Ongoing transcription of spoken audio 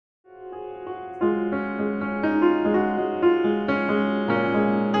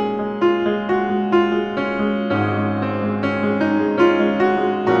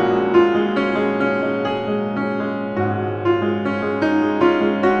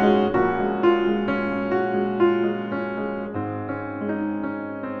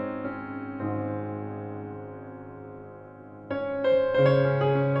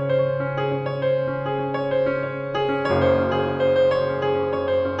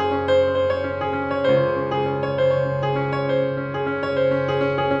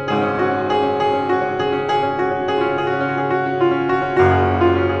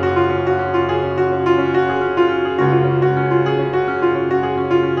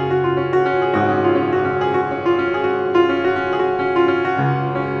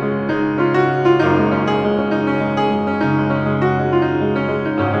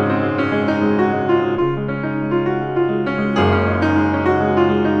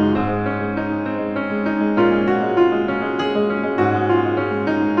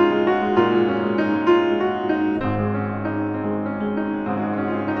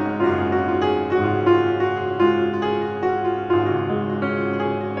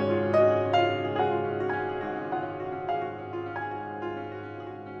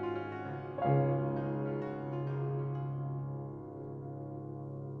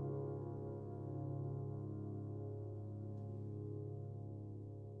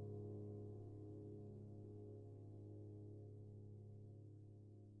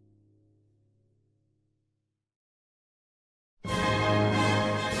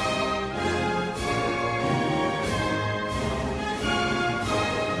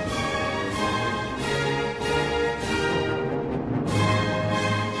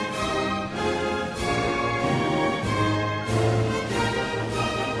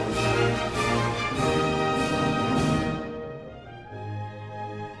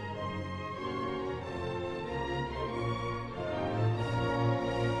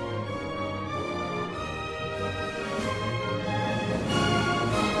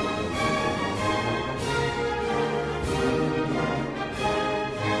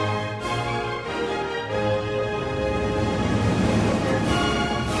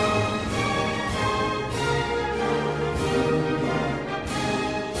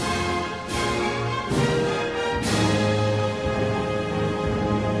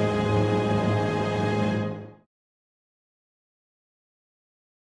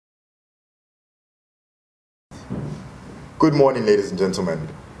Good morning, ladies and gentlemen,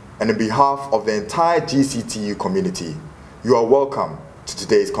 and on behalf of the entire GCTU community, you are welcome to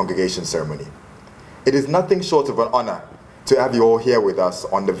today's congregation ceremony. It is nothing short of an honor to have you all here with us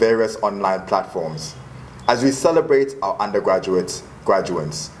on the various online platforms as we celebrate our undergraduate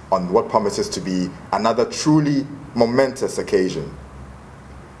graduates on what promises to be another truly momentous occasion.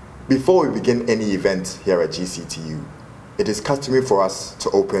 Before we begin any event here at GCTU, it is customary for us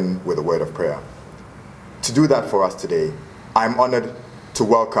to open with a word of prayer. To do that for us today, I'm honored to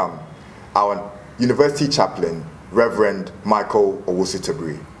welcome our University Chaplain, Reverend Michael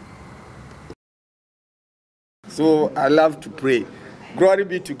Owusu-Tabri. So I love to pray. Glory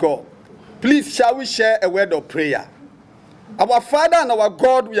be to God. Please, shall we share a word of prayer? Our Father and our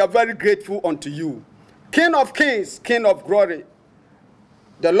God, we are very grateful unto you. King of kings, King of glory,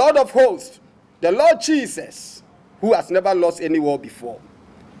 the Lord of hosts, the Lord Jesus, who has never lost any war before.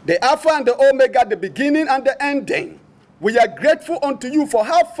 The Alpha and the Omega, the beginning and the ending. We are grateful unto you for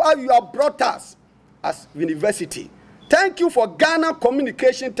how far you have brought us as university. Thank you for Ghana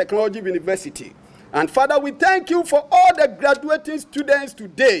Communication Technology University. And Father, we thank you for all the graduating students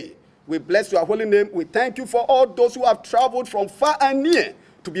today. We bless your holy name. We thank you for all those who have traveled from far and near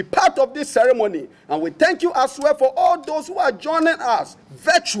to be part of this ceremony. And we thank you as well for all those who are joining us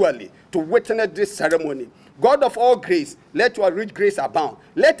virtually to witness this ceremony. God of all grace, let your rich grace abound.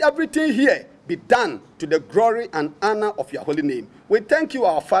 Let everything here be done to the glory and honor of your holy name. We thank you,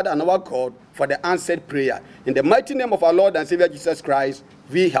 our Father and our God, for the answered prayer. In the mighty name of our Lord and Savior Jesus Christ,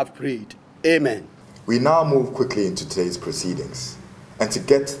 we have prayed. Amen. We now move quickly into today's proceedings. And to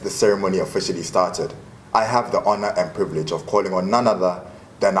get the ceremony officially started, I have the honor and privilege of calling on none other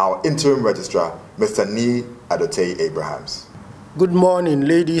than our interim registrar, Mr. Nee Adote Abrahams. Good morning,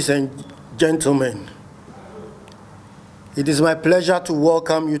 ladies and gentlemen. It is my pleasure to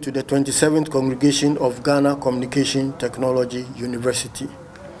welcome you to the 27th Congregation of Ghana Communication Technology University.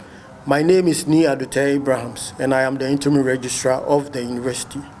 My name is Nee Adote Abrahams, and I am the interim registrar of the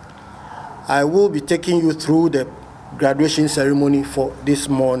university. I will be taking you through the graduation ceremony for this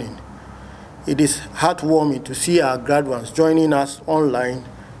morning. It is heartwarming to see our graduates joining us online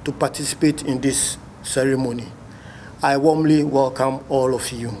to participate in this ceremony. I warmly welcome all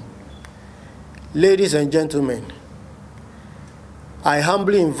of you. Ladies and gentlemen, I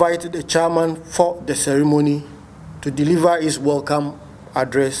humbly invite the chairman for the ceremony to deliver his welcome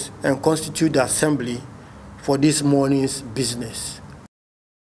address and constitute the assembly for this morning's business.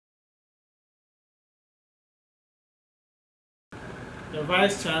 The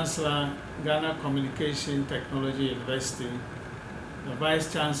Vice Chancellor, Ghana Communication Technology University, the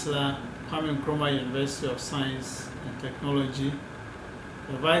Vice Chancellor, Kwame Nkrumah University of Science and Technology,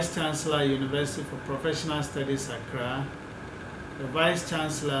 the Vice Chancellor, University for Professional Studies, Accra, the Vice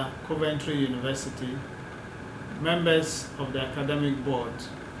Chancellor, Coventry University, members of the Academic Board,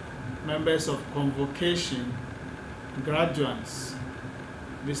 members of Convocation, graduates,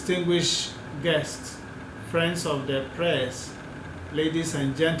 distinguished guests, friends of the press, ladies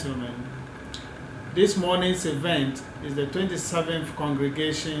and gentlemen. This morning's event is the 27th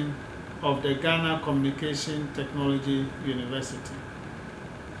Congregation of the Ghana Communication Technology University.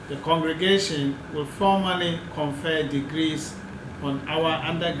 The congregation will formally confer degrees on our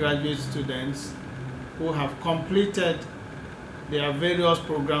undergraduate students who have completed their various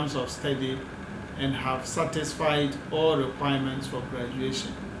programs of study and have satisfied all requirements for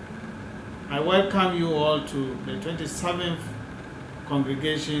graduation. I welcome you all to the 27th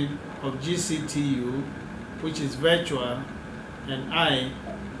Congregation of GCTU, which is virtual, and I,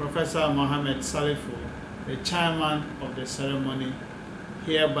 Professor Mohammed Salifu, the chairman of the ceremony,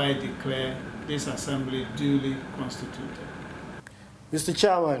 hereby declare this assembly duly constituted. Mr.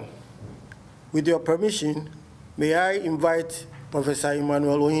 Chairman, with your permission, may I invite Professor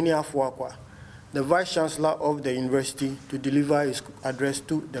Emmanuel Ohini-Afuakwa, the Vice Chancellor of the University, to deliver his address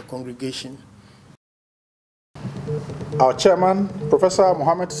to the congregation. Our Chairman, Professor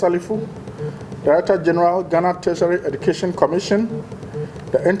Mohammed Salifu, Director General, Ghana Tertiary Education Commission,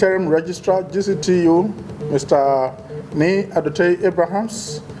 the Interim Registrar, GCTU, Mr. Nee Adote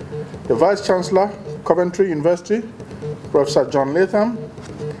Abrahams, the Vice Chancellor, Coventry University, Professor John Latham,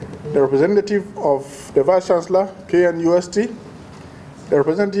 the representative of the Vice Chancellor, KNUST, the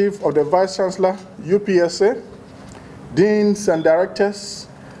representative of the Vice Chancellor, UPSA, deans and directors,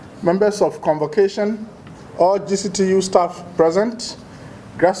 members of Convocation, all GCTU staff present,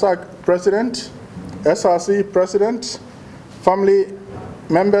 GRASAG President, SRC President, family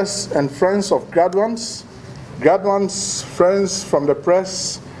members and friends of graduates, friends from the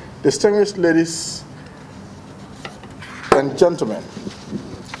press, distinguished ladies and gentlemen.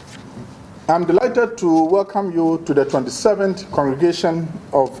 I'm delighted to welcome you to the 27th Congregation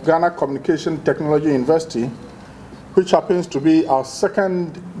of Ghana Communication Technology University, which happens to be our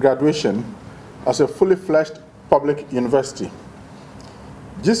second graduation as a fully fledged public university.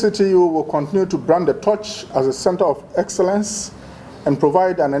 GCTU will continue to brand the torch as a center of excellence and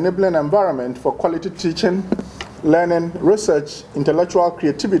provide an enabling environment for quality teaching, learning, research, intellectual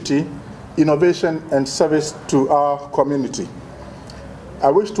creativity, innovation, and service to our community. I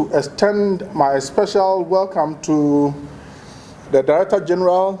wish to extend my special welcome to the Director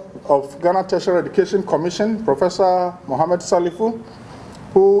General of Ghana Tertiary Education Commission, Professor Mohammed Salifu,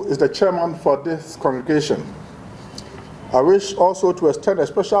 who is the chairman for this congregation. I wish also to extend a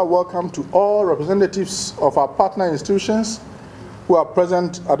special welcome to all representatives of our partner institutions who are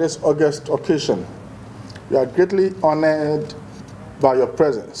present at this August occasion. We are greatly honored by your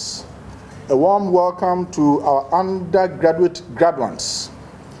presence. A warm welcome to our undergraduate graduates.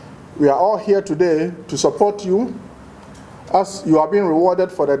 We are all here today to support you as you are being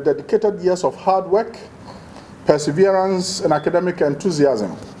rewarded for the dedicated years of hard work, perseverance, and academic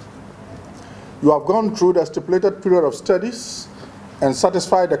enthusiasm. You have gone through the stipulated period of studies and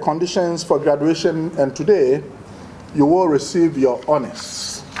satisfied the conditions for graduation, and today you will receive your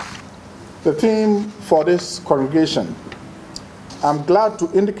honors. The theme for this congregation. I'm glad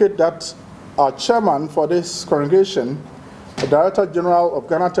to indicate that our chairman for this congregation, the Director General of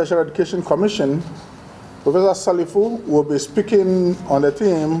Ghana Tertiary Education Commission, Professor Salifu, will be speaking on the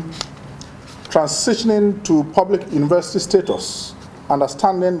theme, Transitioning to Public University Status,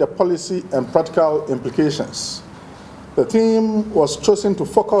 Understanding the Policy and Practical Implications. The theme was chosen to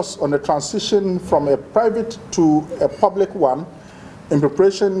focus on the transition from a private to a public one in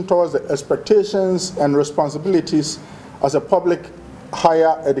preparation towards the expectations and responsibilities as a public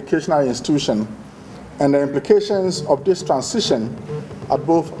higher educational institution and the implications of this transition at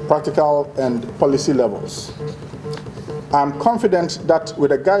both practical and policy levels. I am confident that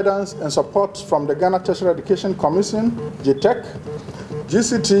with the guidance and support from the Ghana Tertiary Education Commission, GTEC,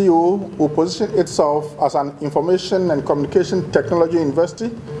 GCTU will position itself as an information and communication technology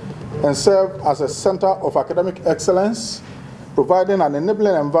university and serve as a center of academic excellence, providing an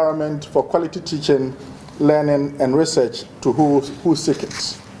enabling environment for quality teaching, learning, and research to who seek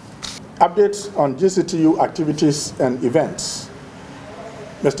it. Updates on GCTU activities and events.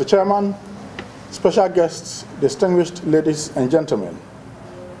 Mr. Chairman, special guests, distinguished ladies and gentlemen,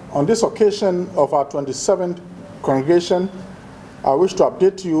 on this occasion of our 27th congregation, I wish to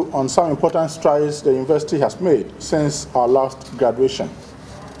update you on some important strides the university has made since our last graduation.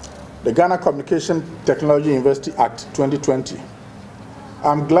 The Ghana Communication Technology University Act 2020.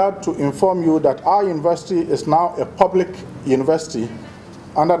 I'm glad to inform you that our university is now a public university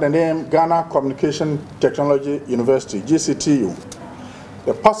under the name Ghana Communication Technology University, GCTU.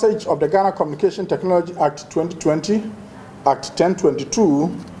 The passage of the Ghana Communication Technology Act 2020, Act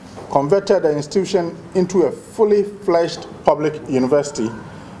 1022, converted the institution into a fully fledged public university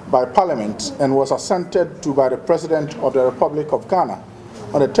by Parliament and was assented to by the President of the Republic of Ghana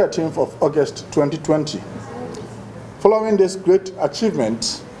on the 13th of August 2020. Following this great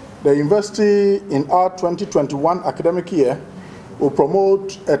achievement, the university in our 2021 academic year will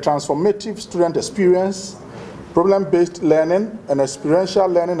promote a transformative student experience, problem-based learning, and experiential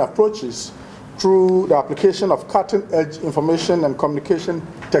learning approaches through the application of cutting-edge information and communication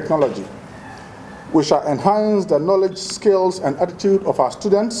technology. We shall enhance the knowledge, skills, and attitude of our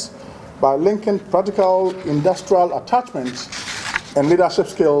students by linking practical industrial attachment and leadership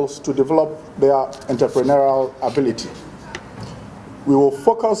skills to develop their entrepreneurial ability. We will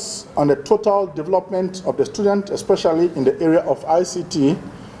focus on the total development of the student, especially in the area of ICT,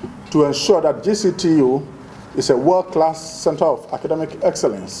 to ensure that GCTU is a world-class center of academic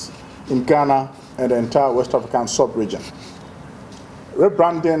excellence in Ghana and the entire West African sub-region.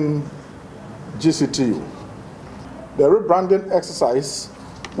 Rebranding GCTU. The rebranding exercise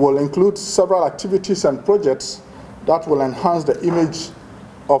will include several activities and projects that will enhance the image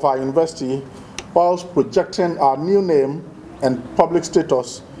of our university whilst projecting our new name and public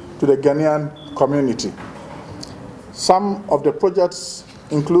status to the Ghanaian community. Some of the projects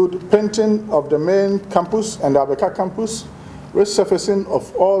include painting of the main campus and the Abeka campus, resurfacing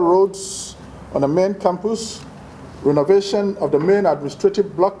of all roads on the main campus, renovation of the main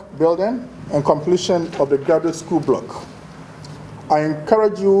administrative block building, and completion of the graduate school block. I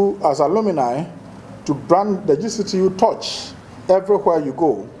encourage you as alumni to brand the GCTU torch everywhere you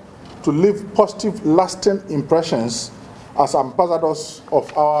go to leave positive, lasting impressions as ambassadors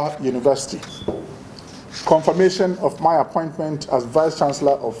of our university. Confirmation of my appointment as Vice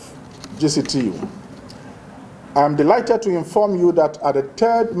Chancellor of GCTU. I am delighted to inform you that at the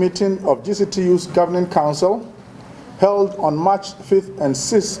third meeting of GCTU's Governing Council, held on March 5th and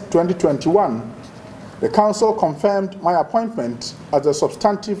 6th, 2021, the Council confirmed my appointment as the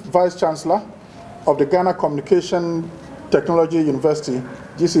substantive Vice Chancellor of the Ghana Communication Technology University,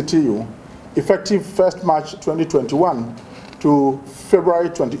 GCTU, effective 1st March 2021 to February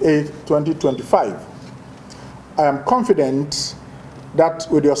 28, 2025. I am confident that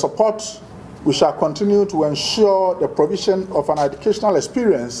with your support, we shall continue to ensure the provision of an educational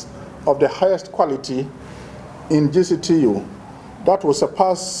experience of the highest quality in GCTU that will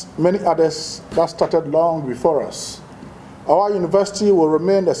surpass many others that started long before us. Our university will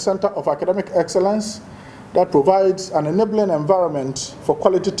remain the center of academic excellence that provides an enabling environment for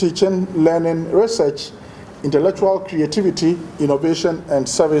quality teaching, learning, research, intellectual creativity, innovation, and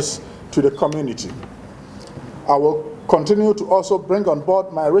service to the community. I will continue to also bring on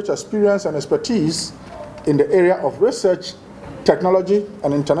board my rich experience and expertise in the area of research, technology,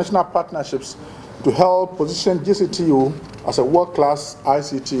 and international partnerships to help position GCTU as a world-class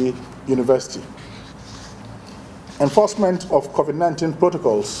ICT university. Enforcement of COVID-19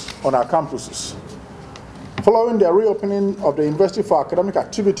 protocols on our campuses. Following the reopening of the university for academic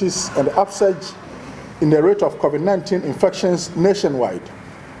activities and the upsurge in the rate of COVID-19 infections nationwide,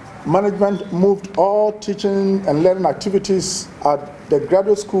 management moved all teaching and learning activities at the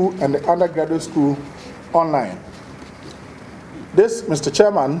graduate school and the undergraduate school online. This, Mr.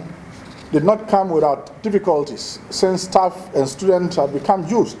 Chairman, did not come without difficulties, since staff and students have become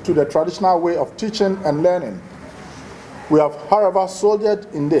used to the traditional way of teaching and learning. We have, however, soldiered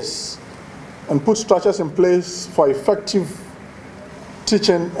in this and put structures in place for effective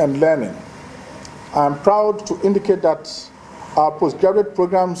teaching and learning. I am proud to indicate that our postgraduate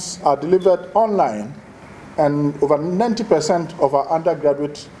programs are delivered online, and over 90% of our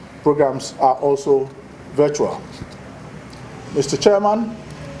undergraduate programs are also virtual. Mr. Chairman,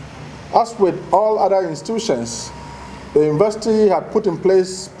 as with all other institutions, the university had put in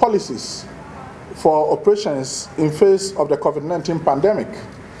place policies for operations in face of the COVID-19 pandemic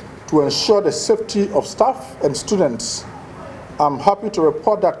to ensure the safety of staff and students. I'm happy to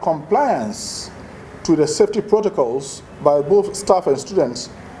report that compliance to the safety protocols by both staff and students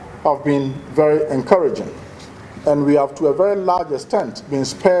have been very encouraging, and we have to a very large extent been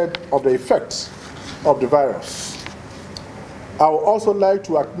spared of the effects of the virus. I would also like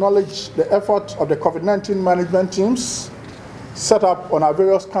to acknowledge the effort of the COVID-19 management teams set up on our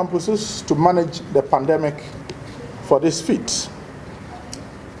various campuses to manage the pandemic for this feat.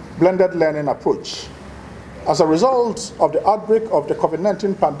 Blended learning approach. As a result of the outbreak of the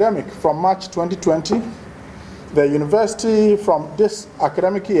COVID-19 pandemic from March 2020, the university from this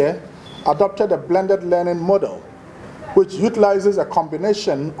academic year adopted a blended learning model, which utilizes a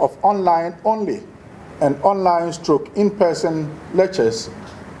combination of online only and online / in-person lectures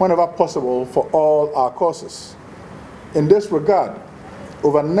whenever possible for all our courses. In this regard,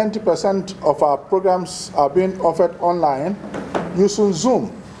 over 90% of our programs are being offered online using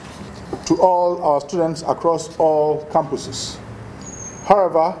Zoom to all our students across all campuses.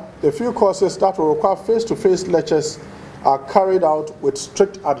 However, the few courses that will require face-to-face lectures are carried out with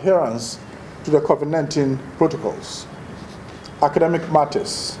strict adherence to the COVID-19 protocols. Academic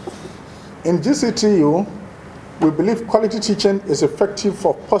matters. In GCTU, we believe quality teaching is effective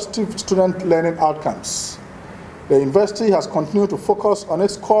for positive student learning outcomes. The university has continued to focus on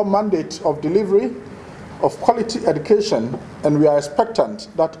its core mandate of delivery of quality education, and we are expectant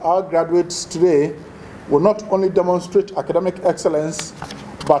that our graduates today will not only demonstrate academic excellence,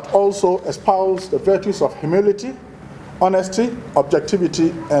 but also espouse the virtues of humility, honesty,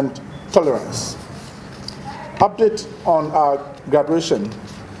 objectivity, and tolerance. Update on our graduation.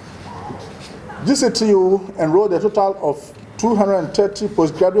 GCTU enrolled a total of 230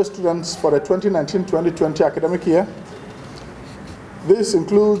 postgraduate students for the 2019-2020 academic year. This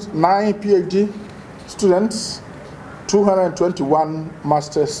includes 9 PhD students, 221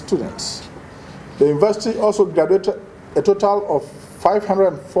 master's students. The university also graduated a total of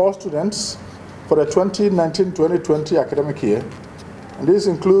 504 students for the 2019-2020 academic year, and these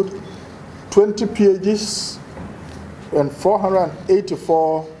include 20 PhDs and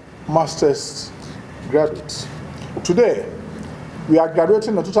 484 master's graduates. Today, we are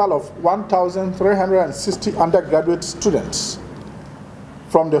graduating a total of 1,360 undergraduate students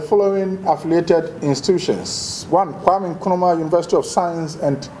from the following affiliated institutions. 1, Kwame Nkrumah University of Science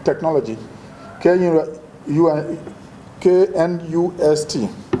and Technology, KNUST.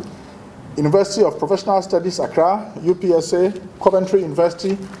 University of Professional Studies, Accra, UPSA, Coventry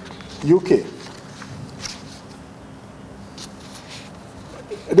University, UK.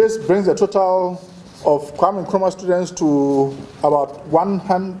 This brings the total of Kwame Nkrumah students to about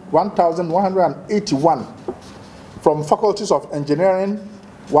 1,181 from faculties of engineering,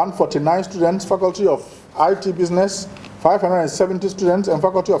 149 students, faculty of IT business, 570 students, and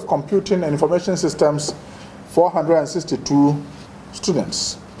faculty of computing and information systems, 462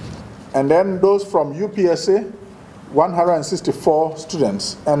 students. And then those from UPSA, 164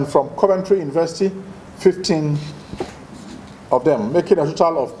 students, and from Coventry University, 15 of them, making a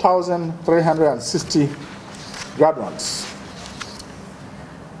total of 1,360 graduates.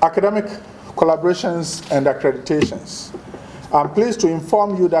 Academic collaborations and accreditations. I'm pleased to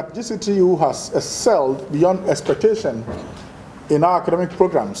inform you that GCTU has excelled beyond expectation in our academic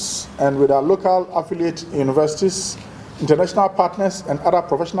programs, and with our local affiliate universities, international partners, and other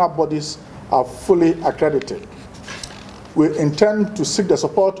professional bodies are fully accredited. We intend to seek the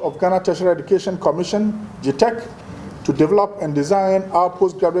support of Ghana Tertiary Education Commission, GTEC, to develop and design our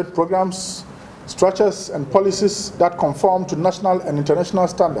postgraduate programs, structures, and policies that conform to national and international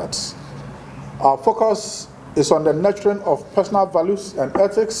standards. Our focus is on the nurturing of personal values and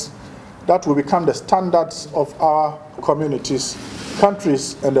ethics that will become the standards of our communities,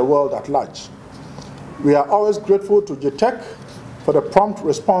 countries, and the world at large. We are always grateful to GTEC for the prompt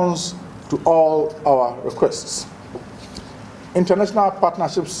response to all our requests. International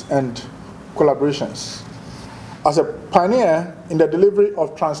partnerships and collaborations. As a pioneer in the delivery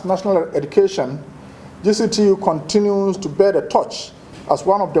of transnational education, GCTU continues to bear the torch as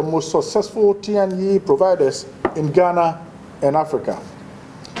one of the most successful TNE providers in Ghana and Africa.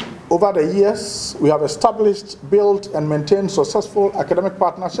 Over the years, we have established, built, and maintained successful academic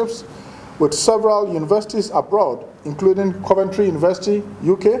partnerships with several universities abroad, including Coventry University,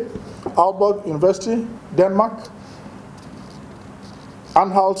 UK, Aalborg University, Denmark,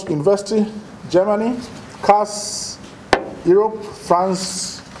 Anhalt University, Germany, CAS, Europe,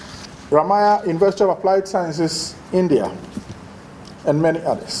 France, Ramaya University of Applied Sciences, India, and many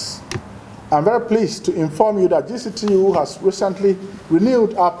others. I'm very pleased to inform you that GCTU has recently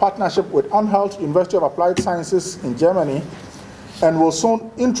renewed our partnership with Anhalt University of Applied Sciences in Germany and will soon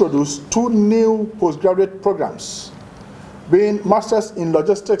introduce 2 new postgraduate programs, being Masters in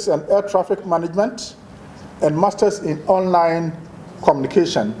Logistics and Air Traffic Management and Masters in Online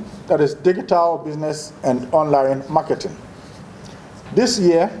Communication, that is digital business and online marketing. This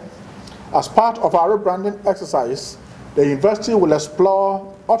year, as part of our rebranding exercise, the university will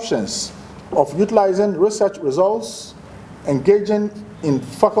explore options of utilizing research results, engaging in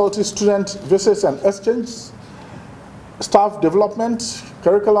faculty-student visits and exchange, staff development,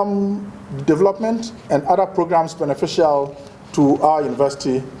 curriculum development, and other programs beneficial to our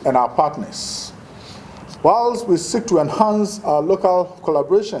university and our partners. Whilst we seek to enhance our local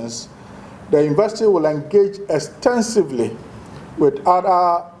collaborations, the university will engage extensively with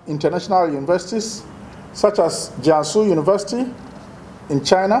other international universities, such as Jiangsu University in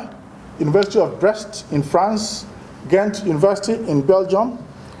China, University of Brest in France, Ghent University in Belgium,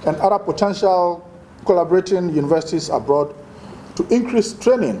 and other potential collaborating universities abroad to increase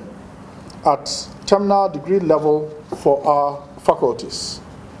training at terminal degree level for our faculties.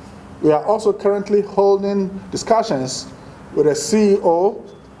 We are also currently holding discussions with the CEO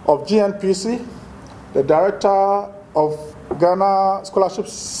of GNPC, the Director of Ghana Scholarship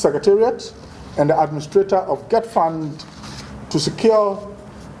Secretariat, and the Administrator of GetFund to secure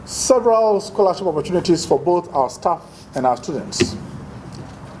several scholarship opportunities for both our staff and our students.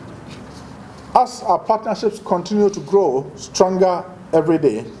 As our partnerships continue to grow stronger every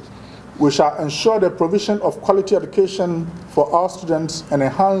day, we shall ensure the provision of quality education for our students and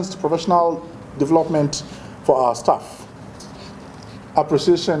enhanced professional development for our staff.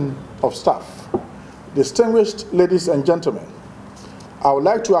 Appreciation of staff. Distinguished ladies and gentlemen, I would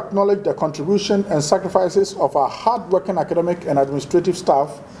like to acknowledge the contribution and sacrifices of our hard-working academic and administrative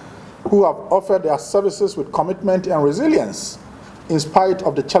staff who have offered their services with commitment and resilience in spite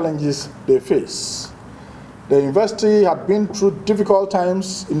of the challenges they face. The university had been through difficult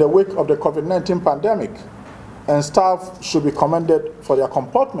times in the wake of the COVID-19 pandemic, and staff should be commended for their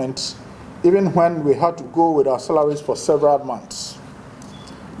comportment even when we had to go with our salaries for several months.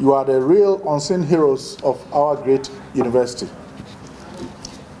 You are the real unseen heroes of our great university.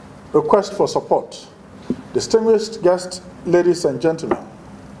 Request for support. Distinguished guests, ladies and gentlemen,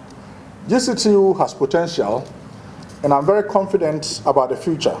 GCTU has potential, and I'm very confident about the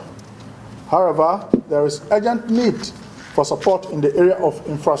future. However, there is urgent need for support in the area of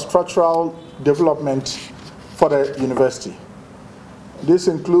infrastructural development for the university. These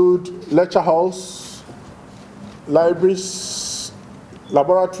include lecture halls, libraries,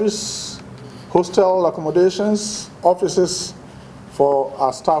 laboratories, hostel accommodations, offices for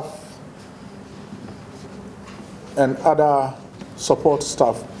our staff, and other support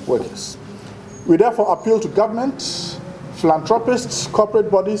staff workers. We therefore appeal to government, philanthropists, corporate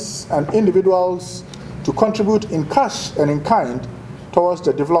bodies, and individuals to contribute in cash and in kind towards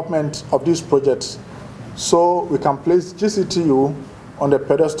the development of these projects so we can place GCTU on the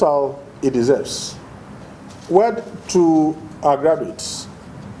pedestal it deserves. Word to our graduates.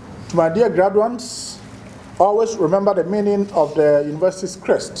 To my dear graduates, always remember the meaning of the university's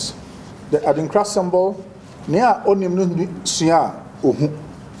crest, the Adinkra symbol, Nia Onimnu Suya Uhu,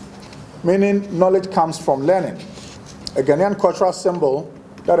 meaning knowledge comes from learning, a Ghanaian cultural symbol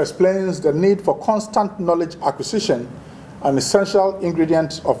that explains the need for constant knowledge acquisition, an essential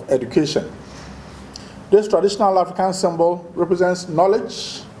ingredient of education. This traditional African symbol represents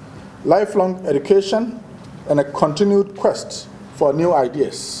knowledge, lifelong education, and a continued quest for new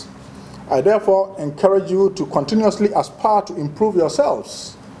ideas. I therefore encourage you to continuously aspire to improve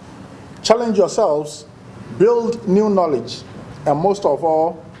yourselves, challenge yourselves, build new knowledge, and most of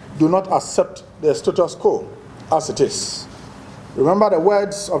all, do not accept the status quo as it is. Remember the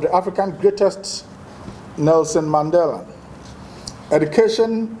words of the African greatest, Nelson Mandela.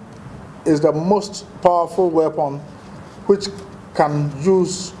 Education is the most powerful weapon which can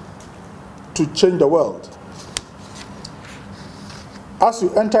use to change the world. As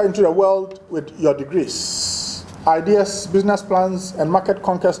you enter into the world with your degrees, ideas, business plans, and market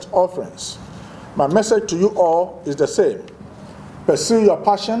conquest offerings, my message to you all is the same. Pursue your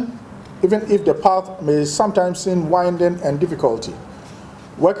passion, even if the path may sometimes seem winding and difficult.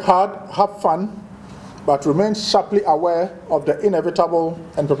 Work hard, have fun, but remain sharply aware of the inevitable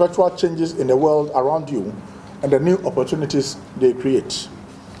and perpetual changes in the world around you and the new opportunities they create.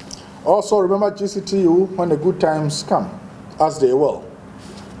 Also remember GCTU when the good times come, as they will.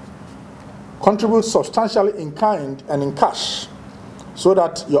 Contribute substantially in kind and in cash so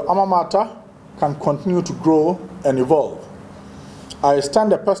that your alma mater can continue to grow and evolve. I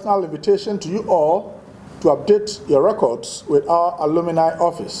extend a personal invitation to you all to update your records with our alumni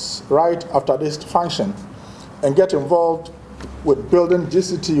office right after this function and get involved with building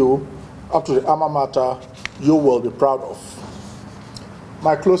GCTU up to the alma mater you will be proud of.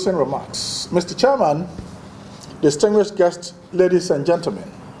 My closing remarks. Mr. Chairman, distinguished guests, ladies and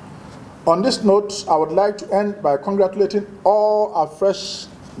gentlemen, on this note, I would like to end by congratulating all our fresh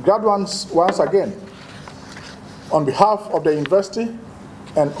graduates once again. On behalf of the university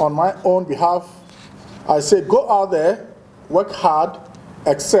and on my own behalf, I say go out there, work hard,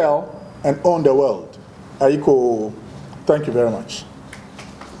 excel, and own the world. Aiko, thank you very much.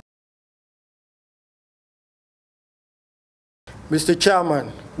 Mr.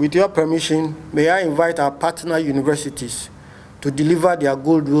 Chairman, with your permission, may I invite our partner universities to deliver their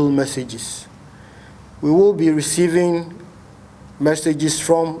goodwill messages. We will be receiving messages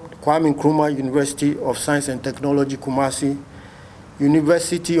from Kwame Nkrumah University of Science and Technology, Kumasi,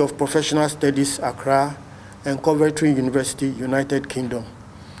 University of Professional Studies, Accra, and Coventry University, United Kingdom.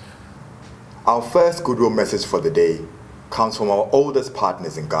 Our first goodwill message for the day comes from our oldest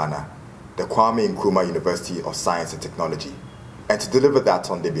partners in Ghana, the Kwame Nkrumah University of Science and Technology. And to deliver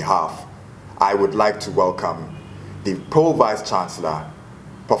that on their behalf, I would like to welcome the Pro Vice Chancellor,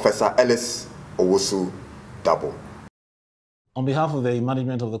 Professor Ellis Owusu Dabo. On behalf of the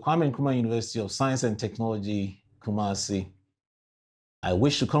management of the Kwame Nkrumah University of Science and Technology, Kumasi, I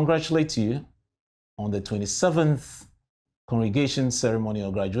wish to congratulate you on the 27th congregation ceremony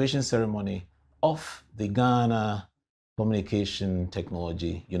or graduation ceremony of the Ghana Communication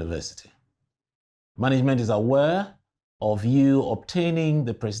Technology University. Management is aware of you obtaining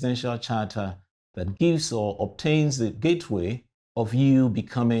the presidential charter that gives or obtains the gateway of you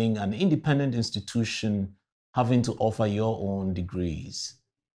becoming an independent institution having to offer your own degrees.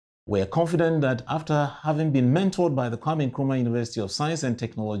 We are confident that after having been mentored by the Kwame Nkrumah University of Science and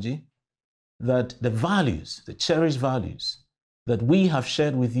Technology, that the values, the cherished values that we have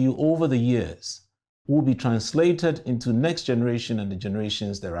shared with you over the years will be translated into next generation and the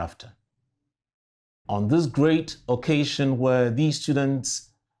generations thereafter. On this great occasion where these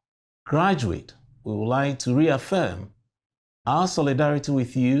students graduate, we would like to reaffirm our solidarity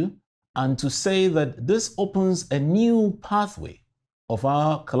with you and to say that this opens a new pathway of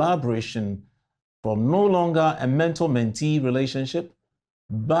our collaboration from no longer a mentor-mentee relationship,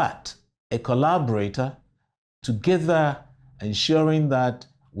 but a collaborator together, ensuring that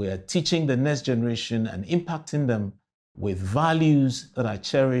we are teaching the next generation and impacting them with values that are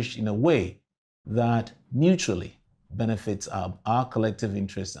cherished in a way that mutually benefits our collective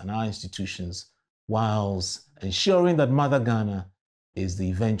interests and our institutions, whilst ensuring that Mother Ghana is the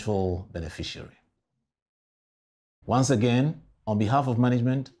eventual beneficiary. Once again, on behalf of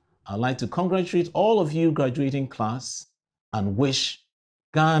management, I'd like to congratulate all of you graduating class and wish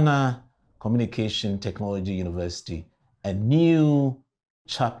Ghana Communication Technology University a new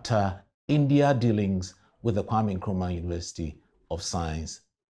chapter in their dealings with the Kwame Nkrumah University of Science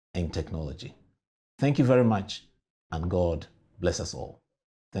and Technology. Thank you very much, and God bless us all.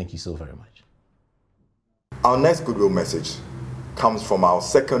 Thank you so very much. Our next goodwill message comes from our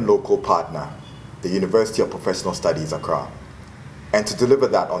second local partner, the University of Professional Studies, Accra. And to deliver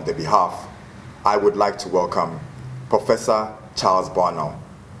that on their behalf, I would like to welcome Professor Charles Barnum,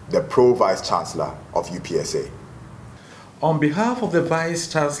 the Pro Vice Chancellor of UPSA. On behalf of the Vice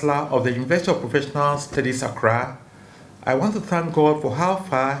Chancellor of the University of Professional Studies, Accra, I want to thank God for how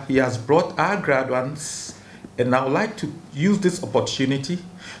far He has brought our graduates, and I would like to use this opportunity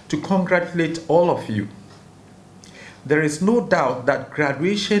to congratulate all of you. There is no doubt that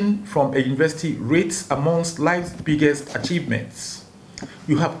graduation from a university rates amongst life's biggest achievements.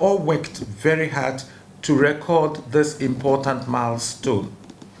 You have all worked very hard to record this important milestone.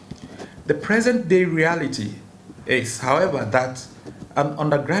 The present day reality is, however, that an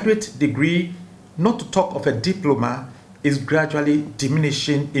undergraduate degree, not to talk of a diploma, is gradually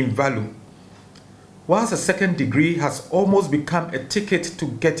diminishing in value, whilst a second degree has almost become a ticket to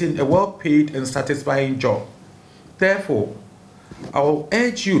getting a well-paid and satisfying job. Therefore, I will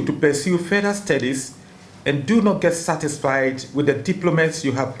urge you to pursue further studies and do not get satisfied with the diplomas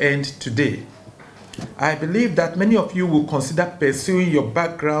you have earned today. I believe that many of you will consider pursuing your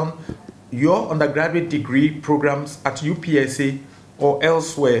background, your undergraduate degree programs at UPSA or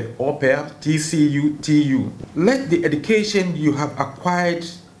elsewhere, or perhaps GCTU. Let the education you have acquired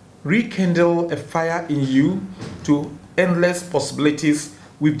rekindle a fire in you to endless possibilities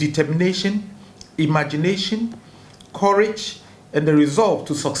with determination, imagination, courage, and the resolve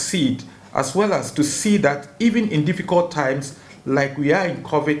to succeed, as well as to see that even in difficult times like we are in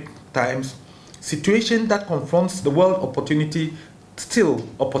COVID times, situation that confronts the world opportunity, still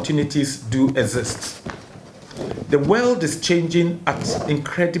opportunities do exist. The world is changing at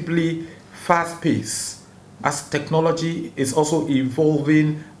incredibly fast pace, as technology is also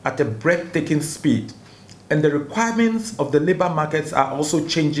evolving at a breathtaking speed, and the requirements of the labor markets are also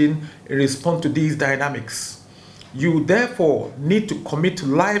changing in response to these dynamics. You therefore need to commit to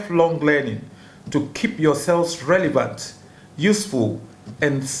lifelong learning to keep yourselves relevant, useful,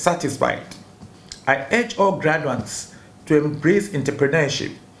 and satisfied. I urge all graduates to embrace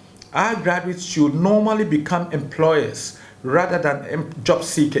entrepreneurship. Our graduates should normally become employers rather than job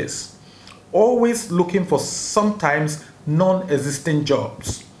seekers, always looking for sometimes non-existent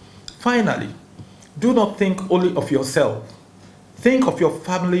jobs. Finally, do not think only of yourself. Think of your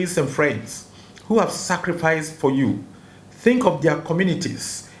families and friends who have sacrificed for you. Think of their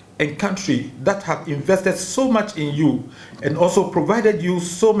communities and country that have invested so much in you and also provided you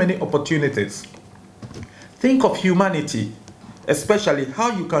so many opportunities. Think of humanity, especially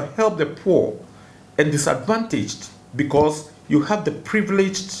how you can help the poor and disadvantaged, because you have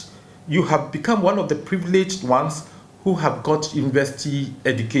become one of the privileged ones who have got university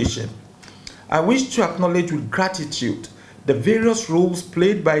education. I wish to acknowledge with gratitude the various roles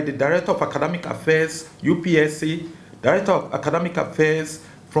played by the Director of Academic Affairs, UPSA, Director of Academic Affairs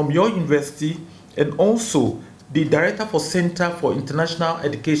from your university, and also the Director for Center for International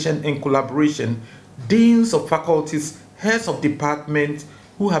Education and Collaboration, Deans of Faculties, Heads of Departments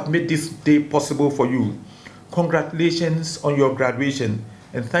who have made this day possible for you. Congratulations on your graduation,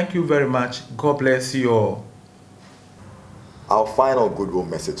 and thank you very much. God bless you all. Our final goodwill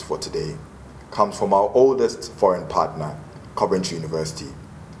message for today comes from our oldest foreign partner, Coventry University.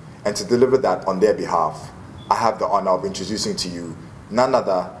 And to deliver that on their behalf, I have the honor of introducing to you none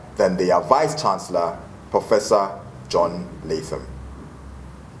other than their Vice Chancellor, Professor John Latham.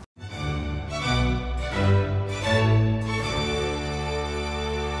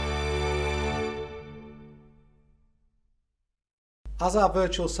 As our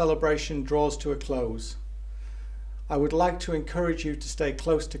virtual celebration draws to a close, I would like to encourage you to stay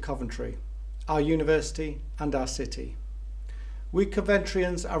close to Coventry, our university and our city. We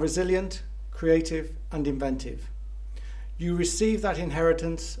Coventrians are resilient, creative and inventive. You receive that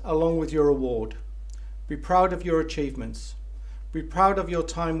inheritance along with your award. Be proud of your achievements. Be proud of your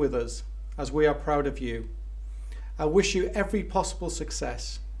time with us, as we are proud of you. I wish you every possible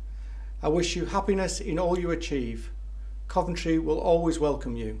success. I wish you happiness in all you achieve. Coventry will always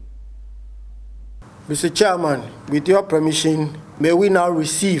welcome you. Mr. Chairman, with your permission, may we now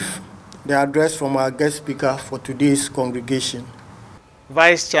receive the address from our guest speaker for today's congregation.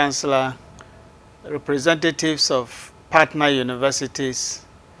 Vice Chancellor, representatives of partner universities,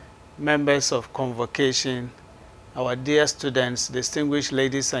 members of convocation, our dear students, distinguished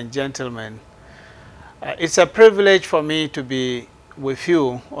ladies and gentlemen. It's a privilege for me to be with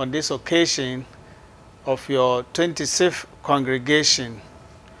you on this occasion of your 26th congregation,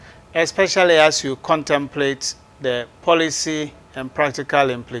 especially as you contemplate the policy and practical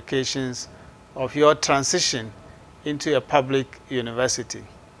implications of your transition into a public university.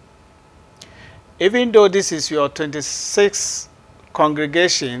 Even though this is your 26th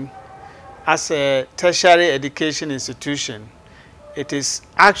congregation as a tertiary education institution, it is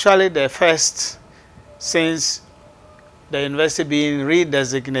actually the first since the university being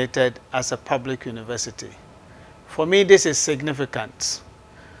redesignated as a public university. For me, this is significant.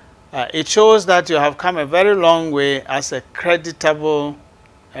 It shows that you have come a very long way as a creditable,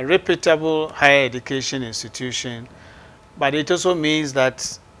 a reputable higher education institution, but it also means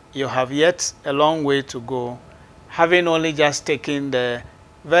that you have yet a long way to go, having only just taken the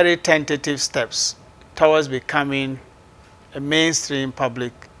very tentative steps towards becoming a mainstream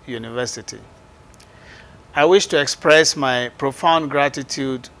public university. I wish to express my profound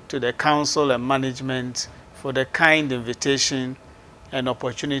gratitude to the council and management for the kind invitation and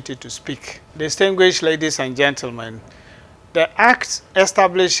opportunity to speak. Distinguished ladies and gentlemen, the Act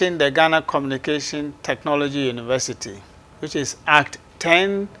establishing the Ghana Communication Technology University, which is Act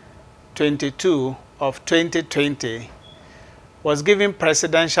 1022 of 2020, was given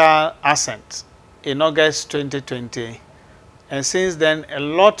presidential assent in August 2020, and since then a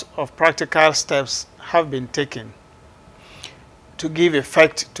lot of practical steps have been taken to give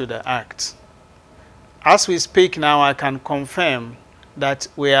effect to the Act. As we speak now, I can confirm that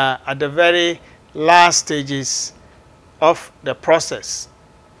we are at the very last stages of the process,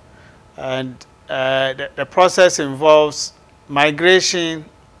 and the process involves migration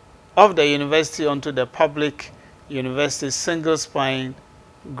of the university onto the public university single spine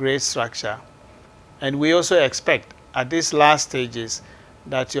grade structure. And we also expect at these last stages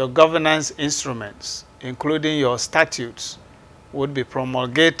that your governance instruments, including your statutes, would be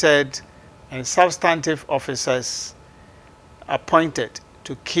promulgated and substantive officers appointed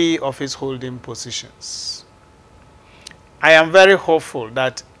to key office holding positions. I am very hopeful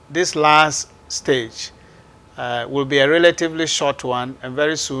that this last stage will be a relatively short one, and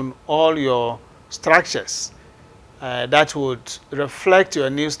very soon all your structures that would reflect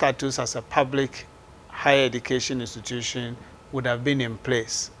your new status as a public higher education institution would have been in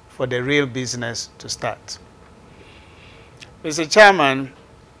place for the real business to start. Mr. Chairman,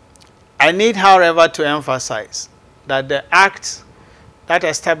 I need, however, to emphasize that the Act that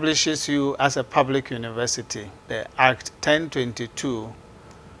establishes you as a public university, the Act 1022,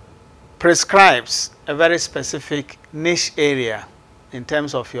 prescribes a very specific niche area in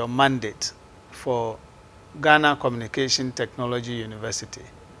terms of your mandate for Ghana Communication Technology University.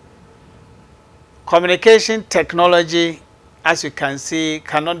 Communication technology, as you can see,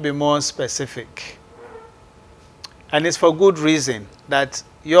 cannot be more specific. And it's for good reason that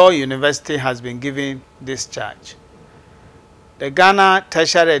your university has been given this charge. The Ghana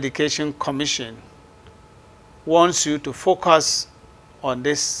Tertiary Education Commission wants you to focus on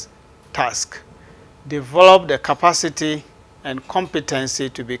this task, develop the capacity and competency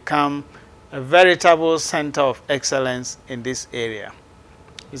to become a veritable center of excellence in this area.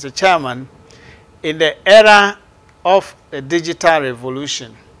 Mr. Chairman, in the era of the digital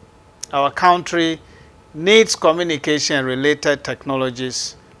revolution, our country needs communication-related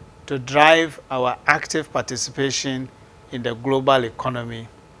technologies to drive our active participation in the global economy,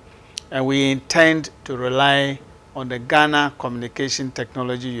 and we intend to rely on the Ghana Communication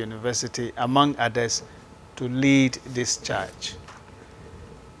Technology University, among others, to lead this charge.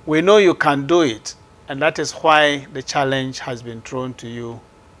 We know you can do it, and that is why the challenge has been thrown to you,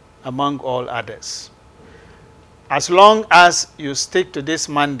 among all others. As long as you stick to this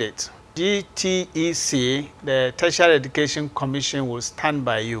mandate, GTEC, the Tertiary Education Commission, will stand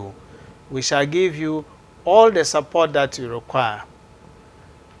by you. We shall give you all the support that you require,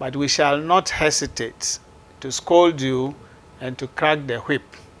 but we shall not hesitate to scold you and to crack the whip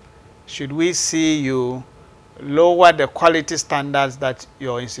should we see you lower the quality standards that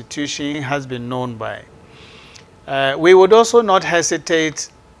your institution has been known by. We would also not hesitate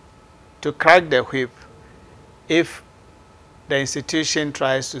to crack the whip if the institution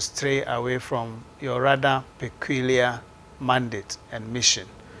tries to stray away from your rather peculiar mandate and mission.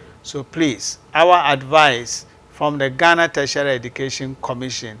 So please, our advice from the Ghana Tertiary Education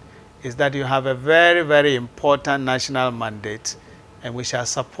Commission is that you have a very, very important national mandate, and we shall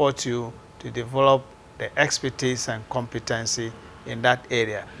support you to develop the expertise and competency in that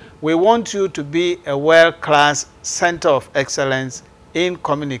area. We want you to be a world-class center of excellence in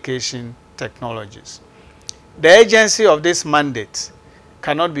communication technologies. The urgency of this mandate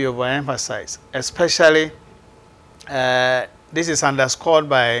cannot be overemphasized, especially this is underscored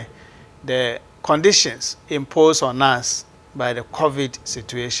by the conditions imposed on us by the COVID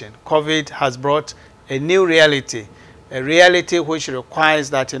situation. COVID has brought a new reality, a reality which requires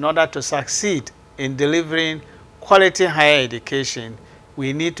that in order to succeed in delivering quality higher education,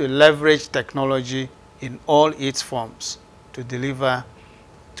 we need to leverage technology in all its forms to deliver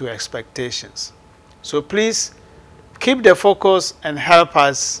to expectations. So please keep the focus and help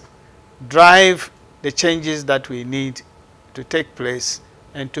us drive the changes that we need to take place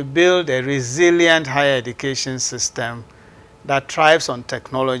and to build a resilient higher education system that thrives on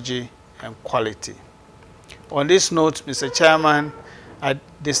technology and quality. On this note, Mr. Chairman,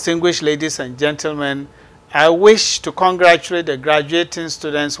 distinguished ladies and gentlemen, I wish to congratulate the graduating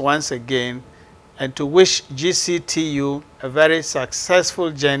students once again and to wish GCTU a very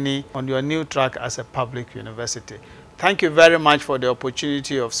successful journey on your new track as a public university. Thank you very much for the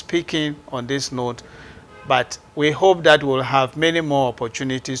opportunity of speaking on this note, but we hope that we'll have many more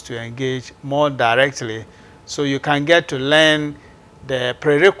opportunities to engage more directly so you can get to learn the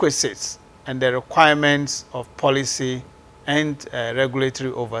prerequisites and the requirements of policy and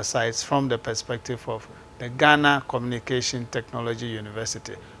regulatory oversights from the perspective of the Ghana Communication Technology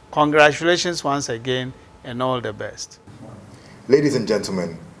University. Congratulations once again and all the best. Ladies and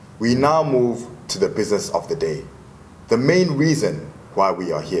gentlemen, we now move to the business of the day, the main reason why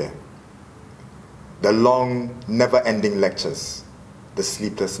we are here. The long, never-ending lectures, the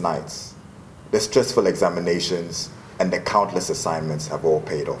sleepless nights, the stressful examinations, and the countless assignments have all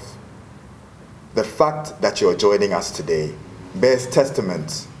paid off. The fact that you are joining us today bears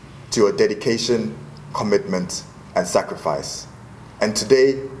testament to your dedication, commitment, and sacrifice. And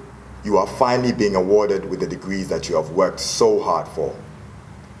today, you are finally being awarded with the degrees that you have worked so hard for.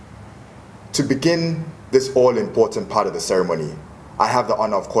 To begin this all-important part of the ceremony, I have the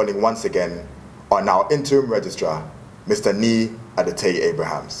honor of calling once again on our interim registrar, Mr. Nee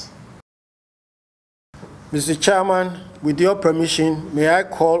Adeteyi-Abrahams. Mr. Chairman, with your permission, may I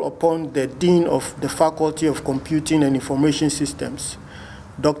call upon the Dean of the Faculty of Computing and Information Systems,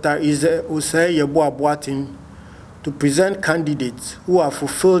 Dr. Osei Yeboah-Boateng, to present candidates who have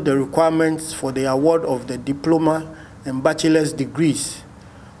fulfilled the requirements for the award of the diploma and bachelor's degrees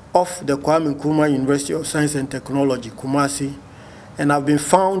of the Kwame Nkrumah University of Science and Technology, Kumasi, and have been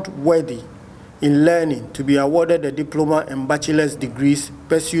found worthy in learning to be awarded the diploma and bachelor's degrees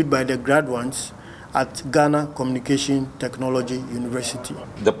pursued by the graduates at Ghana Communication Technology University.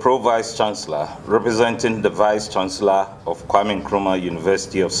 The Pro-Vice Chancellor, representing the Vice Chancellor of Kwame Nkrumah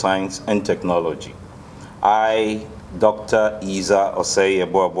University of Science and Technology. I, Dr. Osei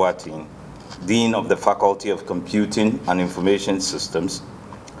Yeboah-Boateng, Dean of the Faculty of Computing and Information Systems,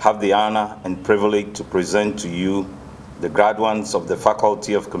 have the honor and privilege to present to you the graduates of the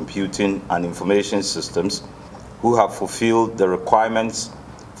Faculty of Computing and Information Systems who have fulfilled the requirements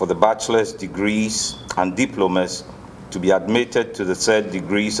for the bachelor's degrees and diplomas to be admitted to the said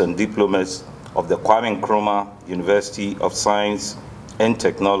degrees and diplomas of the Kwame Nkrumah University of Science and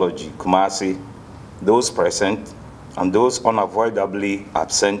Technology, Kumasi, those present and those unavoidably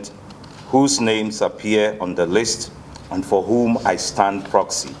absent, whose names appear on the list and for whom I stand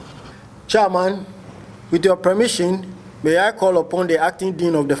proxy. Chairman, with your permission, may I call upon the Acting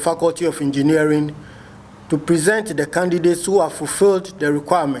Dean of the Faculty of Engineering to present the candidates who have fulfilled the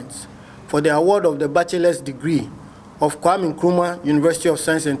requirements for the award of the bachelor's degree of Kwame Nkrumah University of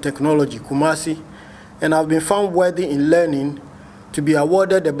Science and Technology, Kumasi, and have been found worthy in learning to be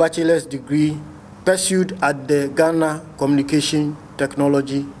awarded the bachelor's degree pursued at the Ghana Communication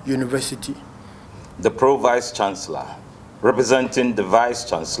Technology University. The Pro-Vice Chancellor, representing the Vice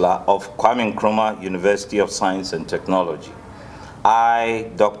Chancellor of Kwame Nkrumah University of Science and Technology. I,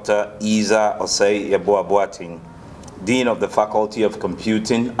 Dr. Osei Yeboah-Boateng, Dean of the Faculty of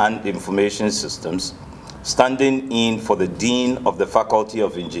Computing and Information Systems, standing in for the Dean of the Faculty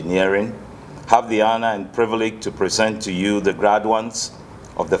of Engineering, have the honor and privilege to present to you the graduates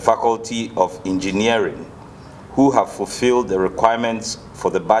of the Faculty of Engineering who have fulfilled the requirements for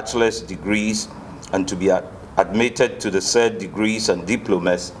the bachelor's degrees and to be admitted to the said degrees and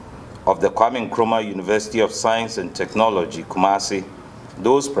diplomas of the Kwame Nkrumah University of Science and Technology, Kumasi,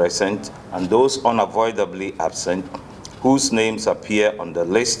 those present and those unavoidably absent, whose names appear on the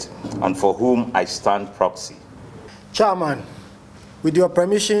list and for whom I stand proxy. Chairman, with your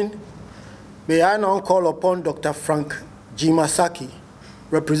permission, may I now call upon Dr. Frank G. Masaki,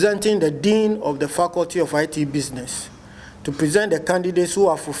 representing the Dean of the Faculty of IT Business, to present the candidates who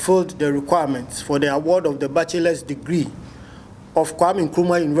have fulfilled the requirements for the award of the bachelor's degree of Kwame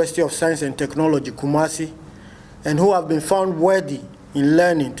Nkrumah University of Science and Technology, Kumasi, and who have been found worthy in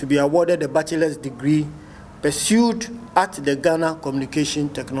learning to be awarded a bachelor's degree pursued at the Ghana Communication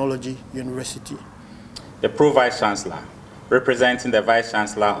Technology University. The Pro-Vice Chancellor, representing the Vice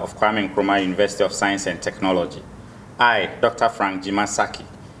Chancellor of Kwame Nkrumah University of Science and Technology. I, Dr. Frank Jimasaki,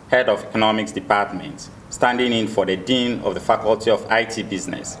 Head of Economics Department, standing in for the Dean of the Faculty of IT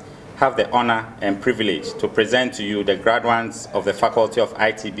Business, have the honor and privilege to present to you the graduates of the Faculty of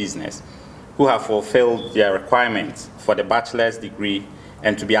IT Business who have fulfilled their requirements for the bachelor's degree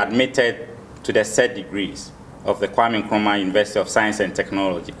and to be admitted to the said degrees of the Kwame Nkrumah University of Science and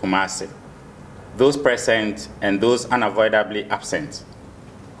Technology, Kumasi. Those present and those unavoidably absent,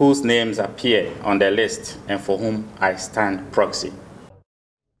 whose names appear on the list and for whom I stand proxy.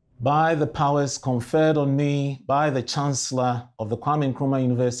 By the powers conferred on me by the Chancellor of the Kwame Nkrumah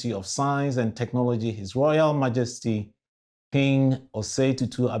University of Science and Technology, His Royal Majesty, King Osei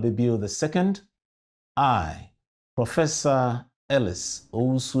Tutu Abibio II, I, Professor Ellis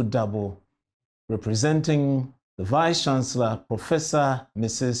Owusu-Dabo, representing the Vice Chancellor, Professor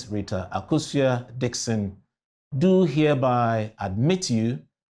Mrs. Rita Akosua-Dixon, do hereby admit you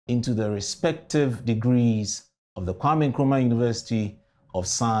into the respective degrees of the Kwame Nkrumah University of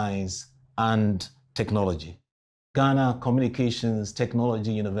Science and Technology, Ghana Communications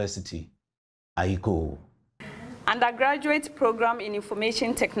Technology University, AICO. Undergraduate Program in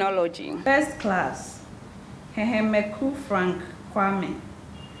Information Technology. First class, Hehemeku Frank Kwame,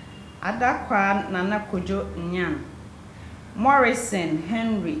 Adakwa Nana Kojo Nyan, Morrison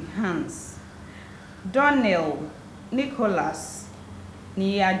Henry Hans, Donnell Nicholas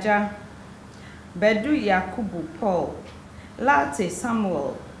Niyaja, Bedu Yakubu Paul, Late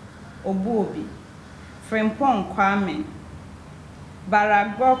Samuel Obuobi, Frimpong Kwame,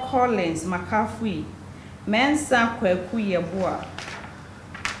 Baragbo Collins Makafui, Mensa Kweku Yeboa,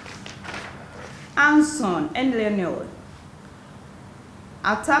 Anson and Leonel,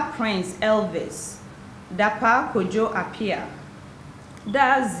 Ata Prince Elvis, Dapa Kojo Apia,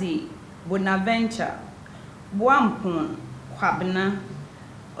 Dazi Bonaventure, Buampon Kwabna,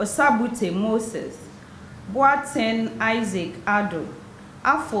 Osabute Moses, Boaten Isaac Ado,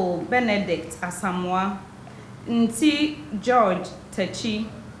 Afol Benedict Asamoah, Nti George Techi,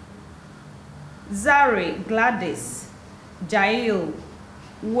 Zare Gladys, Jail,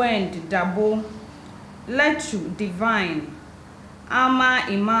 Wend Dabo, Lechu Divine, Ama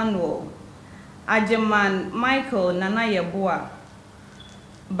Emmanuel, Ajeman Michael Nanayeboa,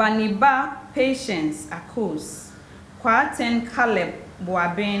 Baniba Patience Akos, Kwaten Caleb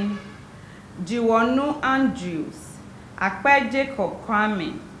Boaben, Jiwonu Andrews, Akpe Jacob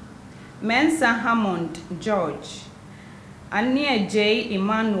Kwame, Mensa Hammond George, Ania J.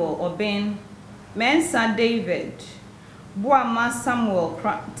 Emmanuel Oben, Mensa David, Boama Samuel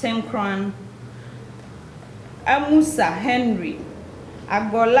Tenkran, Amusa Henry,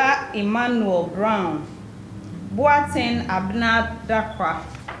 Agola Emmanuel Brown, Boaten Abner Dakwa,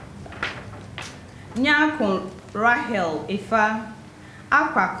 Nyakon Rahel Ifa,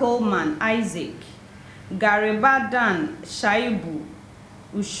 Aqua Coleman Isaac, Gariba Dan Shaibu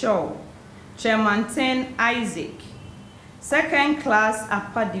Usho, Chairman Isaac, Second Class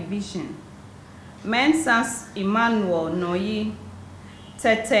Upper Division, Mensas Emmanuel Noyi,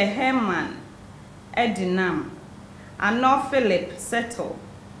 Tete Herman Edinam, Ano Philip Settle,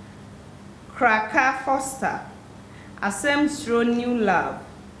 Kraka Foster, Asemstro New Love,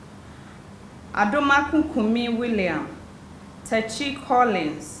 Adomaku Kumi William, Techi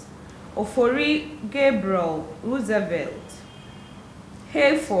Collins, Ofori Gabriel Roosevelt,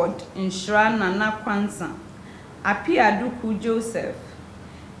 Hayford Nshra Nana Kwanza, Apiaduku Joseph,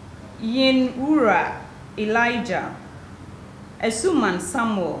 Yin Ura Elijah, Esuman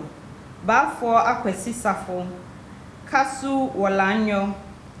Samuel, Bafo Akwesi Safo, Kasu Walanyo,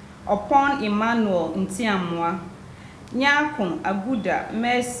 Upon Emmanuel Ntiamwa, Nyakun Aguda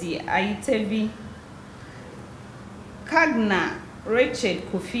Mercy Aitevi, Kagna Richard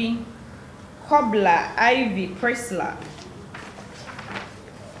Kofi, Kobla Ivy Presla,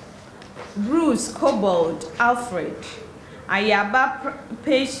 Bruce Kobold Alfred, Ayaba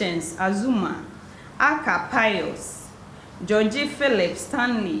Patience Azuma, Aka Pius, Georgie Philip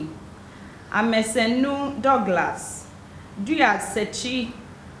Stanley, Amesenu Douglas, Duyat Sechi,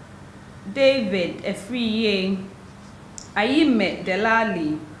 David Efriye, Ayime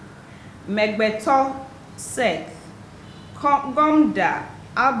Delali, Megbeto Seth, Gomda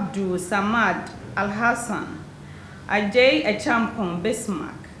Abdul Samad Al-Hassan, Ajay Echampon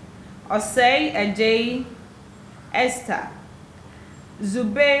Bismarck, Osei Ajay Esther,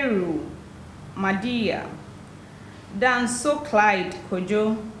 Zubeiru Madia, Danso Clyde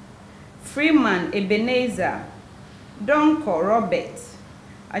Kojo, Freeman Ebenezer, Donko Robert,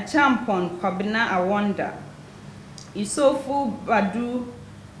 Achampon Kwabena Awonda, Isofu Badu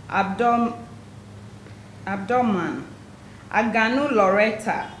Abdoman, Aganu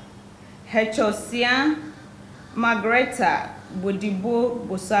Loretta, Hechosia Margareta Bodibo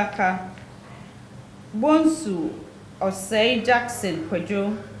Bosaka, Bonsu Osei Jackson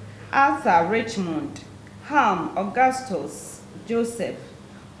Kwejo, Arthur Richmond, Ham Augustus Joseph,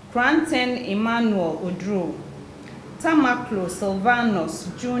 Cranton Emmanuel Odro, Tamaklo Silvanus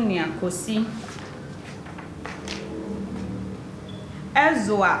Jr. Kosi,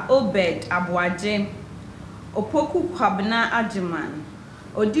 Ezra Obed Abuaje, Opoku Kwabena Ajiman,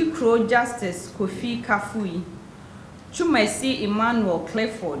 Odikro Justice Kofi Kafui, Chumesi Emmanuel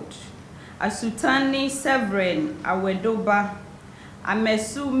Clifford, Asutani Severin Awedoba,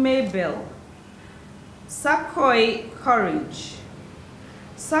 Amesu Mabel, Sakoi Courage,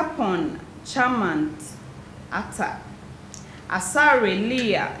 Sapon Chamant Ata, Asare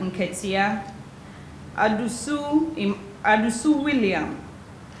Leah Nketia, Adusu William,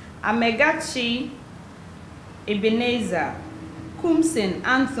 Amegachi Ebenezer, Kumsen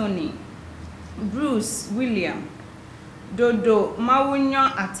Anthony, Bruce William, Dodo Mawunyo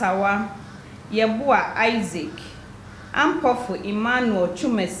Atawa, Yebua Isaac, Ampofu Emmanuel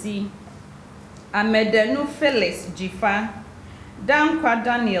Chumesi, Amedenu Felix Jifa, Dankwa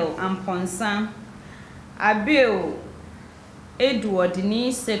Daniel Amponsan, Abil Edward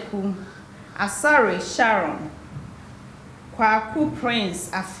Niseku, Asare Sharon, Kwaku Prince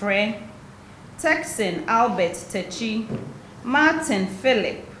Afre, Texan Albert Techi, Martin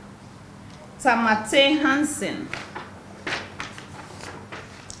Philip, Tamate Hansen,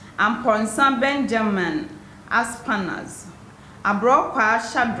 Amponsan Benjamin Aspanas, Abrokwa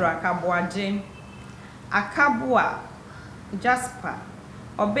Shadrach Abuaje, Akabua Jasper,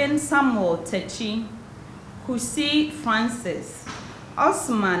 Oben Samuel Techi, Kusi Francis,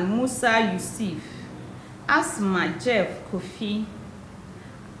 Osman Musa Yusuf, Asma Jeff Kofi,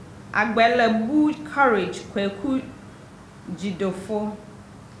 Agbelebu Courage Kweku Jidofo,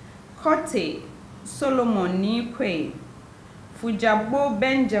 Kote Solomon Nikwe, Fujabo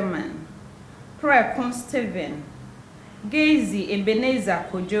Benjamin, Prekon Stephen, Gazy Ebenezer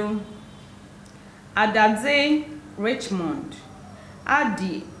Kojo, Adadze Richmond,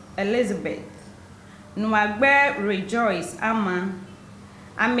 Adi Elizabeth, Nuagbe Rejoice Ama,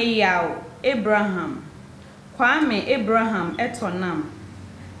 Ameyao Abraham, Kwame Abraham Etonam,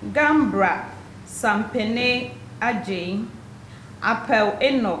 Gambra Sampene Ajay, Apel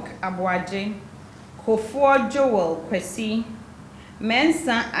Enoch Abuaje, Kofor Joel Kwesi,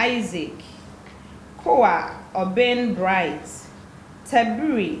 Mensa Isaac, Koa Oben Bright,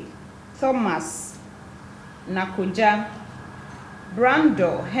 Taburi Thomas Nakoja,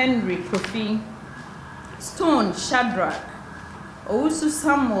 Brando Henry Kofi, Stone Shadrach, Ousu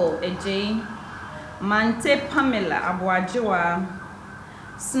Samuel Ejay, Mante Pamela Abuajewa,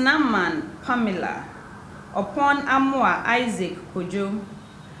 Snaman Pamela, Upon Amwa Isaac Kojo,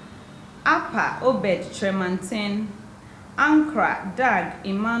 Apa Obed Tremantin, Ankra Dag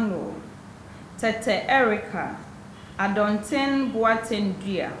Emmanuel, Tete Erica, Adonten Boaten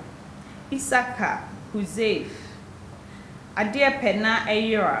Dia, Isaka Huzeif, Adia Pena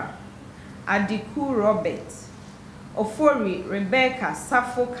Eyora, Adiku Robert, Ofori Rebecca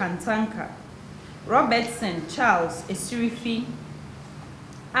Safo Kantanka, Robertson Charles Esirifi,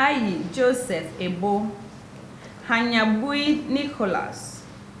 Ayi Joseph Ebo, Hanyabui Nicholas,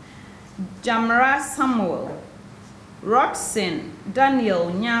 Jamra Samuel, Roxanne Daniel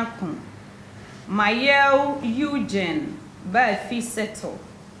Nyakun, Mayel Eugene Bafi Seto,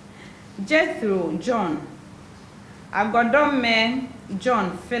 Jethro John, Agodome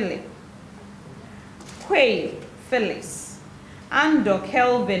John Philip, Quay Felix, Ando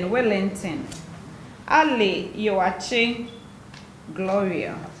Kelvin Wellington, Ale Yoache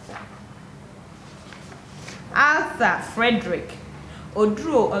Gloria, Arthur Frederick,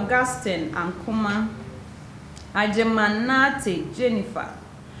 Odro Augustine Ankuma, Ajemanate Jennifer,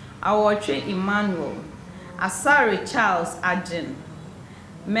 Awotre Emmanuel, Asari Charles Ajen,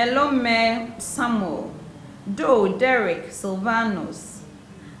 Melome Samuel, Doe Derek Silvanus,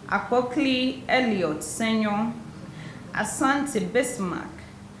 Akokli Elliot Senior, Asante Bismarck,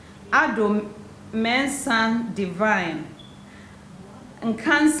 Ado Mensan Divine,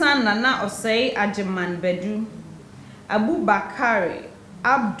 Nkansa Nana Osei Ajeman Bedu, Abu Bakari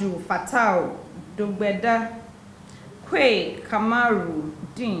Abdul Fatau Dogbeda, Kwe Kamaru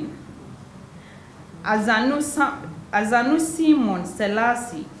Dean, Azanu Simon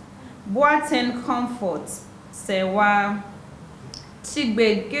Selassie, Boaten Comfort Sewa,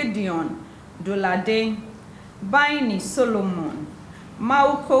 Chigbe Gideon Dolade, Baini Solomon,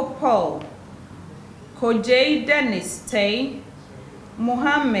 Mauko Paul, Kojay Dennis Tay,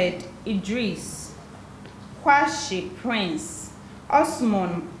 Mohammed Idris, Kwashi Prince,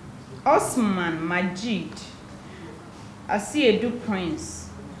 Osman Majid, Asiedu Prince,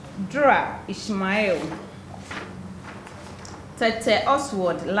 Dra Ishmael, Tete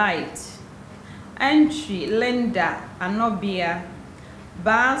Oswald Light, Entry Linda Anobia,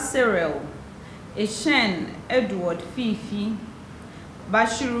 Bar Cyril, Eshen Edward Fifi,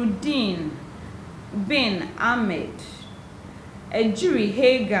 Bashiruddin bin Ahmed, Ejiri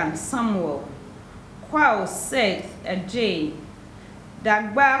Hagan Samuel, Kwao Seth Ajay,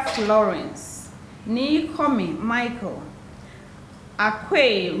 Dagba Florence, Ni Komi Michael,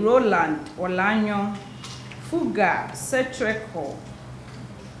 Akwe Roland Olanyo, Fuga Setreko,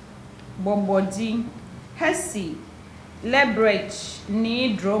 Bobodi, Hesi, Lebrech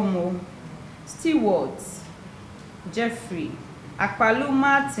Ni Dromo, Stewards, Jeffrey, Akpalu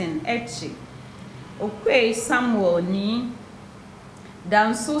Martin Echi, Okwe Samuel Ni,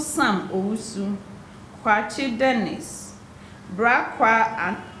 Danso Sam Owusu, Kwachi Dennis,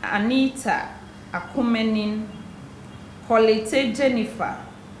 Brakwa Anita Akumenin, Kolete Jennifer,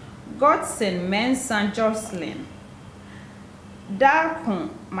 Godson Mensa Jocelyn, Darkon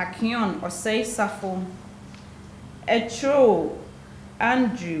Makion Osei Safo, Etro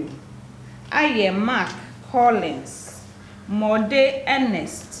Andrew, Aye Mark Collins, Mode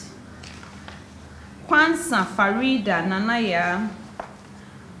Ernest, Kwansa Farida Nanaya,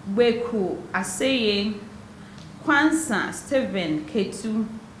 Beku Aseye, Kwansa Stephen Ketu,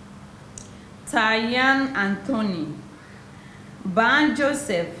 Tayan Anthony, Ban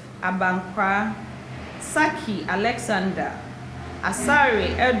Joseph Abankwa, Saki Alexander,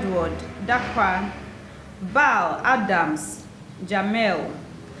 Asari Edward Dakwa, Bal Adams Jamel,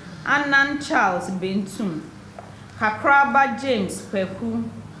 Annan Charles Bentum, Kakraba James Peku,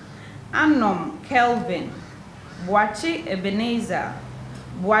 Anom Kelvin, Boachi Ebenezer,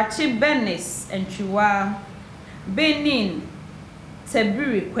 Boachi Benis Enchiwa, Benin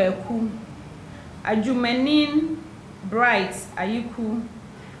Tebiri Kweku, Ajumenin Bright Ayuku,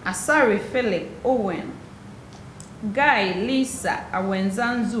 Asari Philip Owen, Guy Lisa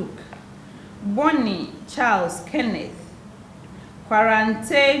Awenzanzuk, Bonnie Charles Kenneth,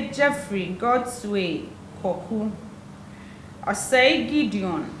 Quarante Jeffrey Godsway Koku, Osei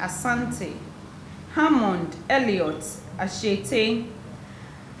Gideon Asante, Hammond Elliot Ashete,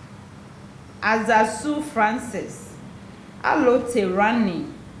 Azasu Francis, Alote Rani,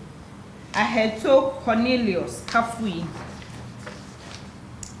 Aheto Cornelius Kafui,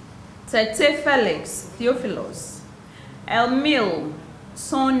 Tete Felix Theophilus, Elmil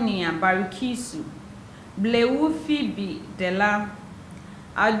Sonia Barikisu, Blewu Phoebe Dela,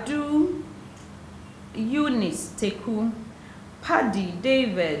 Adu Eunice Teku, Paddy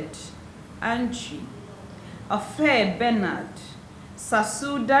David Anchi, Affair Bernard,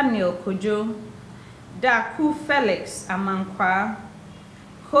 Sasu Daniel Kojo, Daku Felix Amankwa,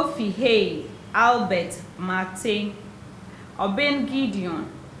 Kofi Hay Albert Mate, Oben Gideon,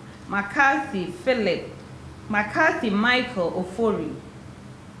 McCarthy Philip, McCarthy Michael Ofori,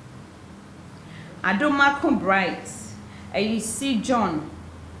 Adomako Bright, Ayisi John,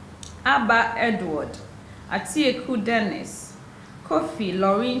 Abba Edward, Atieku Dennis, Kofi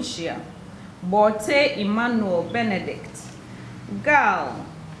Laurentia, Borte Emmanuel Benedict, Gal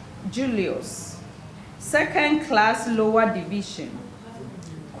Julius, Second Class Lower Division,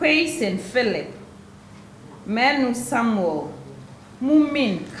 Quason Philip, Menu Samuel,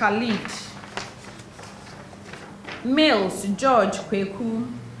 Mumin Khalid, Mills George Kweku,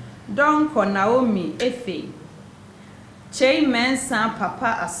 Donko Naomi Efe, Che Mensa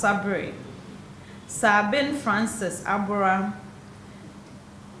Papa Asabre, Sabin Francis Abora,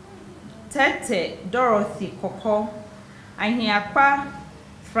 Tete Dorothy Koko, Ahiapa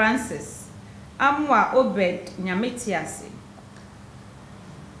Francis, Amwa Obed Nyametiasi,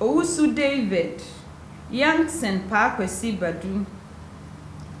 Ousu David, Youngson Parkwesi Badu,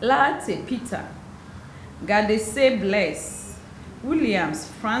 Latte Peter, Gadese Bless, Williams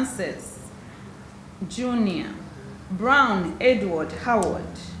Francis Jr., Brown Edward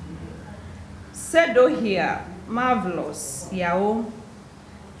Howard, Sedohia Marvelous Yao,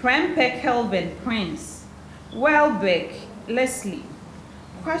 Prempeh Kelvin Prince, Welbeck Leslie,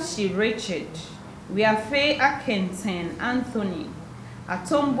 Kwashi Richard, Wiafe Akenton Anthony,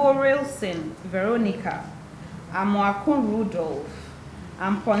 Atombo Rilson Veronica, Amoakun Rudolph,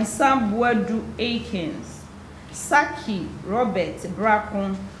 Amponsa Buadu Akins, Saki Robert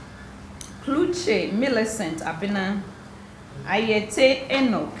Brakon, Kluche Millicent Abena, Ayete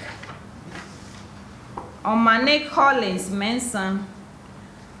Enoch, Omane Collins Mensa,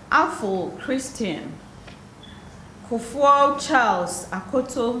 Afo Christian, Kufuor Charles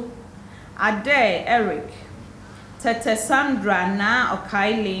Akoto, Ade Eric, Tete Sandra Na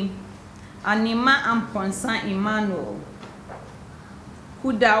Okaile, Anima Amponsa Emmanuel,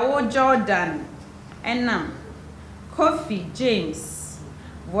 Kudawo Jordan, Enam, Kofi James,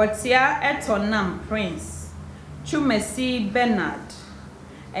 Votia Etonam Prince, Chumesi Bernard,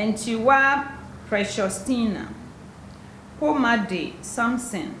 and Chiwa Precious Tina, Pomade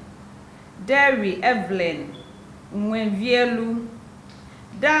Samson, Derry Evelyn, Mwenvielu,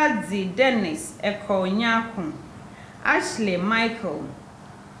 Dadzi Dennis Eko Nyakun, Ashley Michael,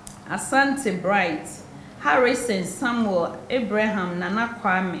 Asante Bright, Harrison Samuel Abraham Nana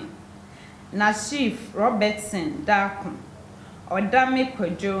Kwame, Nashif Robertson Dakun, Odame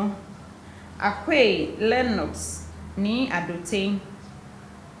Kojo, Akwe Lennox Ni Adote,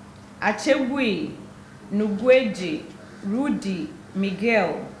 Achebui Nugweji Rudy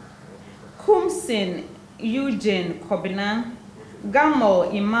Miguel, Kumsin Eugene Kobina,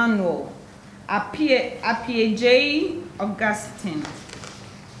 Gamo Emmanuel, Apie J. Augustine,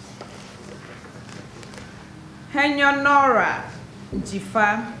 Henyo Nora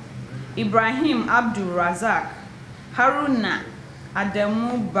Jifa, Ibrahim Abdul Razak, Haruna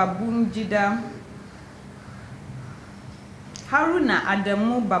Adamu Babunjida, Haruna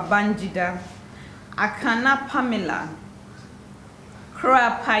Adamu Babanjida, Akana Pamela,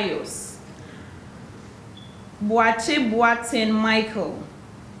 Kra Pius, Boache Boaten Michael,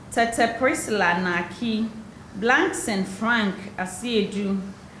 Tete Priscilla Naki, Blankson Frank Asiedu,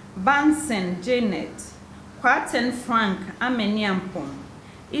 Bansen Janet, Kwaten Frank Ameniampom,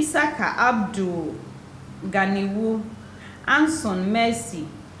 Isaka Abdul Ganiwu, Anson Mercy,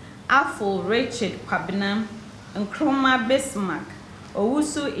 Afol Richard Kwabena, Nkrumah Bismarck,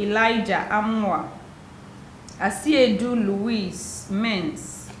 Owusu Elijah Amwa, Asiedu Louis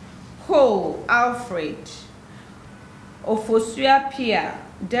Mens, Cole Alfred, Ofosua Pia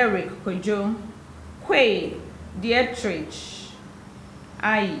Derek Kojo, Kwe Dietrich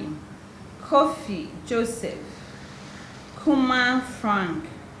Ayi, Kofi Joseph, Kuma Frank,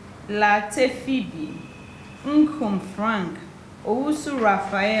 Late Phoebe, Nkum Frank, Owusu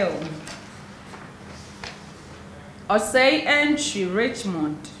Raphael, Osei Entry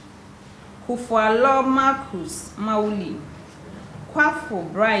Richmond, Kufualo Marcus Mauli,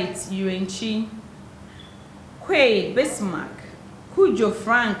 Kwafo Bright Uenchi, Kwe Bismarck, Kujo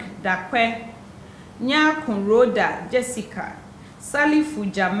Frank Dakwe, Nyakun Rhoda Jessica,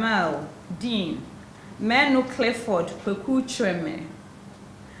 Salifu Jamal Dean, Menu Clifford Kweku Treme,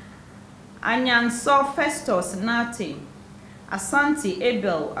 Anyanso Festus Nati, Asante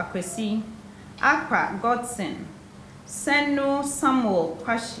Abel Akwesi, Akwa Godson, Senu Samuel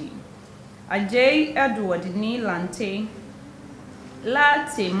Kwashi, Ajay Edward Nilante,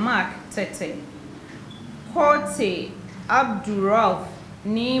 Late Mark Tete, Korte Abdurrahman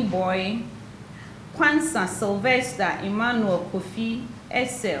Ni Boy, Kwansa Sylvester Emmanuel Kofi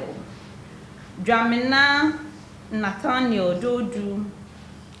Esel, Dramina Nathaniel Dodu,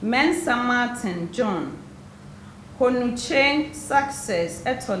 Mensa Martin John, Honuche Success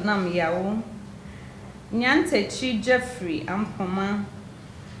Etonam Yao, Nyantechi Jeffrey Ampoma,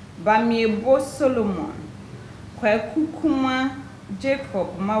 Bamiebo Solomon, Kwekukuma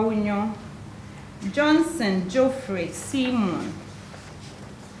Jacob Mawunyo, Johnson Geoffrey Simon,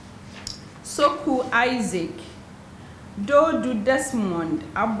 Soku Isaac, Dodu Desmond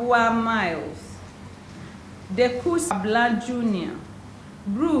Abua Miles, Dekus Abla Jr.,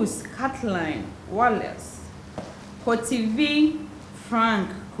 Bruce Caroline Wallace, Potivi Frank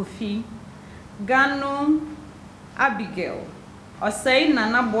Kofi, Gano Abigail, Osei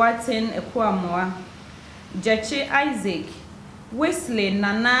Nana Boaten Ekwamoa, Jeche Isaac, Wesley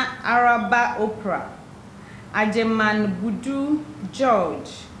Nana Araba Oprah, Ajeman Budu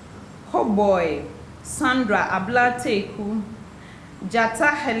George, Hoboy Sandra Ablateku,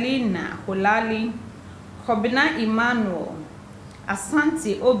 Jata Helena Holali, Kobina Emmanuel,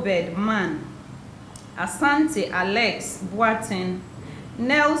 Asante Obed Man, Asante Alex Boaten,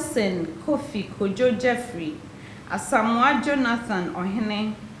 Nelson Kofi Kojo Jeffrey, Asamoah Jonathan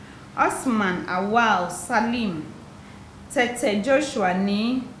Ohene, Osman Awal Salim, Tete Joshua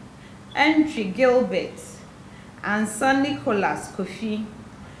Ni, Entry Gilbert, Ansa Nicholas Kofi,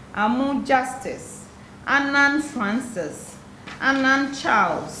 Amu Justice, Anan Francis, Anan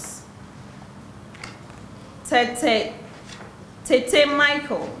Charles, Tete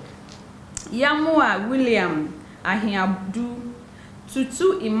Michael, Yamua William Ahiabdu,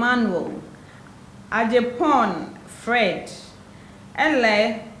 Tutu Emmanuel, Adepon Fred,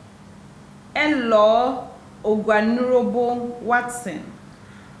 Elo Ogwanurobo Watson,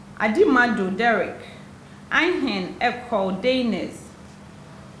 Adimado Derek, Einhen Echo Danes,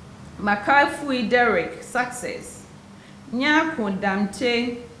 Makarfui Derek Success, Nyako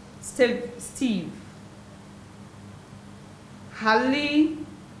Damche Steve, Hali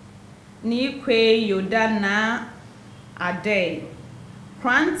Nikwe Yodana Ade,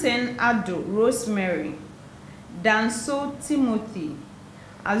 Cranton Ado Rosemary, Danso Timothy,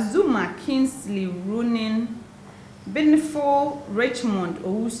 Azuma Kingsley Runin, Benefo Richmond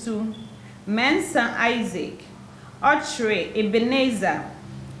Owusu, Mensa Isaac, Ochre Ebenezer,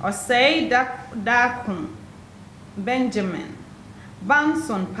 Osei Dakun, Benjamin,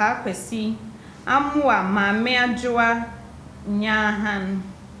 Banson Pakwesi, Amua Mame Adjoa Nyahan,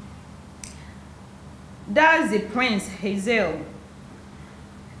 Daisy Prince Hazel,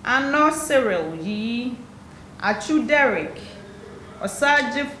 Anno Cyril Yi, Achu Derek,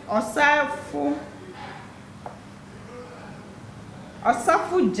 Osafu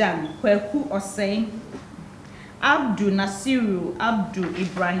Jam Kweku Osei, Abdu Nasiru Abdu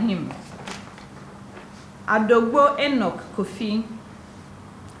Ibrahim, Adogbo Enoch Kofi,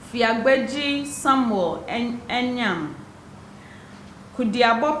 Fiagbeji Samuel Enyam,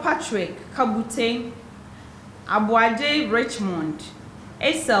 Kudiabo Patrick Kabute, Abuaje Richmond,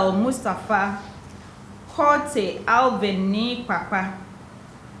 Esel Mustafa, Korte Alvin Ni Papa,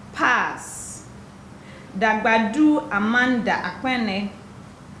 Pass, Dagbadu Amanda Akwene,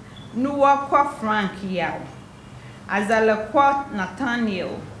 Nuwakwa Frank Yao, Azalakwa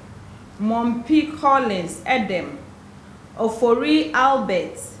Nathaniel, Mompi Collins Edem, Ofori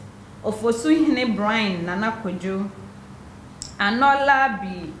Albert, Ofosuhine Brian Nanakojo, Anola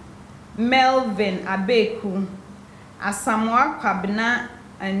B, Melvin Abeku, Asamoah Kwabena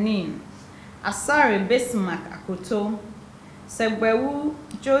Anin, Asare Bismarck Akoto, Segbewu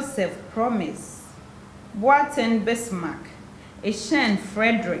Joseph Promise, Boaten Bismarck, Eshen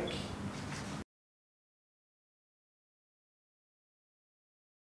Frederick,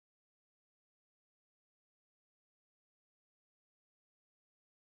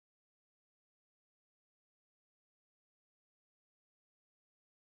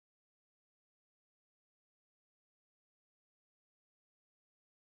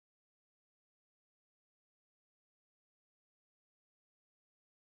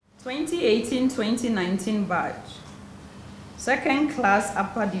 (2018-2019) batch, second class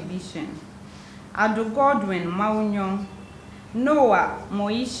upper division, Ado Godwin Maunyo, Noah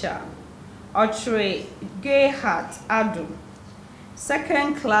Moisha, Ochre Gayhart Ado,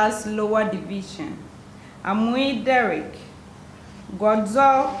 second class lower division, Amui Derek,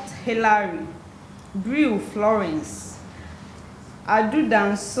 Godzo Hilary, Brew Florence,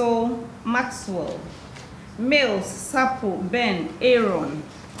 Adudanso Maxwell, Mills Sapo Ben Aaron,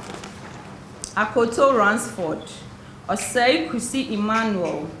 Akoto Ransford, Osei Kusi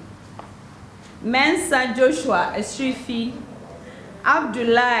Emmanuel, Mensa Joshua Esrifi,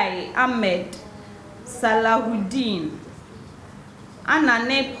 Abdullahi Ahmed Salahuddin,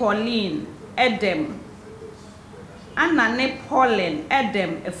 Anane Pauline Edem, Anane Pauline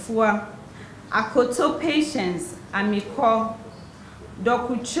Edem Efua, Akoto Patience Amiko,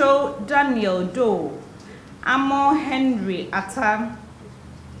 Dokucho Daniel Doe, Amo Henry Atta,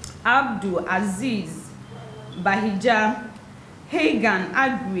 Abdul Aziz Bahija, Hagan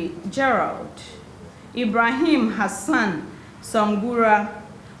Agri Gerald, Ibrahim Hassan Songura,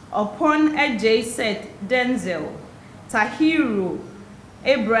 Upon Ej Set Denzel, Tahiru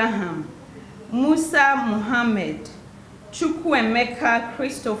Abraham, Musa Muhammad, Chukwuemeka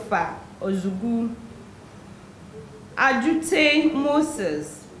Christopher Ozugu, Ajute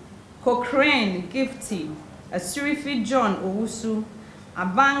Moses, Cochrane Gifty, Asirifi John Owusu,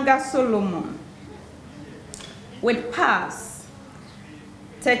 Abanga Solomon, with pass,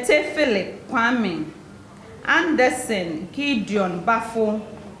 Tete Philip Kwame, Anderson Gideon Bafo,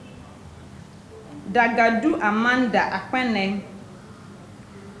 Dagadu Amanda Akwene,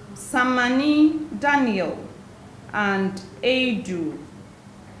 Samani Daniel, and Edu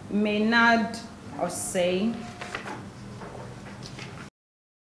Maynard Osei.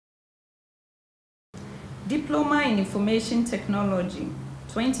 Diploma in Information Technology,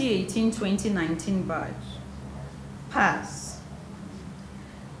 2018-2019 batch. Pass.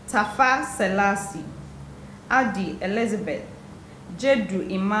 Tafa Selassie, Adi Elizabeth, Jedu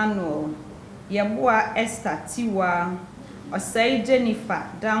Emmanuel, Yabua Esther Tiwa, Osei Jennifer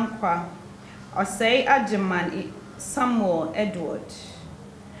Dankwa, Osei Ajeman Samuel Edward,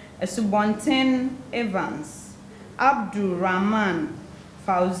 Esubonten Evans, Abdul Rahman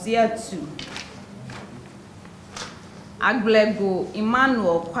Fauziatu, Aglego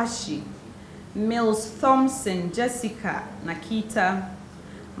Emmanuel Kwashi, Mills Thompson Jessica Nakita,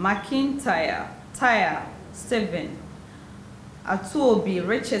 McIntyre Tyre Stephen, Atuobi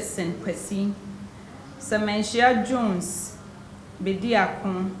Richardson Kwesi, Sementia Jones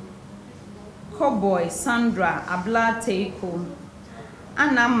Bediakon, Cowboy Sandra Abla Teiko,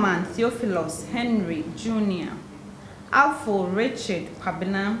 Anaman Theophilus Henry Jr., Alfo Richard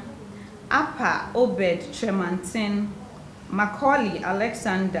Pabina, Apa Obed Tremantin, Macaulay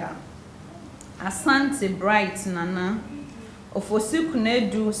Alexander, Asante Bright Nana,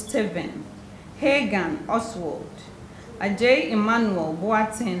 Ofosukunedu Stephen, Hagan Oswald, Ajay Emmanuel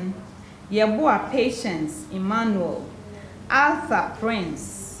Boatin, Yeboah Patience Emmanuel, Arthur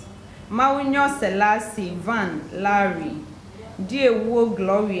Prince, Mawinyo Selassie Van Larry, Diewo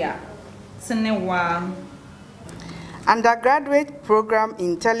Gloria Senewa. Undergraduate Program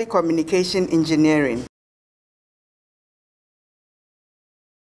in Telecommunication Engineering.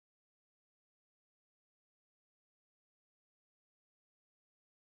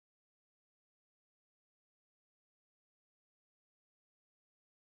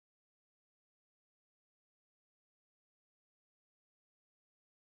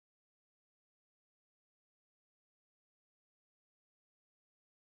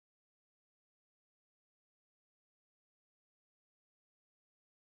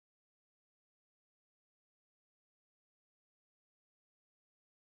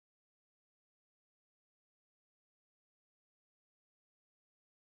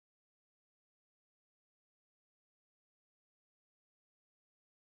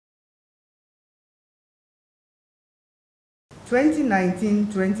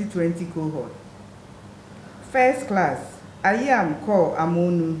 (2019-2020) cohort. First class, Ayam Ko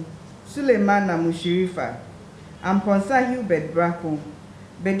Amonu, Suleimana Mushirifa, Amponsa Hubert Brako,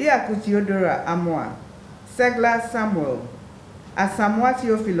 Bediaku Theodora Amoa, Segla Samuel, Asamoah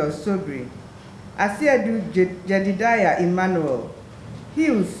Theophilus Sobri, Asiedu Jedidiah Emmanuel,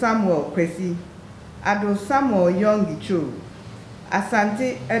 Hugh Samuel Kwesi, Ado Samuel Yongicho,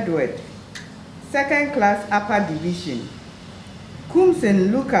 Asante Edward. Second class upper division,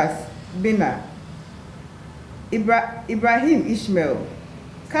 Kumsen Lucas Bina, Ibrahim Ishmael,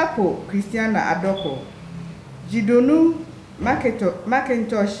 Kapo Christiana Adoko, Jidonu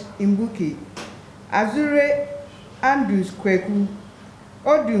Macintosh Imbuki, Azure Andrews Kweku,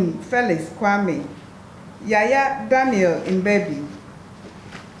 Odum Felix Kwame, Yaya Daniel Imbebi,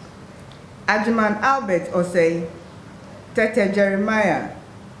 Ajuman Albert Osei, Tete Jeremiah,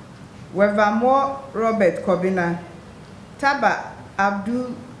 Wevamo Robert Kobina, Taba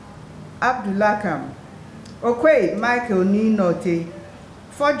Abdulakam, Okwe Michael Ninote,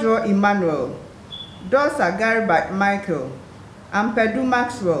 Fodro Emmanuel, Dosa Garba Michael, Ampedu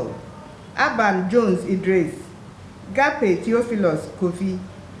Maxwell, Aban Jones Idris, Gape Theophilus Kofi,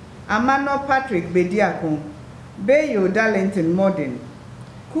 Amano Patrick Bediakon, Bayo Darlington Modern,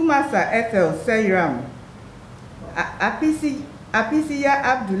 Kumasa Ethel Seyram, Apisiya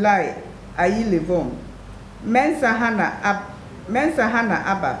Abdullahi Ayilevon, Mensa Hannah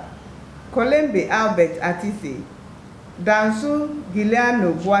Abba, Kolembe Albert Atise, Dansu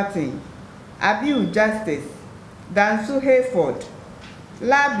Giuliano Boatin, Abiu Justice, Dansu Hayford,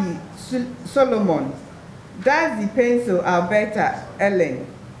 Labi Solomon, Dazi Pencil Alberta Ellen,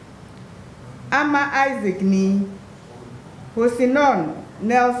 Ama Isaac Ni, Hosinon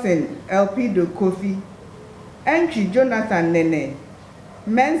Nelson Elpido Kofi, Entry Jonathan Nene,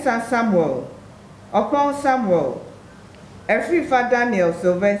 Mensa Samuel, Opon Samuel, Efrifa Daniel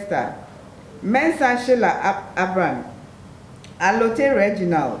Sylvester, Mensa Sheila Abram, Alote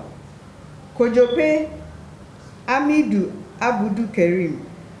Reginald, Kojope Amidu Abudu Kerim,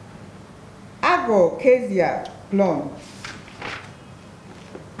 Ago Kezia Plon,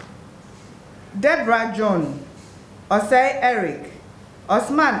 Deborah John, Osei Eric,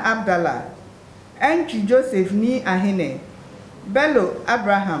 Osman Abdallah, Entry Joseph Ni Ahene, Bello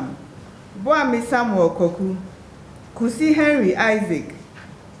Abraham, Boami Samuel Koku, Kusi Henry Isaac,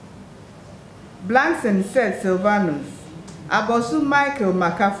 Blanson Seth Silvanus, Abosu Michael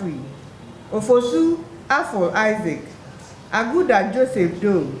McCaffrey, Ofosu Afol Isaac, Aguda Joseph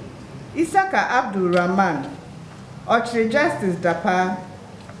Doe, Isaka Abdul Rahman, Ochre Justice Dapa,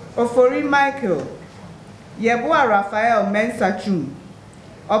 Ofori Michael, Yeboah Raphael Mensachum,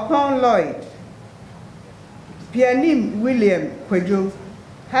 Opon Lloyd, Pianim William Kwejo,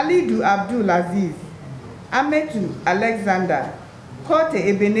 Halidu Abdul Aziz, Ametu Alexander, Kote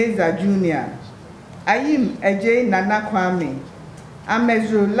Ebenezer Jr., Ayim Ejay Nana Kwame,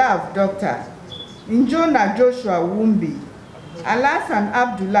 Amezro Love Doctor, Njona Joshua Wumbi, Alasan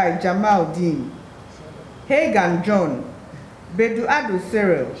Abdullah Jamal Dean, Hagan John, Bedu Ado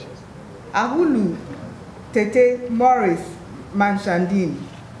Cyril, Ahulu Tete Morris Manchandin.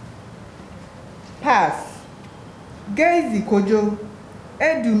 Pass. Geizi Kojo,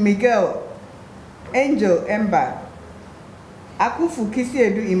 Edu Miguel, Angel Ember, Akufu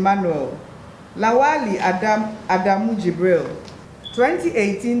Kisiedu Emmanuel, Lawali Adamu Jibril,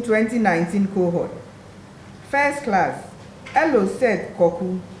 2018-2019 cohort. First class, Elo Seth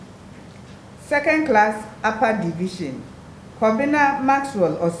Koku. Second class, upper division, Kobina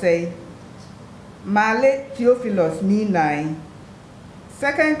Maxwell Osei, Male Theophilus Ni 9.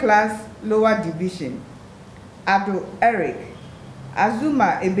 Second class, lower division, Ado Eric,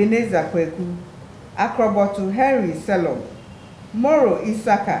 Azuma Ebenezer Kweku, Akrobotu Henry Selom, Moro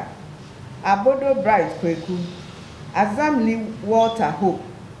Isaka, Abodo Bright Kweku, Azamli Walter Hope,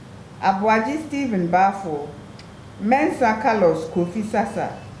 Abuaji Stephen Bafo, Mensa Carlos Kofi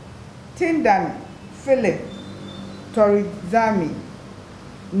Sasa, Tindan Philip Torizami,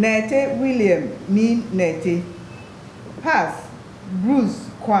 Nete William Ni Nete. Pass. Bruce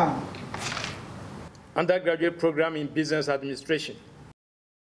Kwam. Undergraduate program in business administration.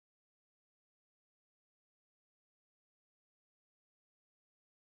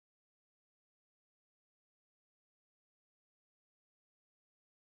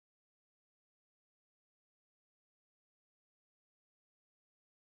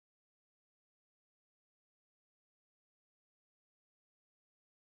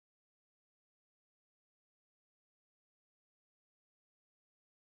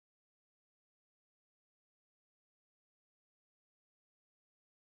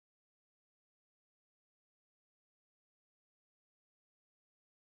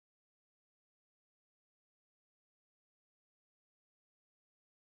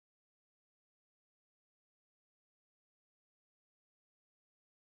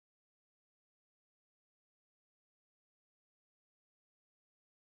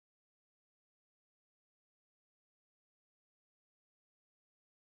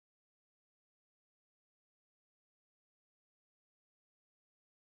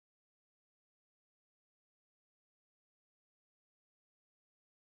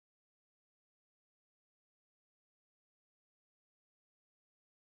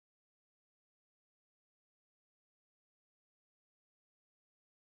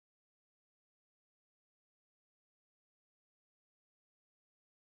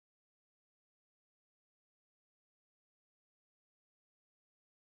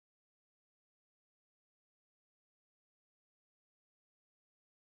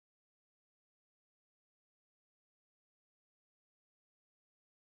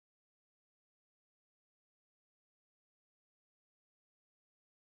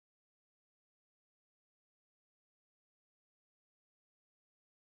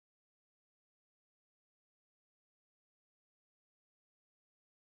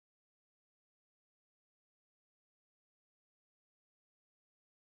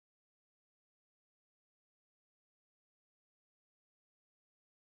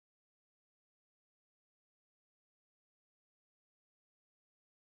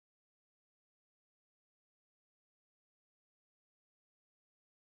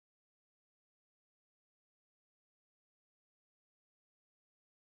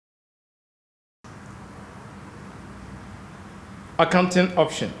 Accounting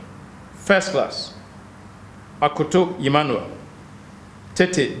option. First class, Akoto Emmanuel,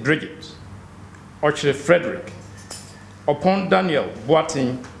 Tete Bridget, Orchard Frederick, Upon Daniel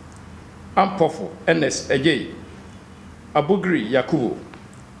Boating, Ampofo Ernest Ejay, Abugri Yakubu,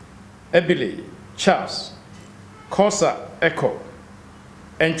 Ebile Charles, Kosa Echo,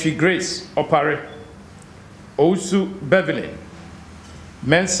 Entry Grace Opare, Ousu Bevelin,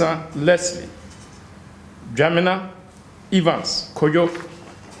 Mensa Leslie, Jamina Evans Koyo,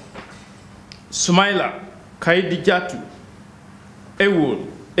 Sumaila Kaidijatu, Ewul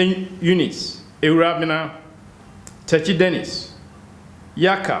Eunice Eurabina, Techi Dennis,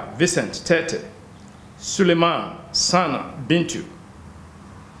 Yaka Vincent Tete, Suleiman Sana Bintu,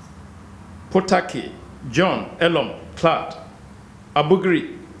 Potake John Elom Clad,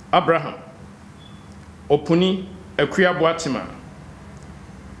 Abugri Abraham, Opuni Ekuya Boatima,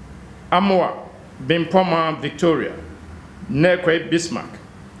 Amoa Bimpoma Victoria, Nekwe Bismarck,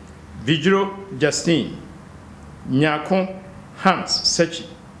 Vigiro Justine, Nyako Hans Sechi,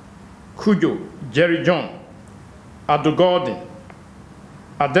 Kujo Jerry John, Ado Gordon,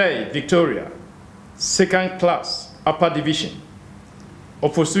 Adae Victoria, second class upper division,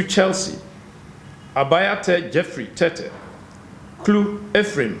 Ofosu Chelsea, Abayate Jeffrey Tete, Klu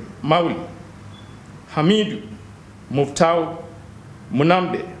Ephraim Mauli, Hamidu Muftau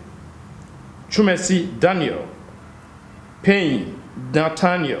Munambe, Chumesi Daniel, Payne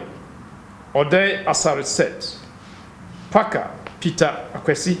Nathaniel, Ode Asare Set, Parker Peter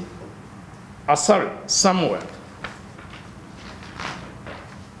Akwesi, Asare Samuel,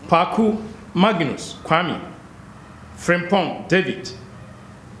 Paku Magnus Kwame, Frimpong David,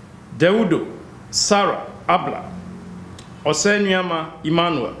 Deudo Sarah Abla, Osenyama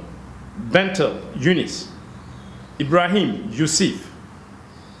Emmanuel, Bentel Eunice, Ibrahim Yusuf,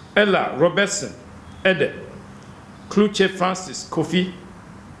 Ella Robertson Ede, Kluche Francis Kofi,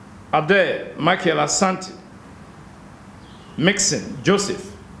 Ade Michael Asante, Mixon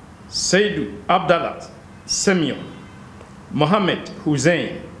Joseph, Seidu Abdallah Semyon, Mohammed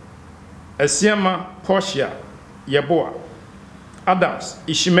Hussein, Esiama Portia Yeboah, Adams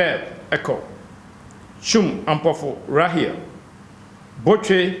Ishmael Eko, Chum Ampofo Rahil,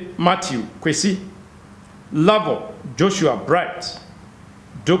 Boche Matthew Kwesi, Lavo Joshua Bright,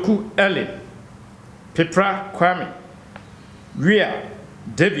 Doku Ellen, Pepra Kwame, Ria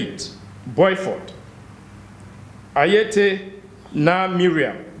David Boyford, Ayete Na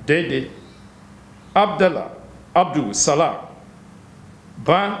Miriam Dede, Abdallah Abdul Salam,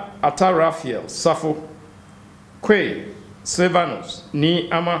 Ba Ata Raphael Safo, Kwe Silvanus Ni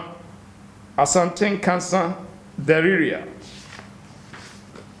Ama, Asanten Kansan Deriria,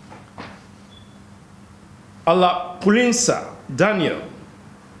 Ala Pulinsa Daniel,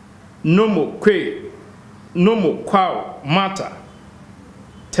 Nomo Kwe, Nomo Kwao Mata,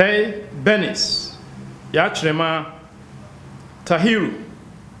 Te Benis, Yachrema, Tahiru,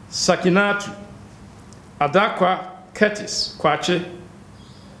 Sakinatu, Adakwa Curtis Kwache,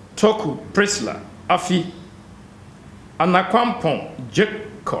 Toku Prisla Afi, Anakwampon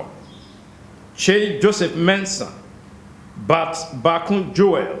Jacob, Che Joseph Mensa, Bat Bakun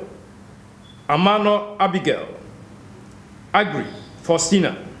Joel, Amano Abigail, Agri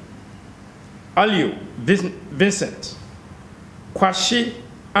Faustina, Alio Vincent, Kwashi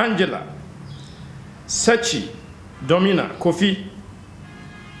Angela, Sechi Domina Kofi,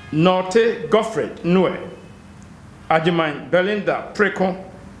 Norte Goffred Noe, Ajiman Belinda Prekon,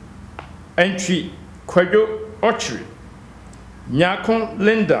 Entry Kwejo Ochri, Nyakon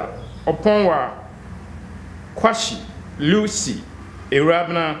Linda Oponwa, Kwashi Lucy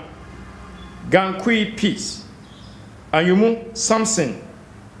Irabna, Gankui Peace, Ayumu Samson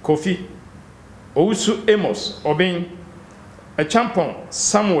Kofi, Ousu Amos Obin, Echampon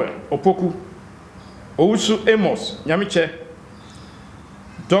Samuel Opoku, Ousu Amos Nyamiche,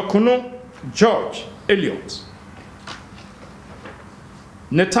 Dokuno George Elliott,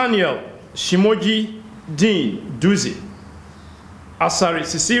 Nathaniel Shimoji Dean Duzi, Asari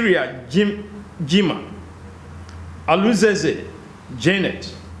Cecilia Jima, Aluzeze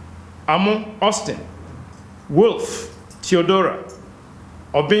Janet, Amo Austin, Wolf Theodora,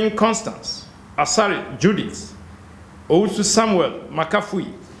 Obin Constance, Asari Judith, Ousu Samuel Makafui,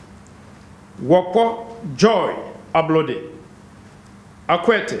 Wopo Joy Ablode,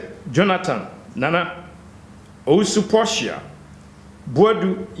 Akwete Jonathan Nana, Ousu Portia,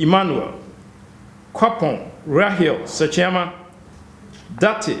 Boadu Emmanuel, Kwapon Rahel Sechiama,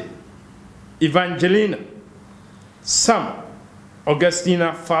 Date Evangelina, Sam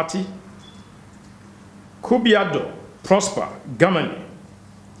Augustina Fati, Kubiado Prosper Gamani,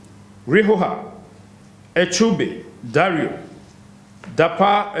 Rihoha Echube Dario,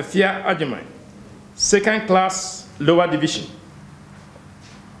 Dapa Efia Ajamai, second class lower division,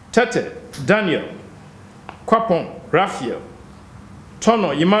 Tete Daniel, Kwapon Raphael,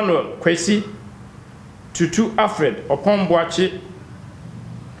 Tono Emmanuel Kwesi, Tutu Alfred Oponboache,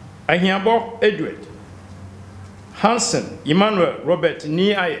 Ahiabo Edward, Hansen Emmanuel Robert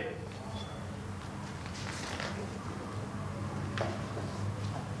Niaye,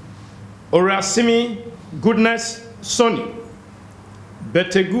 Orasimi Goodness Sony,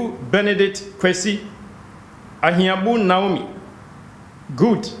 Betegu Benedict Kwesi, Ahiabu Naomi,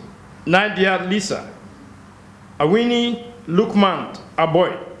 Good Nadia Lisa, Awini Lukman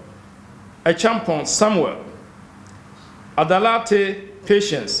Aboy, Echampon Samuel, Adalate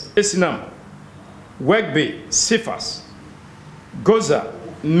Patience Esinam, Wegbe Sifas, Goza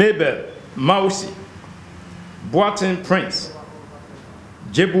Mabel Mausi, Boatin Prince,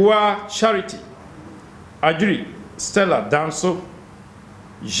 Jebua Charity, Adri Stella Danso,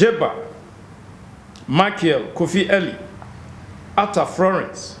 Jeba Michael Kofi Eli, Atta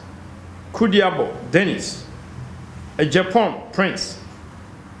Florence, Kudiabo Dennis, a Japan Prince,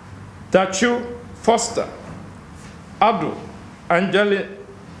 Dachu Foster, Abdul Angela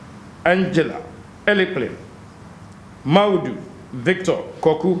Eliplem, Maudu Victor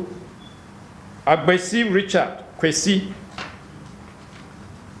Koku, Agbesi Richard Kwesi,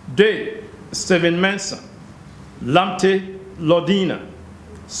 Day Stephen Manson, Lamte Lodina,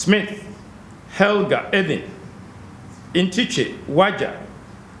 Smith Helga Edin, Intiche Waja,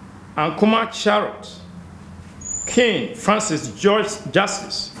 Ankuma Charlotte, King Francis George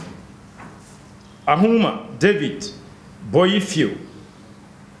Justice, Ahuma David Boyfio,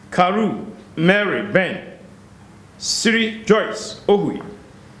 Karu Mary Ben, Siri Joyce Ohui,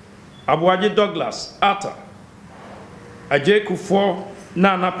 Abuaje Douglas Atta, Ajay Kufuor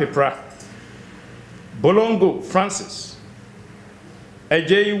Nana Pepra, Bolongo Francis,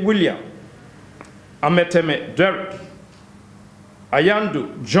 Ajay William, Ameteme Derek,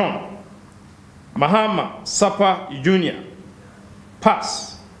 Ayando John, Mahama Sapa Jr.,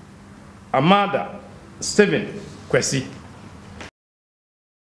 Pass, Amada Stephen Kwesi.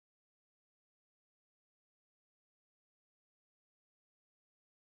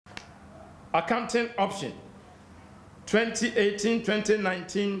 Accounting option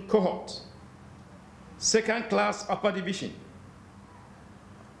 2018-2019 cohort, second class upper division.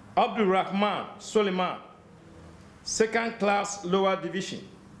 Abdul Rahman Suleiman, second class lower division.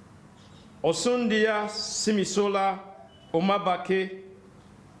 Osundia Simisola Omabake,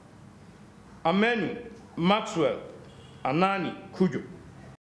 Amenu Maxwell Anani Kujo.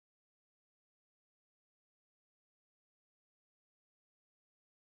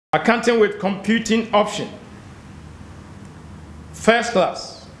 Accounting with computing option. First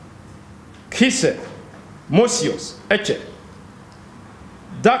class, Kise Mosios Eche,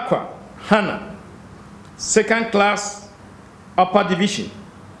 Dakwa Hannah, second class upper division.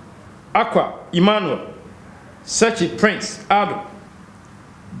 Aqua Emmanuel, Sechi Prince Ado,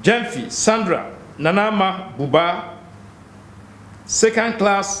 Jemfi Sandra Nanama Buba, second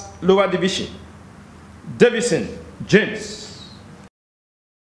class lower division. Davison James.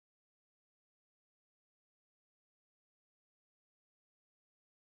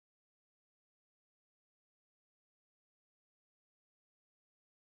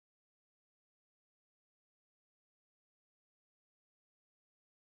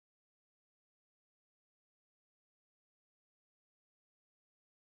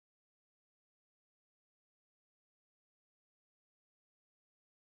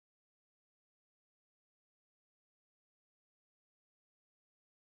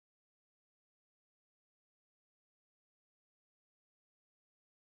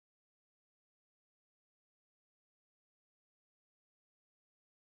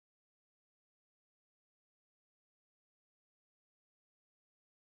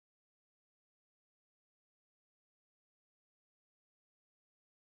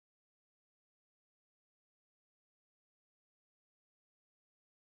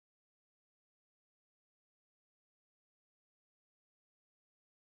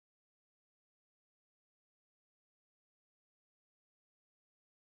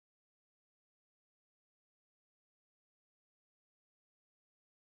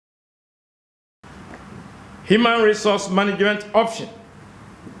 Human resource management option.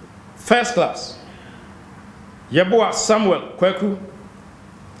 First class, Yeboah Samuel Kweku,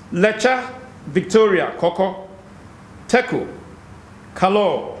 Lecha Victoria Koko, Teko,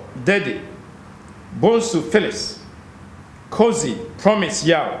 Kalor Dedi, Bonsu Phyllis, Cozy Promise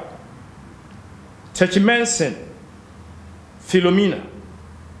Yao, Techimensen Philomena,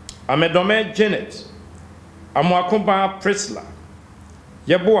 Amedome Janet, Amwakumba Prisla,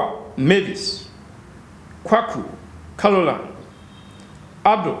 Yeboah Mavis, Kwaku Caroline,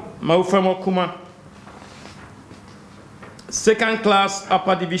 Ado Maufemo Kuma, second class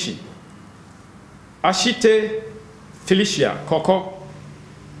upper division. Ashite Felicia Koko,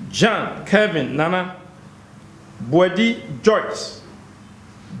 Jan Kevin Nana, Boedi Joyce,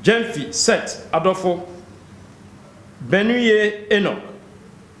 Jemfi Seth Adolfo, Benuye Enoch,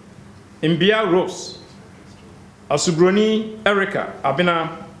 Mbia Rose, Asubroni Erica Abina,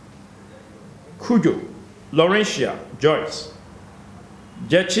 Kujo Laurentia Joyce,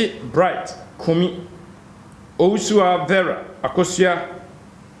 Jechi Bright Kumi, Ousua Vera Akosia,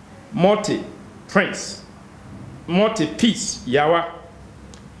 Morty Prince, Morty Peace Yawa,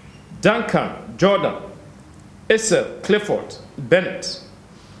 Duncan Jordan, Esel Clifford Bennett,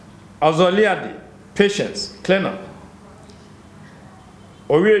 Azoliade Patience Clenna,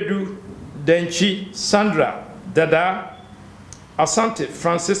 Oredu Denchi Sandra Dada, Asante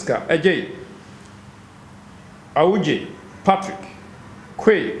Francisca Ajay, Auje Patrick,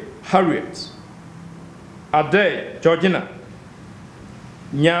 Kwe Harriet, Ade Georgina,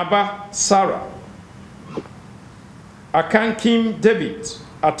 Nyaba Sarah, Akankim David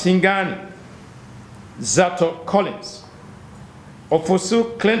Atingani, Zato Collins,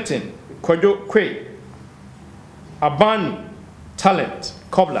 Ofosu Clinton Kojo Kwe, Abani Talent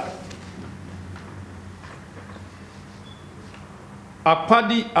Kobla,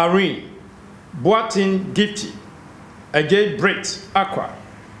 Apadi Irene Boatin Gifty, Ajay Brit Aqua,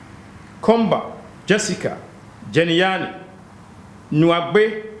 Komba Jessica, Jeniani,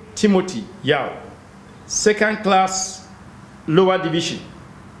 Nuagbe Timothy Yao, second class lower division,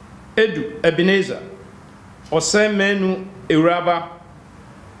 Edu Ebenezer, Osemenu Iraba,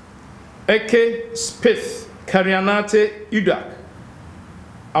 Eke Spith Karianate Udak,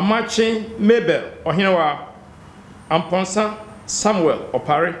 Amache Mabel Ohinawa, Amponsa Samuel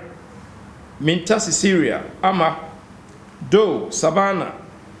Opare, Minta Cecilia Ama, Do Savannah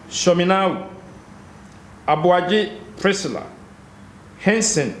Shominau, Abuaji Priscilla,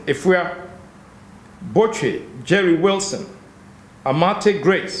 Henson Efua, Boche Jerry Wilson, Amate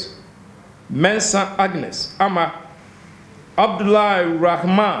Grace, Mensa Agnes Ama, Abdullah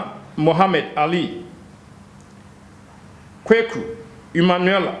Rahman Mohammed Ali, Kweku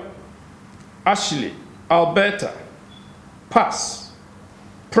Emanuela, Ashley Alberta, Pass,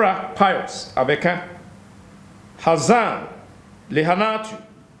 Pra Pius Abeka, Hazan Lehanatu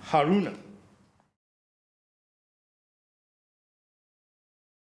Haruna.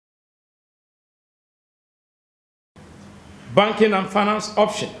 Banking and finance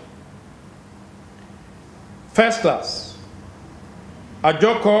option. First class,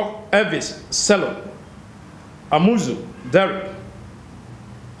 Ajoko Elvis Selon, Amuzu Derek,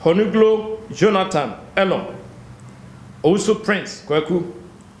 Honuglo Jonathan Elon, Ousu Prince Kweku,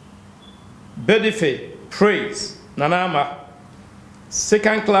 Bedife Praise Nanama,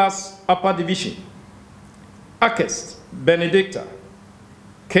 second class upper division, Akest Benedicta,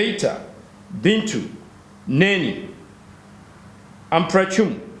 Keita Bintu Neni,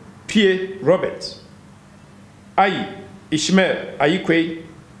 Amprachum Pierre Robert, Ayi Ishmael Ayikwe,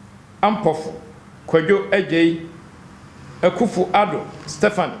 Ampofu Kwejo Ejei, Ekufu Ado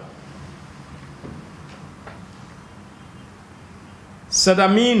Stephanie,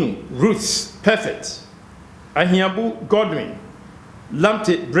 Sadaminu Ruth Perfect, Ahiabu Godwin,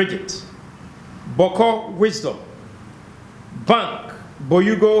 Lamte Bridget, Boko Wisdom, Bank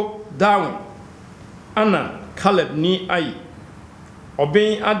Boyugo Darwin, Anan Caleb Ni Ayi,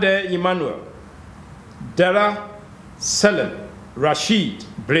 Obin Ade Emmanuel, Dara Selim Rashid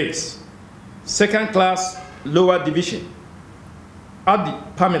Blaze, second class lower division, Adi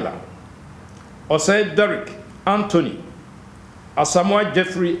Pamela, Osei Derek Anthony, Asamoah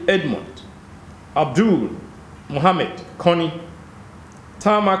Jeffrey Edmond, Abdul Mohammed Connie,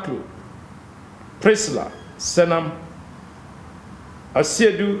 Tamaklu, Priscilla Senam,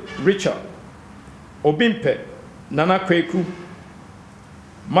 Asiedu Richard, Obimpe Nana Kweku,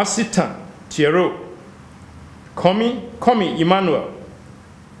 Masitan Tiero, Komi Emmanuel,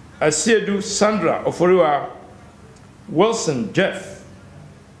 Asiedu Sandra Oforiwa, Wilson Jeff,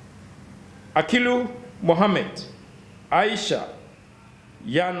 Akilu Mohammed, Aisha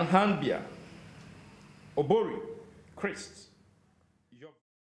Yan Hanbia, Obori Christ.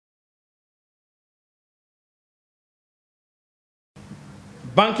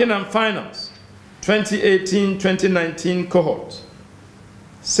 Banking and Finance 2018-2019 cohort,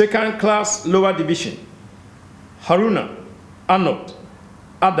 second class lower division, Haruna Arnold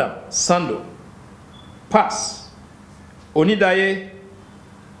Adam Sando, Pass Onidaye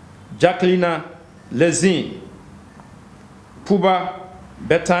Jacqueline Lezine, Puba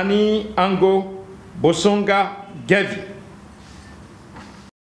Betani Ango Bosonga Gevi.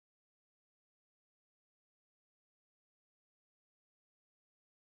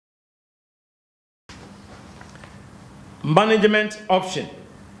 Management option.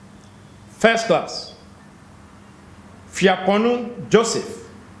 First class, Fiaponu Joseph,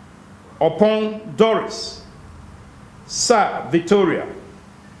 Opon Doris, Sir Victoria,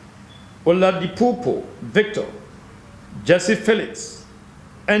 Oladipupo Victor, Jesse Felix,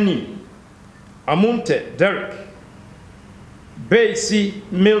 Eni, Amunte Derek, Basie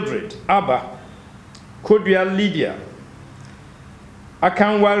Mildred Abba, Kodria Lydia,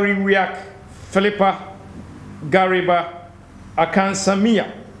 Akanwari Riak Philippa Gariba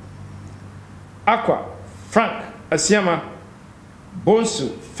Akansamia, Aqua Frank Asiama,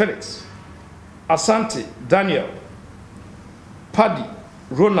 Bonsu Felix, Asante Daniel, Paddy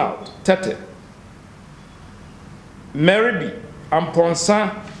Ronald Tete, Meribi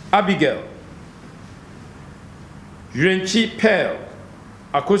Amponsa Abigail, Yurenchi Pearl,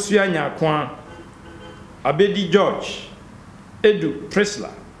 Akosua Nyakwan, Abedi George, Edu Priscilla,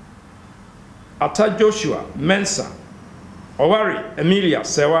 Ata Joshua Mensa, Owari Emilia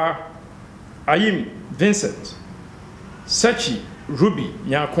Sewa, Ayim Vincent, Sechi Ruby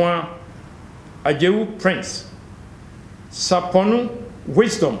Nyakwan, Ajewu Prince, Saponu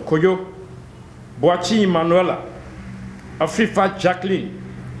Wisdom Koyo, Boachi Manuela, Afrifa Jacqueline,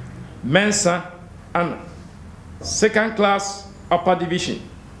 Mensa Anna. Second class upper division.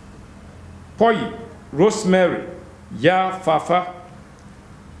 Poyi Rosemary Ya Fafa.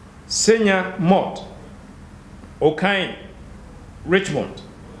 Senya Mott. Okain Richmond.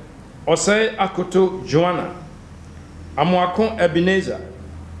 Osei Akoto Joanna. Amoakon Ebenezer.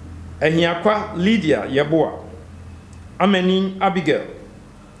 Ehiakwa Lydia Yeboa. Amenin Abigail.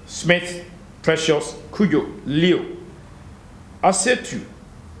 Smith Precious Kujo Leo. Asetu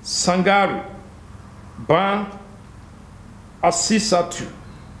Sangari. Ban Asisatu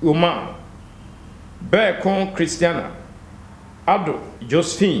Uma. Beekon Christiana. Ado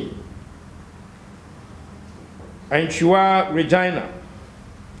Josephine. Anchua Regina.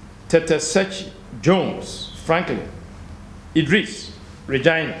 Tete Sechi Jones Franklin. Idris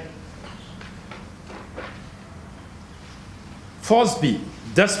Regina. Forsby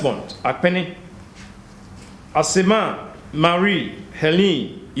Desmond Akpeni. Asema Marie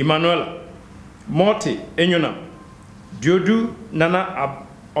Helene Emanuela. Morty Enyona. Diodu Nana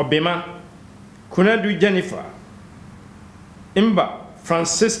Obema. Kunadu Jennifer. Imba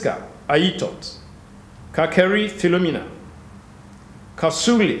Francisca Aitot. Kakeri Philomena.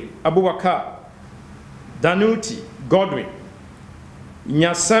 Kasuli Abubakar. Danuti Godwin.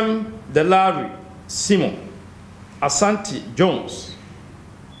 Nyasem Delari Simon. Asante Jones.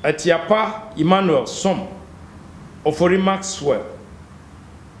 Etiapa Emmanuel Som. Ofori Maxwell.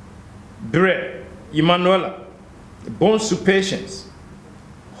 Bre Emanuela. Bonsu Patience.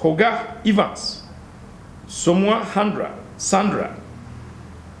 Hoga Evans. Somwa Handra Sandra.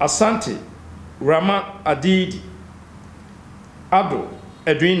 Asante Rama Adidi. Ado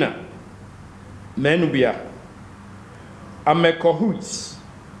Edwina Menubia. Amekohuis.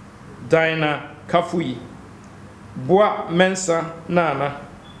 Diana Kafui. Boa Mensa Nana.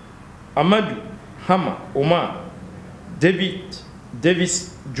 Amadu Hama Omar.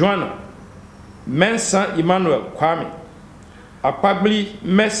 Davis Joanna. Mensa Emmanuel Kwame. Apabli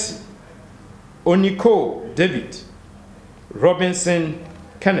Mercy. Oniko David. Robinson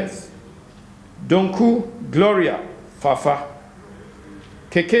Kenneth. Donku Gloria Fafa.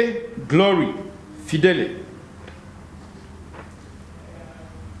 Keke Glory Fidele.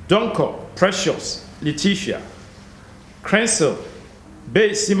 Donko Precious Letitia. Crensel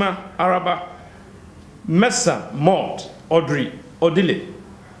Sima Araba. Messa Maud Audrey Odile.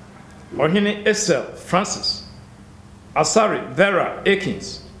 Ohine Esel Francis. Asari Vera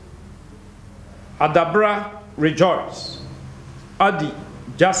Akins. Adabra Rejoice. Adi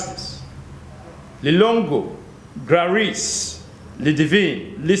Justice. Lilongo Graris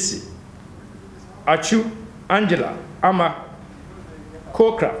Lidivine Lissy. Achu Angela Ama.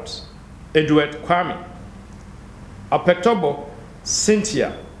 Co-Craft Edward Kwame. Apetobo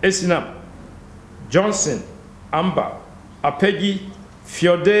Cynthia Esinam. Johnson Amber. Apegi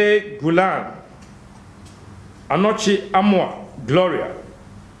Fiode Gulan. Anochi Amwa Gloria.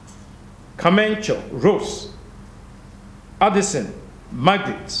 Kamencho Rose. Addison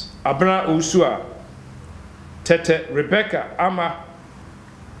Margaret Abra Usua. Tete Rebecca Ama.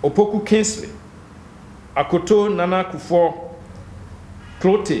 Opoku Kingsley. Akoto Nana Kufor.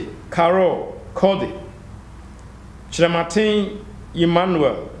 Clote Carol Cody. Chiramatin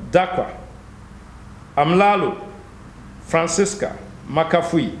Emmanuel Dakwa. Amlalo Francisca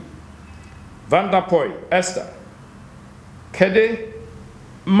Makafui. Vanderpoy Esther. Kede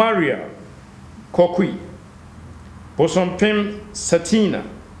Maria Kokui. Bosompim Satina.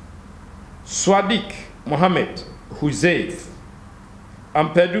 Swadik Mohammed Huzeif.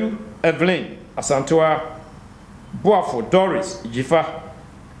 Ampedu Evelyn Asantua. Boafo Doris Jifa.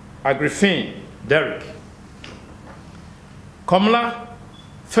 Agrifin Derek. Komla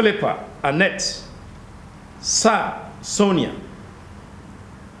Philippa Annette. Sa Sonia.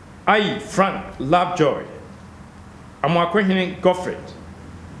 Ai Frank Lovejoy. Amwakwehine Godfred.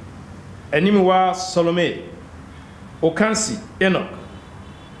 Enimiwa Salome. Okansi Enoch.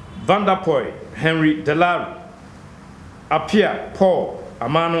 Vanderpoy Henry Delary. Apia Paul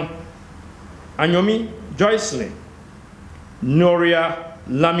Amano. Anyomi Joycelyn. Noria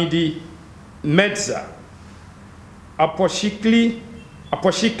Lamidi Medza. Aposhikla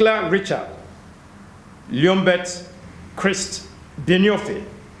Richard. Leombet Christ Beniofe.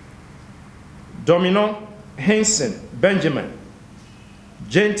 Domino Henson Benjamin.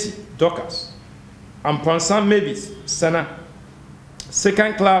 Genti Dorcas. Amponsan Mavis Sena.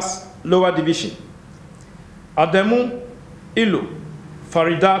 Second class lower division. Ademu Ilo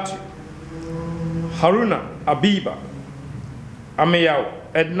Faridatu. Haruna Abiba. Ameyao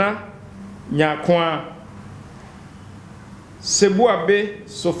Edna Nyakwa. Sebuabe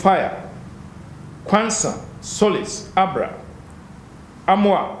Sophia. Kwansa Solis Abra.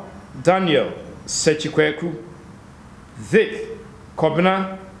 Amwa Daniel Sechikweku, Vic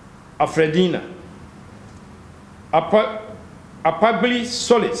Kobna Afredina, Apagli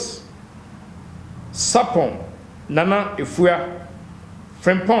Solis, Sapon Nana Ifua,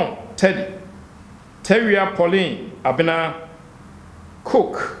 Frempon Teddy, Teria Pauline Abena,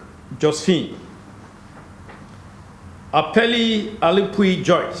 Cook Josephine, Apeli Alipui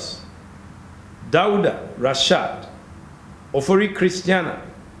Joyce, Dauda Rashad, Ofori Christiana,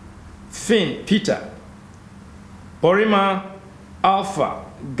 Finn Peter, Borima Alpha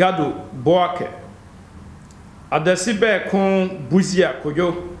Gado Boake, Adesibe Kon Buzia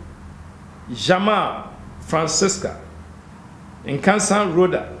Koyo, Jama Francisca, Nkansan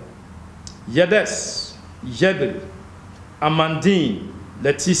Rhoda, Yedes Yedel, Amandine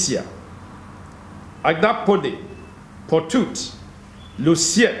Leticia, Agda Pode, Portut,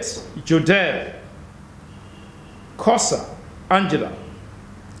 Luciette Jodel, Kosa Angela,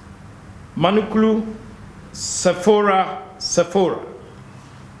 Manuklu Sephora,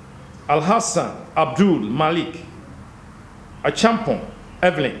 Al-Hassan Abdul Malik, Achampon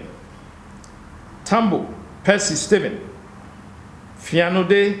Evelyn, Tambo Percy Stephen,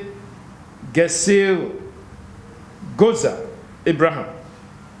 Fianode Gesil Goza Abraham,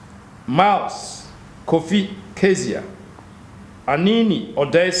 Miles Kofi Kezia, Anini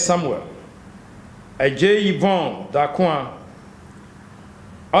Ode Samuel, Ajay Yvonne Dakwan,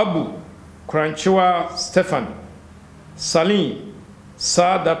 Abu Kranchua Stephanie, Salim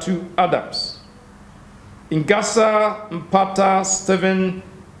Saadatu Adams, Ingasa Mpata Stephen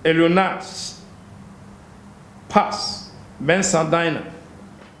Eleonas, Pass Mensa Dina,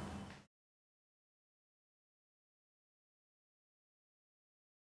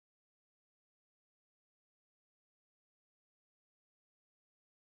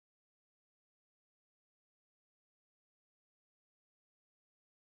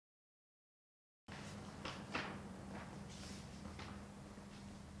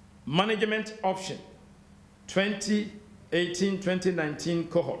 Management Option 2018-2019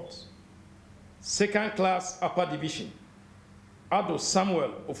 cohort, second class upper division, Ado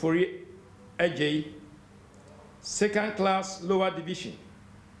Samuel Ofori Ejei, second class lower division,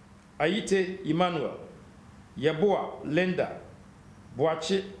 Aite Emmanuel, Yeboa Linda,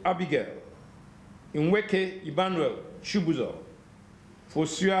 Boache Abigail, Nweke Emmanuel Chubuzo,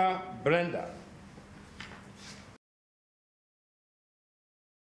 Fosua Brenda.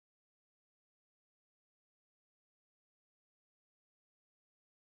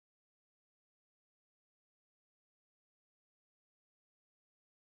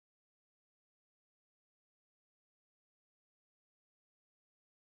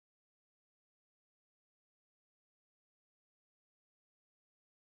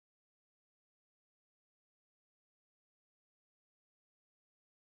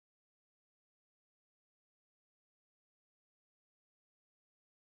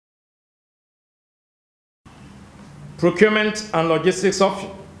 Procurement and logistics option.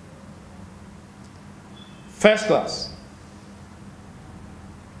 First class,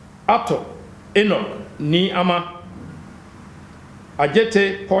 Ato Enoch Ni Ama,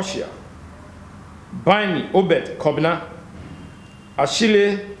 Ajete Portia, Baini Obed Kobna,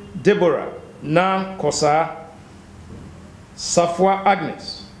 Ashile Deborah Na Kosa, Safwa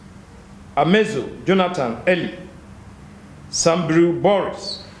Agnes, Amezo Jonathan Eli, Sambru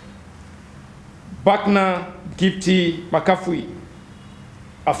Boris, Bakna Gifty Makafui,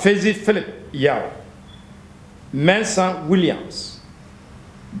 Afezi Philip Yao, Mensa Williams,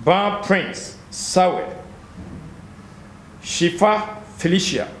 Bar Prince Sawe, Shifa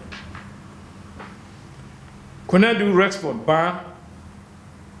Felicia, Konadu Rexford Bar,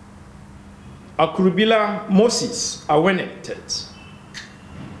 Akurubila Moses Awenetet,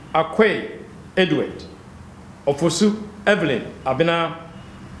 Akwe Edward, Ofosu Evelyn Abena,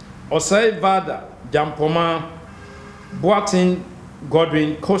 Osai Vada Jampoma, Boatin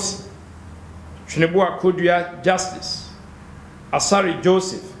Godwin Kosi, Chinebua Kodria Justice, Asari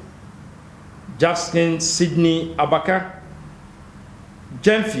Joseph, Justin Sydney Abaka,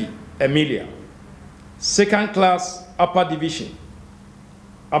 Jemfi Emilia, second class upper division,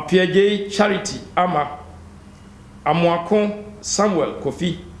 Apiaje Charity Ama, Amwakon Samuel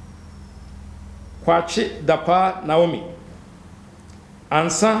Kofi, Kwache Dapa Naomi,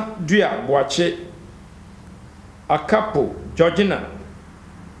 Ansa Dua Boache, Akapo Georgina,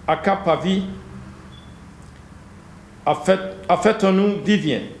 Akapavi, Afetonu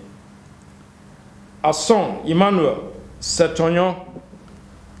Vivian, Asson Emmanuel Setonyon,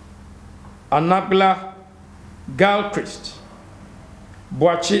 Anabla Galchrist,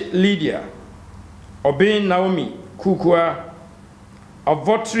 Boache Lydia, Obin Naomi Kukua,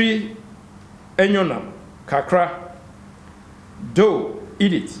 Avotri Enyonam Kakra, Do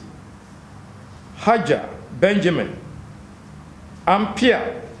Edith, Haja Benjamin,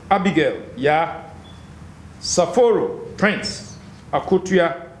 Ampia Abigail Ya, Saforo Prince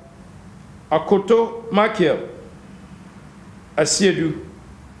Akotua, Akoto Michael Asiedu,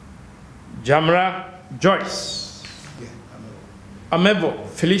 Jamra Joyce, Amevo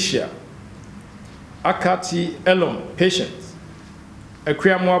Felicia, Akati Elom Patience,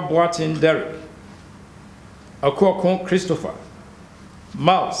 Akriamwa Boatin Derek, Akuokon Christopher,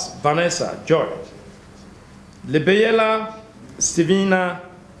 Miles Vanessa Joy, Lebeyela Stevena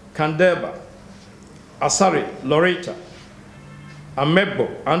Kandeba, Asari Loretta, Amebo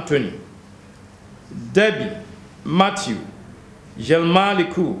Anthony, Debbie Matthew,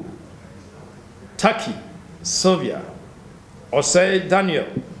 Jelmaliku, Taki Sylvia, Osei Daniel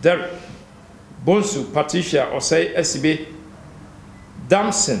Derek, Bonsu Patricia Osei SB,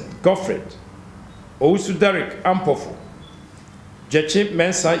 Damson Goffred, Ousu Derek Ampofu, Jechi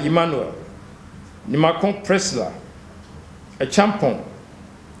Mensa Emmanuel, Nimakon Presla, Echampon,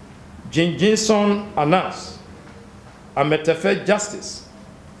 Jinson Anas, Ametefe Justice,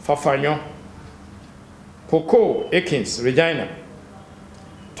 Fafanyon, Poco Ekins Regina,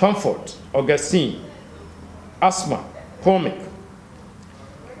 Tomfort Augustine, Asma Pomic,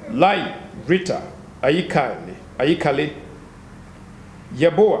 Lai Rita Ayikale,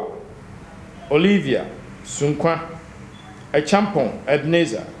 Yaboa Olivia Sunkwa, Echampon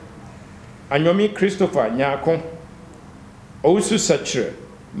Ebenezer, Anyomi Christopher Nyakon, Ousu Sachre,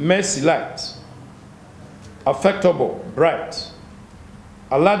 Mercy Light, Affectable Bright,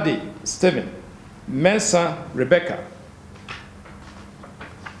 Alade Stephen, Mensa Rebecca,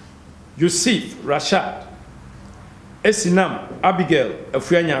 Yusuf Rashad, Esinam Abigail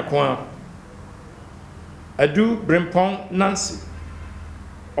Efuanya Kwan, Adu Brimpong Nancy,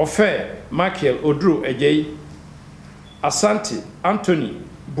 Ofer Michael Odru Ejei, Asante Anthony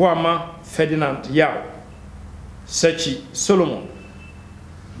Boama Ferdinand Yao, Sechi Solomon,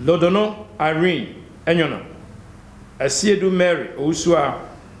 Lodono Irene Enyona, Asiedu Mary Ousua,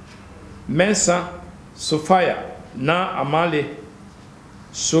 Mensa Sophia Na Amale,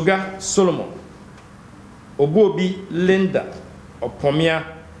 Sugar Solomon, Obuobi Linda Opomia,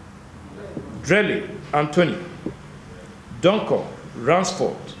 Drelly Anthony, Donko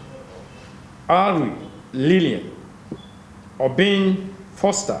Ransford, Ari Lillian, Obin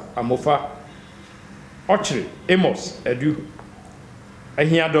Foster Amofa, Ochre Amos Edu,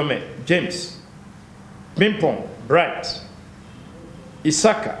 Ahiadome James, Bimpong Bright,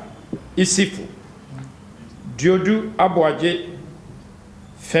 Isaka Isifu, Diodu Abuaje,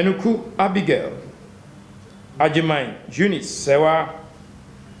 Fenuku Abigail, Ajimai Eunice Sewa,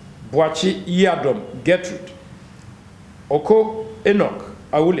 Boachi Iadom Gertrude, Oko Enoch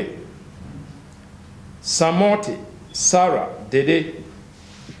Aule, Samote Sarah Dede,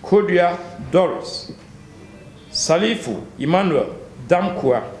 Kodia Doris, Salifu Emmanuel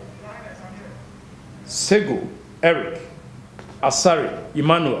Damkwa, Sego Eric, Asari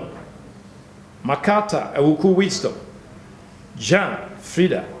Emmanuel, Makata Ewuku Wisdom, Jean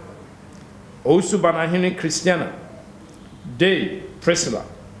Frida, Ousubanahini Christiana, Day Priscilla,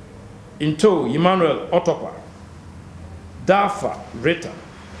 Into Emmanuel Otopa, Dafa Rita,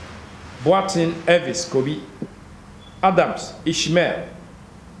 Boatin Evis Kobi, Adams Ishmael,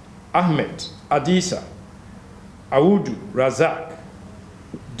 Ahmed Adisa, Awudu Razak,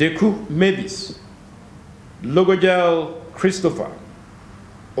 Deku Mavis, Logojel Christopher,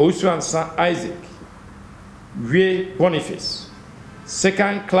 Osuan San Isaac, Ray Boniface,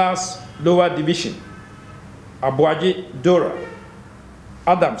 Second Class Lower Division, Abuaji Dora,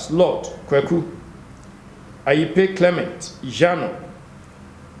 Adams Lord Kweku, Aipe Clement Jano,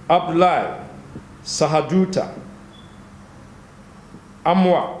 Abdullah Sahaduta,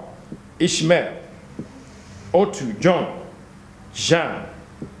 Amwa Ishmael, Otu John, Jean,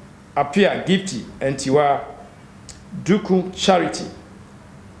 Apia Gifty Entiwa, Duku Charity,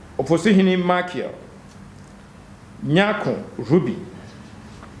 Oposihini Makiel, Nyakon Ruby,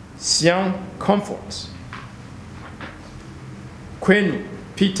 Sian Comfort, Kwenu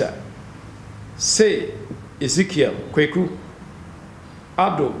Peter, Say Ezekiel Kweku,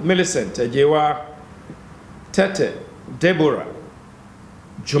 Ado Millicent Ejewa, Tete Deborah,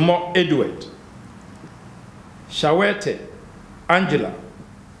 Jumo Edward, Shawete Angela,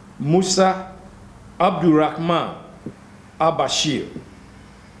 Musa Abdurrahman Abashir,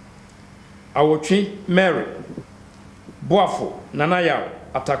 Awotwi Mary, Boafo Nanayao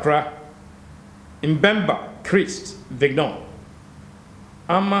Atakra, Mbemba Christ Vignon,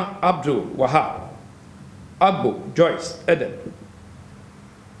 Ama Abdul Wahab, Agbo Joyce Eden,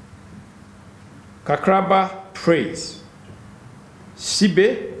 Kakraba Praise,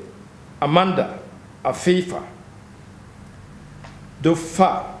 Sibe Amanda Afeifa,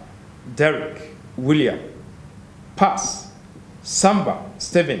 Dofa Derek William, Pass Samba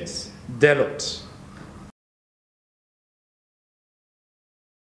Stevens Delot.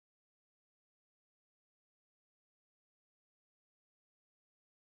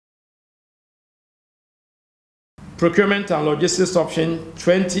 Procurement and Logistics Option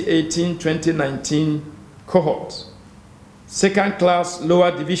 2018-2019 cohort, second class lower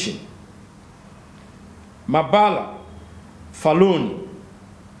division, Mabala, Falun,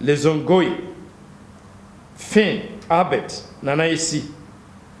 Lezongoy, Finn, Albert, Nanaisi,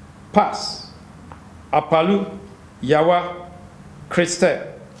 Pass, Apalu, Yawa,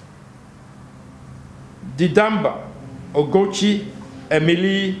 Christel, Didamba, Ogochi,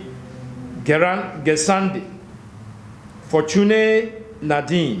 Emily, Geran Gesande, Fortune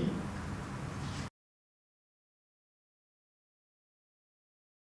Nadine,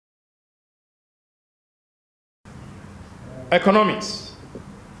 Economics,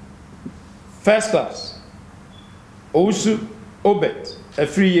 first class, Ousu Obet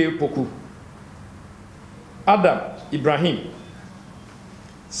Efriye Poku, Adam Ibrahim,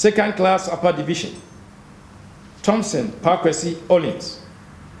 second class upper division, Thompson Parkwesi Olins,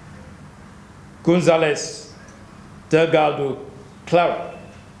 Gonzalez Delgado Clara,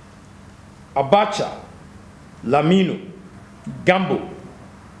 Abacha Lamino Gambo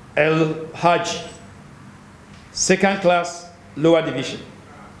El Haji, second class lower division,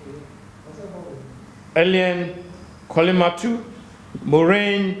 Elian Kolimatu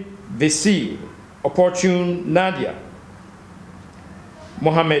Moraine Vesil Opportune Nadia,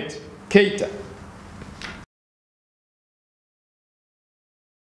 Mohamed Keita,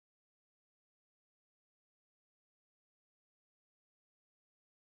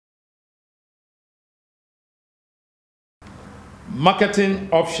 marketing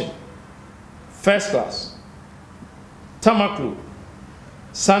option, first class, Tamaklu,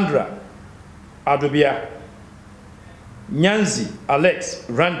 Sandra Adobia, Nyanzi Alex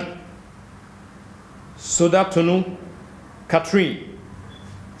Randy, Soda Tonu Catherine,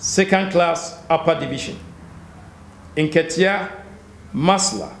 second class upper division, Inketia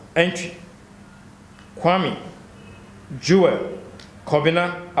Masla entry, Kwame Joel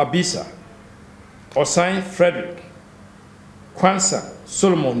Kobina Abisa, Osai Frederick, Kwansa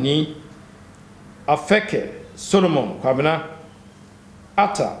Solomon Ni, Afeke Solomon Kwabena,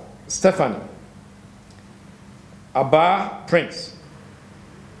 Atta Stephanie, Abba Prince,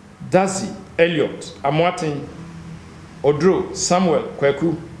 Dazi Elliot Amwatin, Odro Samuel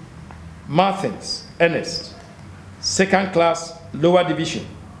Kweku, Martins Ernest, second class lower division,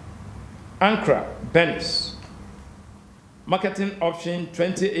 Ankara Benis, marketing option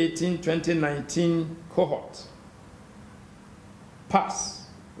 2018-2019 cohort, Pass,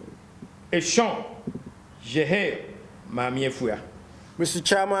 Eshon Jeher Mamiefua. Mr.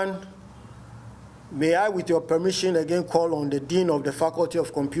 Chairman, may I, with your permission, again call on the Dean of the Faculty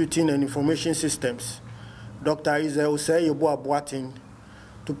of Computing and Information Systems, Dr. Isa Osei-Yeboah Boateng,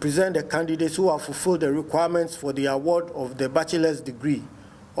 to present the candidates who have fulfilled the requirements for the award of the bachelor's degree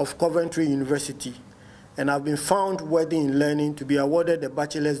of Coventry University and have been found worthy in learning to be awarded the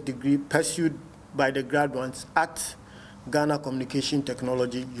bachelor's degree pursued by the graduates at Ghana Communication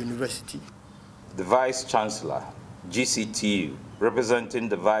Technology University. The Vice Chancellor, GCTU, representing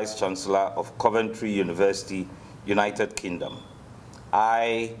the Vice Chancellor of Coventry University, United Kingdom.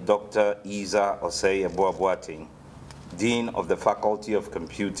 I, Dr. Isa Osei-Yeboah Boateng, Dean of the Faculty of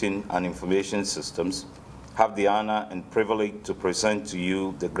Computing and Information Systems, have the honor and privilege to present to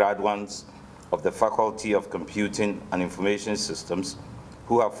you the graduates of the Faculty of Computing and Information Systems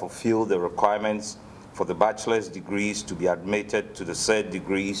who have fulfilled the requirements for the bachelor's degrees to be admitted to the said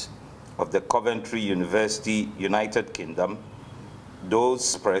degrees of the Coventry University, United Kingdom,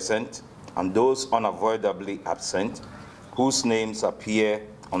 those present and those unavoidably absent, whose names appear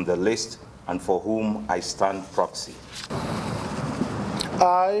on the list and for whom I stand proxy.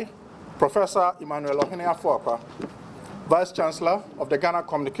 I, Professor Emmanuel Ohene Afuakwa, Vice Chancellor of the Ghana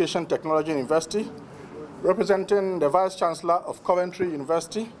Communication Technology University, representing the Vice Chancellor of Coventry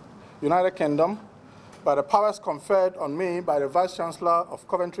University, United Kingdom, by the powers conferred on me by the Vice Chancellor of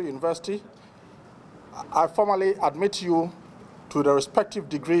Coventry University, I formally admit you to the respective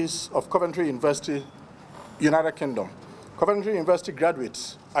degrees of Coventry University, United Kingdom. Coventry University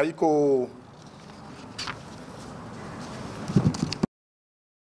graduates, Aiko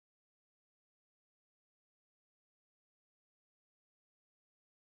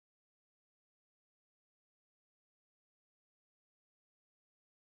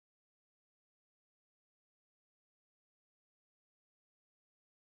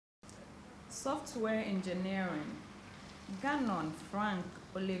Software Engineering, Gannon Frank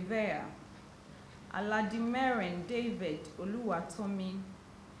Oliveira, Aladimerin David Oluwatomi,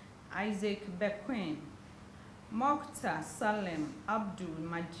 Isaac Bequin, Mokhtar Salem Abdul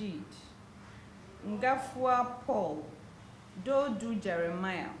Majid, Ngafua Paul, Dodu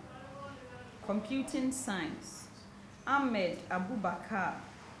Jeremiah, Computing Science, Ahmed Abubakar,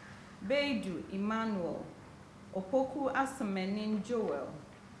 Beidu Emmanuel, Opoku Asamenin Joel,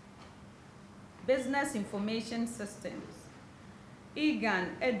 Business Information Systems,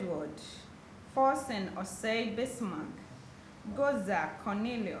 Egan Edward, Forsen Osei Bismarck, Goza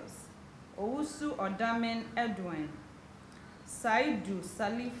Cornelius, Owusu Odamen Edwin, Saidu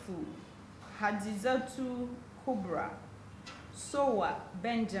Salifu, Hadizatu Kubra, Sowa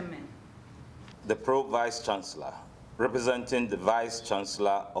Benjamin. The Pro-Vice Chancellor, representing the Vice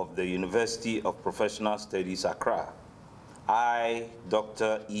Chancellor of the University of Professional Studies, Accra, I,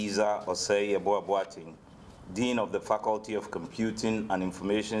 Dr. Isa Osei Eboaboating, Dean of the Faculty of Computing and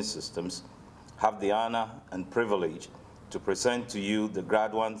Information Systems, have the honor and privilege to present to you the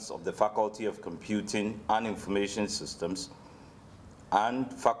graduates of the Faculty of Computing and Information Systems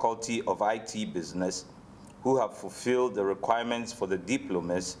and Faculty of IT Business who have fulfilled the requirements for the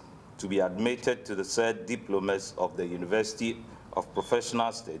diplomas to be admitted to the said diplomas of the University of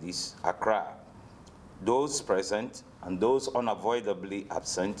Professional Studies, Accra. Those present and those unavoidably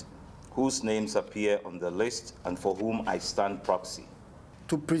absent whose names appear on the list and for whom I stand proxy.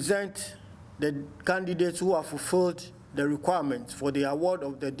 To present the candidates who have fulfilled the requirements for the award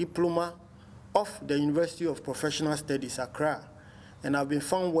of the diploma of the University of Professional Studies, Accra, and have been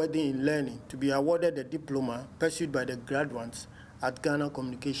found worthy in learning to be awarded the diploma pursued by the graduates at Ghana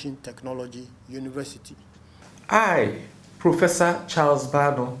Communication Technology University. I, Professor Charles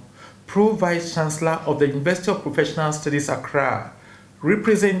Bano, Pro-Vice Chancellor of the University of Professional Studies, Accra,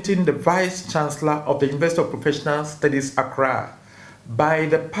 representing the Vice Chancellor of the University of Professional Studies, Accra, by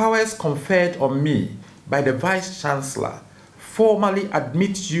the powers conferred on me by the Vice Chancellor, formally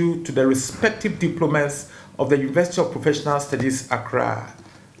admit you to the respective diplomas of the University of Professional Studies, Accra.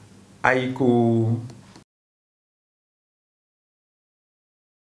 Aiku.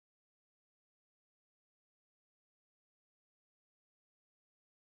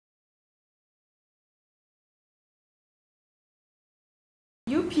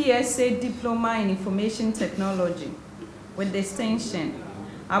 UPSA Diploma in Information Technology with distinction,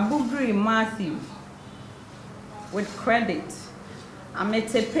 Abugri Matthew with credit,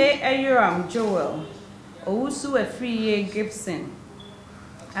 Ametepe Eyuram Joel, Owusu Efriye Gibson,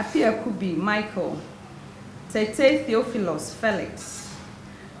 Apia Kubi Michael, Tete Theophilus Felix,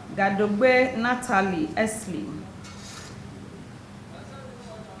 Gadogbe Natalie Esley,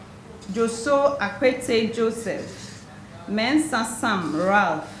 Joso Akwete Joseph, Mensa Sam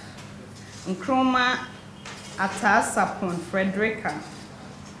Ralph, Nkroma Atasapon Frederica,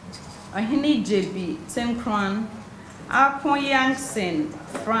 Ahini JB Tinkran, Akon Yangsen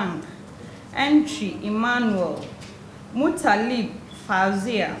Frank, Entry Emmanuel, Mutalib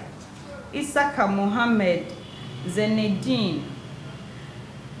Fazia, Isaka Mohammed, Zenedine,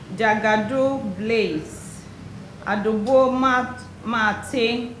 Jagado Blaze, Adobo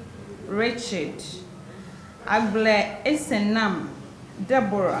Mate Richard, Agle Esenam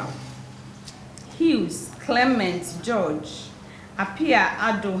Deborah, Hughes Clement George, Apia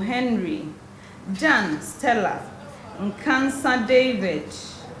Ado Henry, Jan Stella, Nkansa David,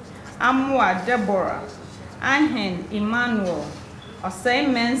 Amwa Deborah, Ahen Emmanuel, Osei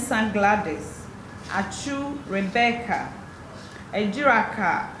Mensa Gladys, Achu Rebecca,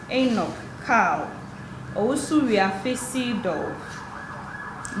 Ejiraka Enoch Carl, Owusu Wiafe Sidol,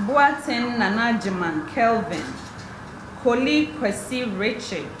 Boaten Nanajiman Kelvin, Koli Kwesi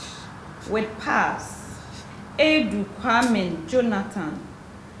Richard, with Pass, Edu Kwamen Jonathan,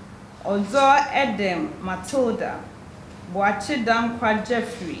 Ozo Edem Matilda, Boachidam Kwa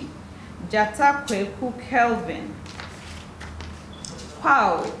Jeffrey, Jata Kweku Kelvin,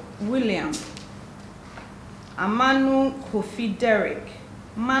 Paul William, Amanu Kofi Derek,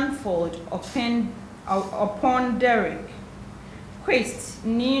 Manford Upon Derek, Quist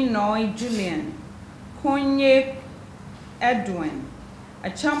Ninoy Julian, Konye Edwin,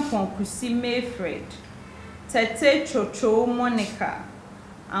 Achampon Kusi Mayfred, Tete Chocho Monica,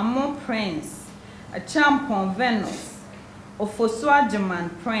 Amo Prince, Achampon Venus, Ofoswajaman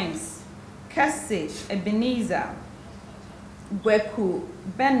Prince, Cassie Ebenezer, Gweku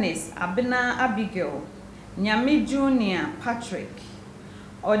Benis Abena Abigail, Nyami Junior Patrick,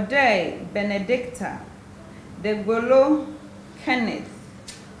 Odei Benedicta, Degolo Kenneth,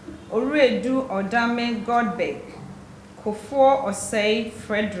 Oredu Odame Godbeck, Kofo Osei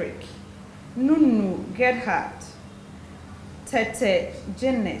Frederick, Nunu Gerhard, Tete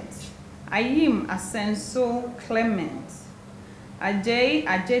Janet, Ayim Asenso Clement, Ajay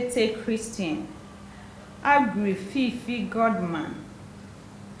Ajete Christian, Agri Fifi Godman,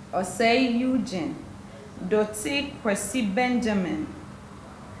 Osei Eugene, Dottie Kwesi Benjamin,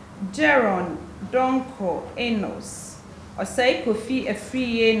 Jeron Donko Enos, Osei Kofi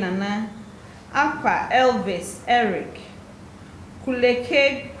Efriye Nana, Apa Elvis Eric,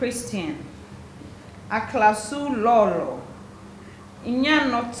 Kuleke Christian, Aklasu Lolo,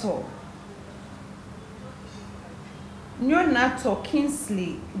 Inyanoto, Nyonato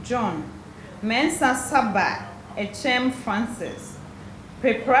Kingsley John, Mensa Saba Echem Francis,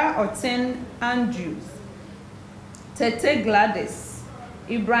 Pepra Oten Andrews, Tete Gladys,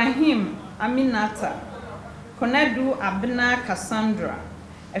 Ibrahim Aminata, Konedu Abna Cassandra,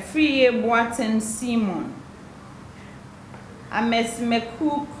 Efriye Boaten Simon,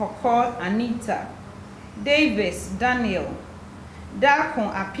 Amesmeku Koko Anita, Davis Daniel, Dakon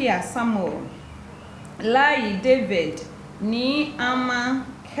Apia Samuel, Lai David, Ni Ama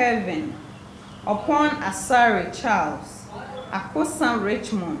Kevin, Upon Asari Charles, Akosan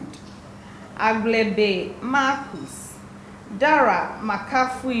Richmond, Aglebe Marcus, Dara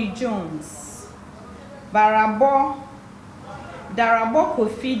McCaffrey Jones, Darabo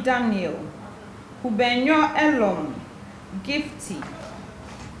Kofi Daniel, Kubenyo Elom, Gifty,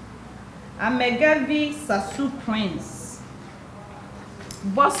 Amegavi Sasu Prince,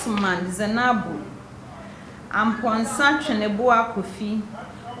 Bossman Zenabu, Amponsa Chenebua Kofi,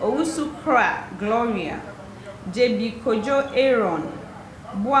 Owusu Kra Gloria, JB Kojo Aaron,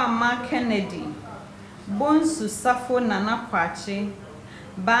 Boama Kennedy, Bonsu Safo Nana Kwache,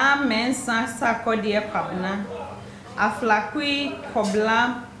 Ba Mensa Sakodie Kwabna, Aflakui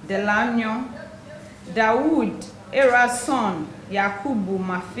Kobla Delanyo, Dawood Erason Yakubu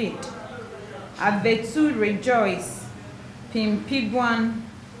Mafid, Abetu Rejoice, Pimpiguan,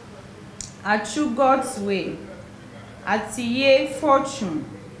 Achu God's Way, Atiye Fortune,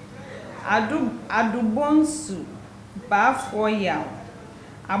 Adubonsu Bafoyal,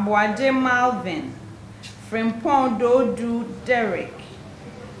 Abuade Malvin, Frimpon Dodu Derek,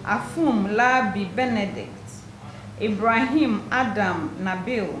 Afum Labi Benedict, Ibrahim Adam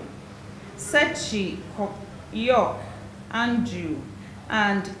Nabil, Sechi York Andrew,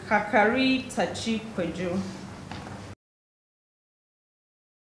 and Kakari Tachi Kwejo.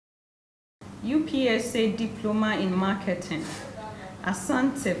 UPSA Diploma in Marketing,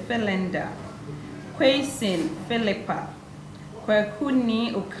 Asante Felenda, Kwaisin Philippa,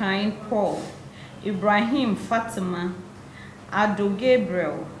 Kwekuni Okain Paul, Ibrahim Fatima, Ado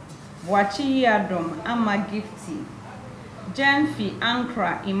Gabriel, Wachi Yadom Ama Gifty, Jenfi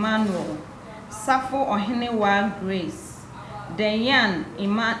Ankra Emmanuel, Safo Ohenewa Grace, Dayan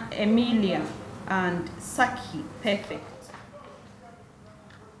Emilia, and Saki Perfect.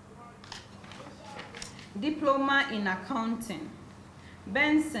 Diploma in Accounting,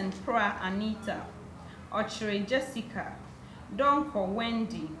 Benson Pra Anita, Ochre Jessica, Donko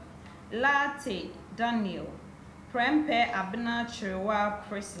Wendy, Latte Daniel, Prempe Abna Chirewa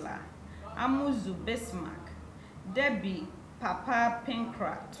Priscilla, Amuzu Bismarck, Debbie Papa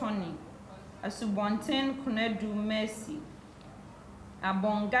Pinkra Tony, Asubonten Kunedu Mercy,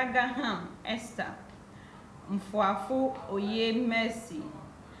 Abongaga Ham Esther, Mfuafu Oye Mercy,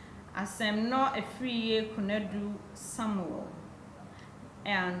 Asemno Efriye Kunedu Samuel,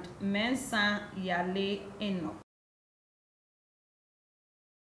 and Mensa Yale Enoch.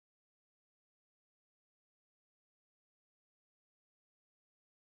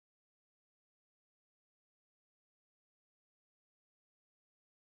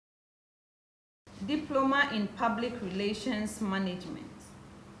 Diploma in Public Relations Management,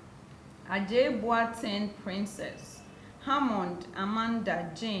 Ajay Boaten Princess, Hammond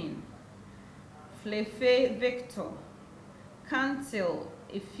Amanda Jane, Flefe Victor, Cantil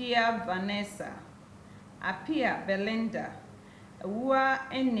Ifia Vanessa, Apia Belinda, Awua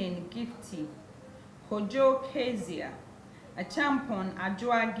Enin Gifty, Kojo Kezia, Achampon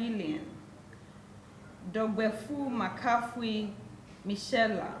Ajwa Gillian, Dogbefu Makafui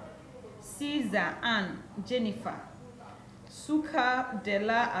Michela, Caesar Ann Jennifer, Suka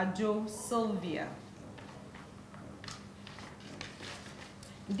Della Ajo Sylvia.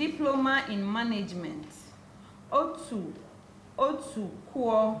 Diploma in Management, Otu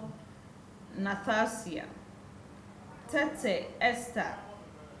Kuo Nathasia, Tete Esther,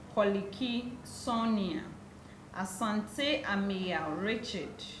 Koliki Sonia, Asante Amia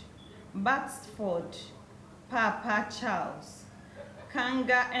Richard, Batsford Papa Charles,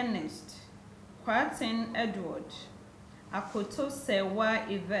 Kanga Ernest, Kwatin Edward, Akoto Sewa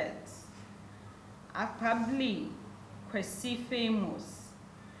Yvette, Akpabli Kwesi Famous,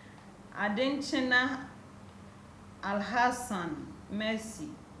 Adenchena Alhassan Mercy,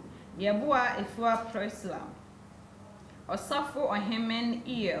 Yabua Ifua Presla, Osafo Ohemen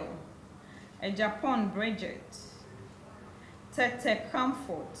El, Ejapon Bridget, Tete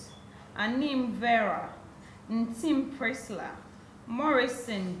Comfort, Anim Vera, Ntim Presla,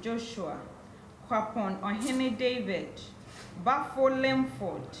 Morrison Joshua, Kwapon Ohene David, Bafo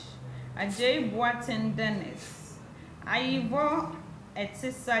Lemford, Ajay Boaten Dennis, Aivo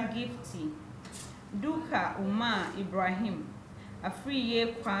Etisa Gifty, Duka Umar Ibrahim,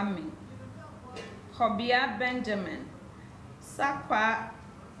 Afriye Kwame, Hobia Benjamin, Sakwa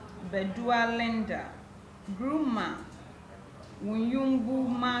Bedua Linda, Gruma, Wunyumbu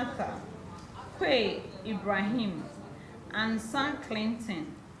Martha, Kwe Ibrahim, Ansan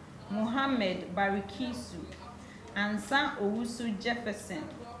Clinton, Muhammad Barikisu, Ansan Owusu Jefferson,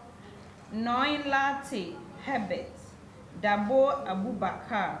 Noin Latte Herbert, Dabo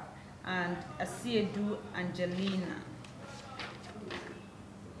Abubakar, and Asiedu Angelina.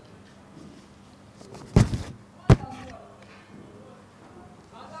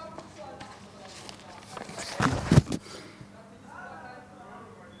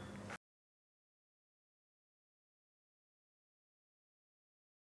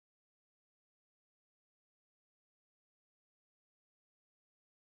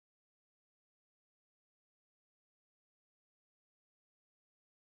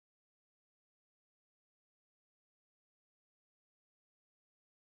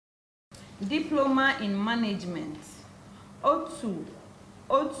 Diploma in Management, Otu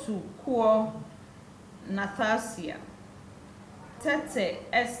Kuo Nathasia, Tete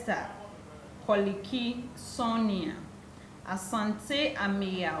Esther, Koliki Sonia, Asante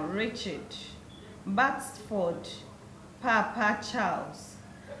Amiel Richard, Batsford Papa Charles,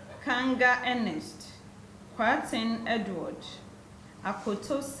 Kanga Ernest, Kwatin Edward,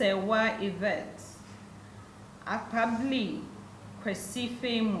 Akoto Sewa Yvette, Akpabli Kwesi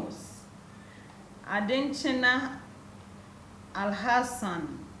Famous, Adenchena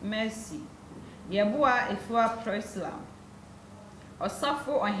Alhassan Mercy, Yabua Ifua Presla,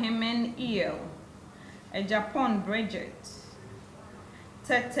 Osafo Ohemen El, Ejapon Bridget,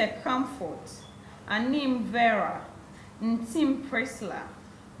 Tete Comfort, Anim Vera, Ntim Presla,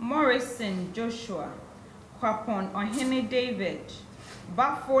 Morrison Joshua, Kwapon Ohene David,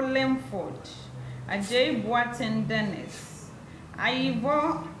 Bafo Lemford, Ajay Boaten Dennis,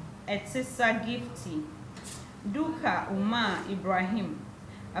 Aivo Etisa Gifty, Duka Umar Ibrahim,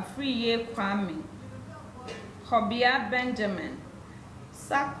 Afriye Kwame, Hobia Benjamin,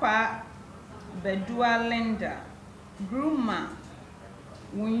 Sakwa Bedua Linda, Gruma,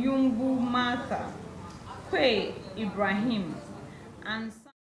 Wunyumbu Martha, Kwe Ibrahim, and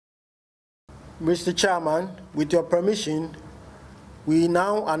Mr. Chairman, with your permission, we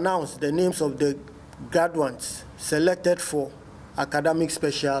now announce the names of the graduates selected for Academic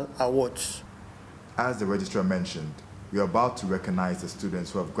Special Awards. As the registrar mentioned, we are about to recognize the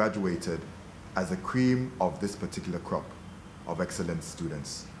students who have graduated as the cream of this particular crop of excellent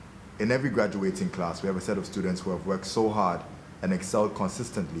students. In every graduating class, we have a set of students who have worked so hard and excelled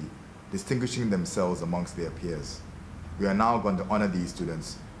consistently, distinguishing themselves amongst their peers. We are now going to honor these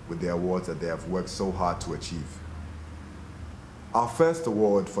students with the awards that they have worked so hard to achieve. Our first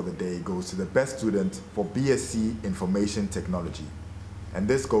award for the day goes to the best student for BSc Information Technology, and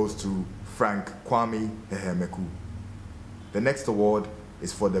this goes to Frank Kwame Hehemeku. The next award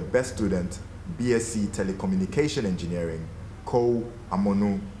is for the best student, BSc Telecommunication Engineering, Ko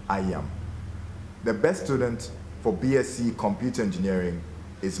Amonu Ayam. The best student for BSc Computer Engineering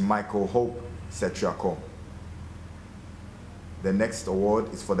is Michael Hope Setriako. The next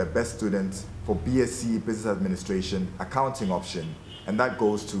award is for the best student for BSc Business Administration Accounting option, and that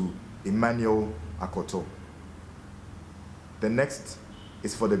goes to Emmanuel Akoto. The next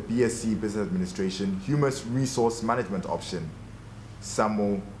is for the BSc Business Administration Human Resource Management option,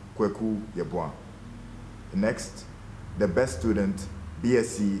 Samuel Kweku Yeboah. Next, the best student,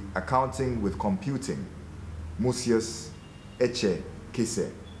 BSc Accounting with Computing, Musius Eche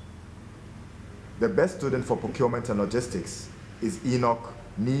Kise. The best student for Procurement and Logistics is Enoch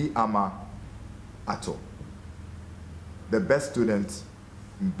Ni Ama Ato. The best student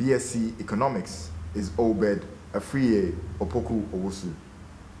in BSc Economics is Obed Afriye Opoku Owusu.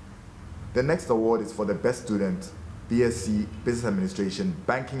 The next award is for the best student, BSc Business Administration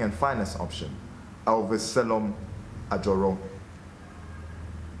Banking and Finance option, Elvis Selom Ajoro.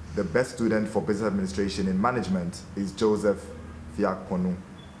 The best student for Business Administration in Management is Joseph Fiakponu.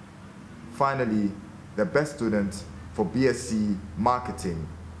 Finally, the best student for BSc Marketing,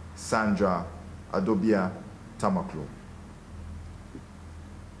 Sandra Adobia Tamaklo.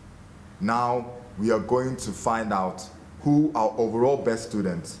 Now we are going to find out who our overall best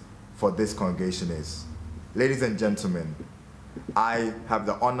student for this congregation is. Ladies and gentlemen, I have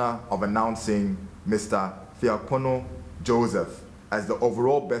the honor of announcing Mr. Fiapono Joseph as the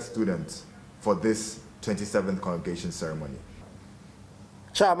overall best student for this 27th congregation ceremony.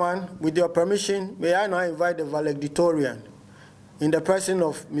 Chairman, with your permission, may I now invite the valedictorian in the person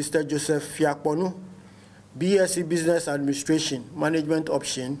of Mr. Joseph Fiapono, BSc Business Administration, Management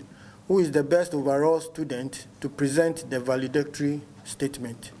Option, who is the best overall student, to present the valedictory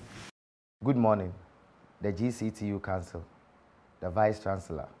statement. Good morning, the GCTU Council, the Vice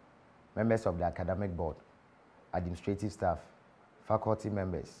Chancellor, members of the Academic Board, administrative staff, faculty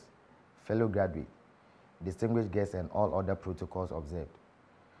members, fellow graduates, distinguished guests, and all other protocols observed.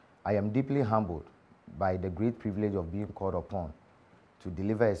 I am deeply humbled by the great privilege of being called upon to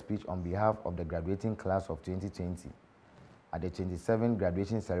deliver a speech on behalf of the graduating class of 2020 at the 27th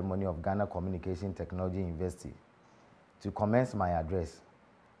graduation ceremony of Ghana Communication Technology University. To commence my address,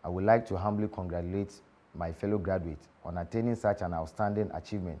 I would like to humbly congratulate my fellow graduates on attaining such an outstanding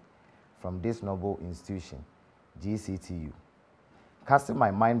achievement from this noble institution, GCTU. Casting my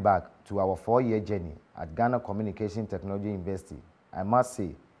mind back to our 4-year journey at Ghana Communication Technology University, I must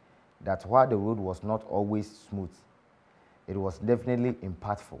say that while the road was not always smooth, it was definitely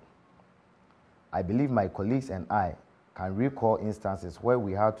impactful. I believe my colleagues and I can recall instances where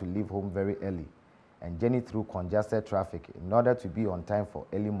we had to leave home very early and journey through congested traffic in order to be on time for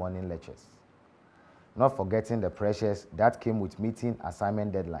early morning lectures. Not forgetting the pressures that came with meeting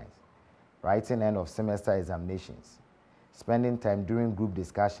assignment deadlines, writing end of semester examinations, spending time during group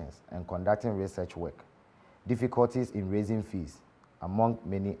discussions and conducting research work, difficulties in raising fees, among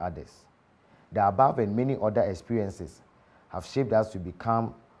many others. The above and many other experiences have shaped us to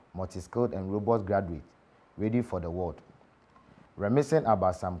become multi-skilled and robust graduates ready for the world. Reminiscing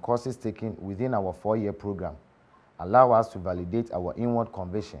about some courses taken within our 4-year program allow us to validate our inward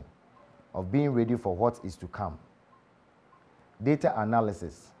conviction of being ready for what is to come. Data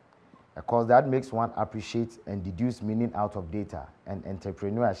analysis, a course that makes one appreciate and deduce meaning out of data, and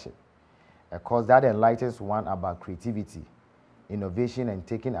entrepreneurship, a course that enlightens one about creativity, innovation, and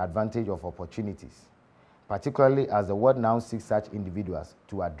taking advantage of opportunities, particularly as the world now seeks such individuals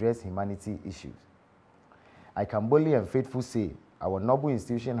to address humanity issues. I can boldly and faithfully say our noble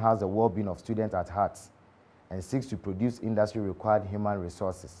institution has the well-being of students at heart and seeks to produce industry-required human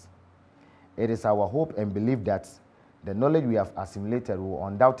resources. It is our hope and belief that the knowledge we have assimilated will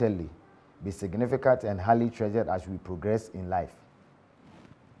undoubtedly be significant and highly treasured as we progress in life.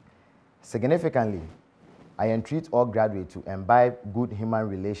 Significantly, I entreat all graduates to imbibe good human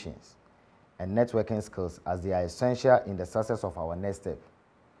relations and networking skills as they are essential in the success of our next step.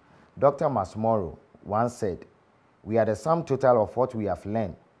 Dr. Masmoro once said, "We are the sum total of what we have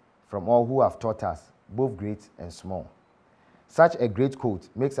learned from all who have taught us, both great and small." Such a great quote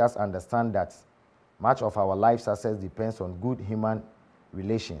makes us understand that much of our life success depends on good human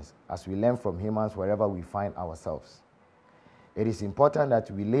relations as we learn from humans wherever we find ourselves. It is important that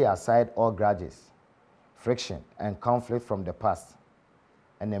we lay aside all grudges, friction, and conflict from the past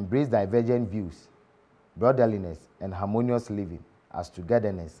and embrace divergent views, brotherliness, and harmonious living, as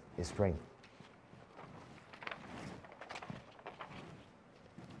togetherness is strength.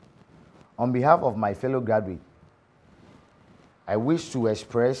 On behalf of my fellow graduates, I wish to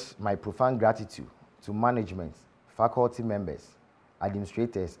express my profound gratitude to management, faculty members,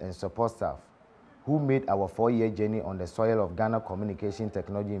 administrators, and support staff who made our 4-year journey on the soil of Ghana Communication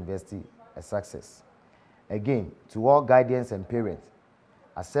Technology University a success. Again, to all guardians and parents,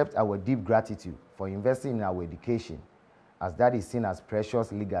 accept our deep gratitude for investing in our education, as that is seen as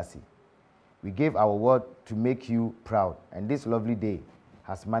precious legacy. We gave our word to make you proud, and this lovely day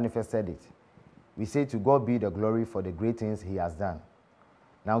has manifested it. We say to God be the glory for the great things he has done.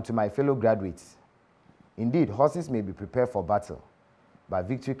 Now to my fellow graduates, indeed, horses may be prepared for battle, but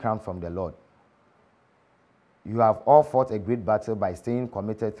victory comes from the Lord. You have all fought a great battle by staying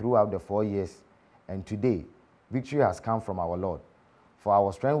committed throughout the 4 years, and today, victory has come from our Lord. For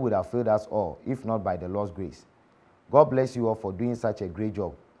our strength would have failed us all, if not by the Lord's grace. God bless you all for doing such a great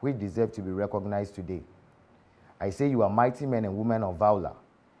job, which deserves to be recognized today. I say you are mighty men and women of valor.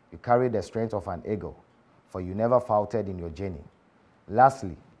 You carry the strength of an eagle, for you never faltered in your journey.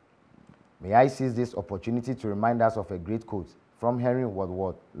 Lastly, may I seize this opportunity to remind us of a great quote from Henry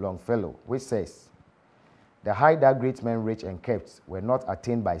Wadsworth Longfellow, which says, "The height that great men reached and kept were not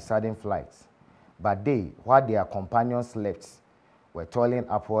attained by sudden flights, but they, while their companions slept, were toiling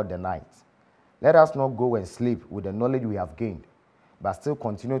upward the night. Let us not go and sleep with the knowledge we have gained, but still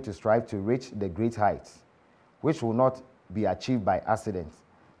continue to strive to reach the great heights, which will not be achieved by accident,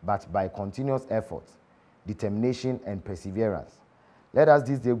 but by continuous effort, determination, and perseverance. Let us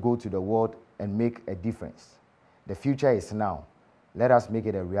this day go to the world and make a difference. The future is now. Let us make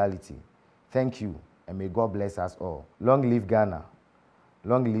it a reality. Thank you, and may God bless us all. Long live Ghana.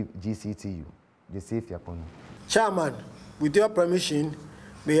 Long live GCTU. The safe Yaponu. Chairman, with your permission,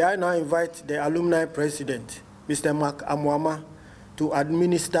 may I now invite the alumni president, Mr. Mark Amwama, to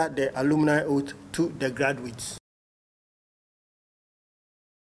administer the alumni oath to the graduates.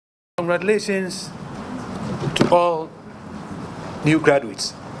 Congratulations to all new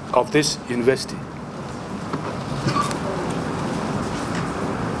graduates of this university.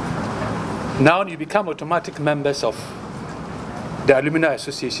 Now you become automatic members of the Alumni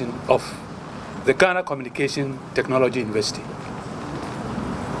Association of the Ghana Communication Technology University.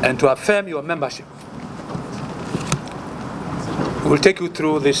 And to affirm your membership, we'll take you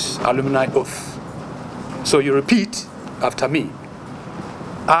through this alumni oath. So you repeat after me.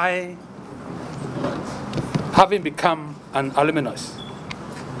 I, having become an alumnus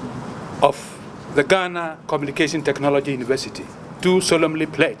of the Ghana Communication Technology University, do solemnly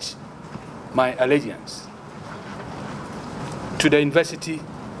pledge my allegiance to the University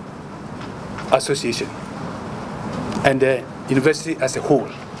Association and the university as a whole.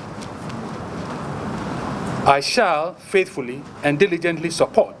 I shall faithfully and diligently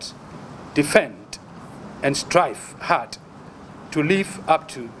support, defend, and strive hard to live up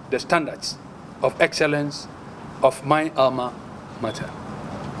to the standards of excellence of my alma mater.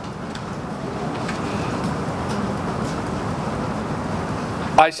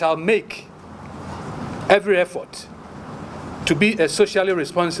 I shall make every effort to be a socially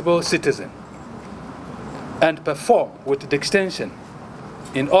responsible citizen and perform with distinction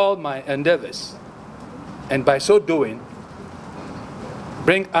in all my endeavors, and by so doing,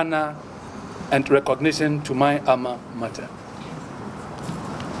 bring honor and recognition to my alma mater.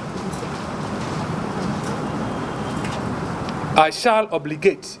 I shall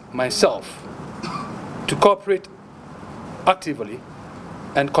obligate myself to cooperate actively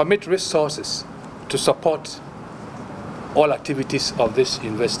and commit resources to support all activities of this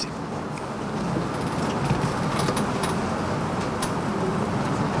university.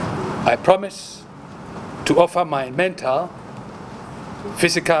 I promise to offer my mental,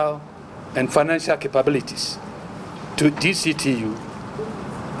 physical, and financial capabilities to GCTU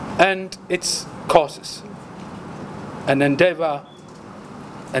and its courses, and endeavor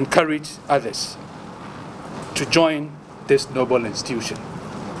and encourage others to join this noble institution.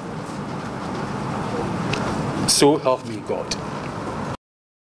 So help me God.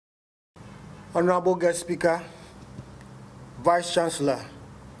 Honorable guest speaker, Vice Chancellor,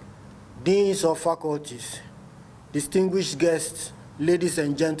 Deans of faculties, distinguished guests, ladies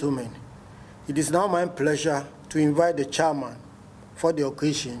and gentlemen, it is now my pleasure to invite the chairman for the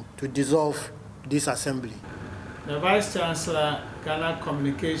occasion to dissolve this assembly. The Vice Chancellor, Ghana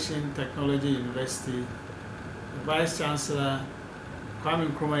Communication Technology University, the Vice Chancellor, Kwame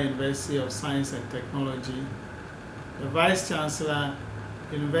Nkrumah University of Science and Technology, the Vice Chancellor,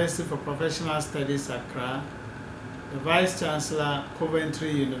 University for Professional Studies, Accra, the Vice Chancellor,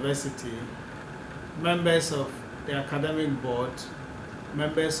 Coventry University, members of the Academic Board,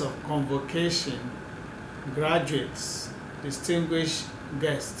 members of Convocation, graduates, distinguished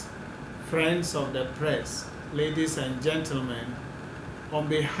guests, friends of the press, ladies and gentlemen, on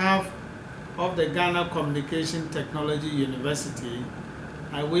behalf of the Ghana Communication Technology University,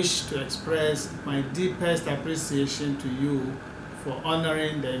 I wish to express my deepest appreciation to you for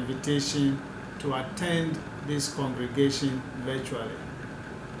honoring the invitation to attend this congregation virtually.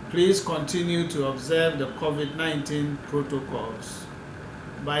 Please continue to observe the COVID-19 protocols.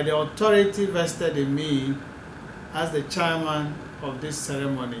 By the authority vested in me as the chairman of this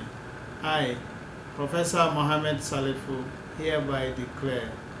ceremony, I, Professor Mohammed Salifu, hereby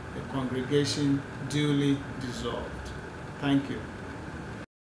declare the congregation duly dissolved. Thank you.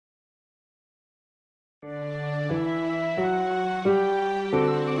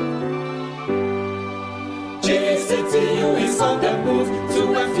 GCTU is on the move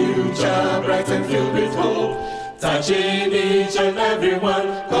to a future bright and filled with hope, touching each and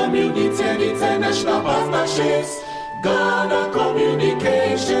everyone, community and international partnerships. Ghana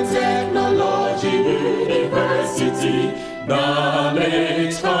Communication Technology University,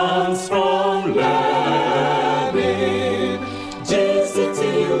 knowledge comes from learning.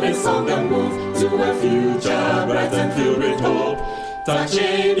 GCTU is on the move to a future bright and filled with hope,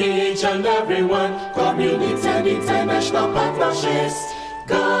 touching each and everyone, community and international partnerships.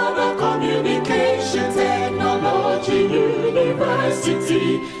 Ghana Communication Technology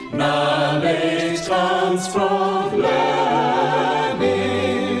University. Knowledge comes from learning.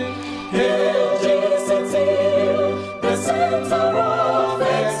 Hail GCTU, the center of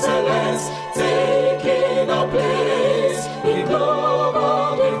excellence, taking a place in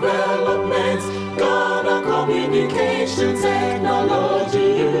global development. Ghana Communication Technology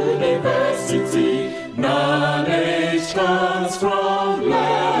University. Knowledge comes from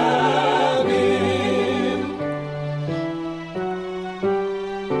learning.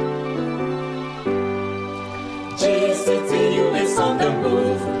 GCTU is on the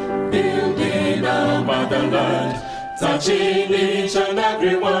move, building our motherland, touching each and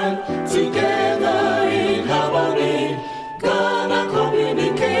everyone, together in harmony. Ghana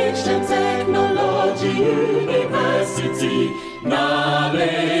Communication Technology University.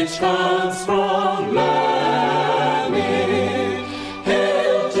 Knowledge comes from learning.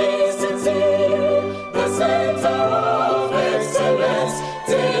 Hail GCTU, the center of excellence,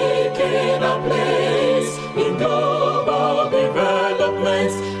 taking a place in global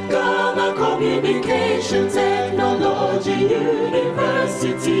development. Ghana Communication Technology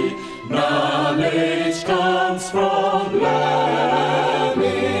University. Knowledge comes from learning.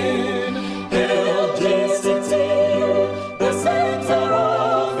 Hail GCTU, the center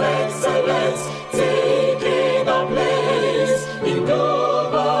of excellence, taking a place in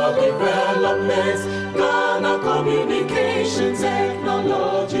global development. Ghana Communication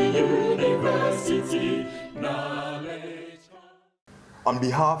Technology University. Knowledge. On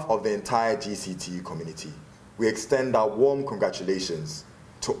behalf of the entire GCTU community, we extend our warm congratulations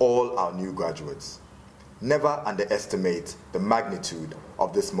to all our new graduates. Never underestimate the magnitude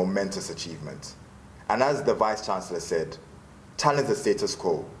of this momentous achievement. And as the Vice Chancellor said, challenge the status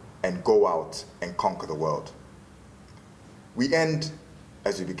quo and go out and conquer the world. We end,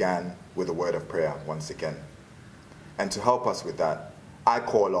 as we began, with a word of prayer once again. And to help us with that, I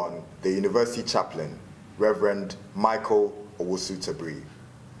call on the University Chaplain, Reverend Michael Owusu-Tabri.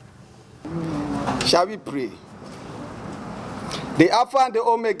 Shall we pray? The Alpha and the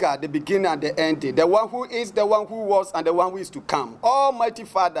Omega, the beginning and the ending, the one who is, the one who was, and the one who is to come. Almighty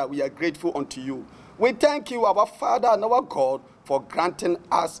Father, we are grateful unto you. We thank you, our Father and our God, for granting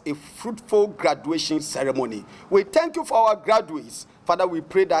us a fruitful graduation ceremony. We thank you for our graduates. Father, we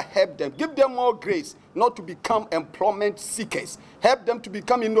pray that help them. Give them more grace, not to become employment seekers. Help them to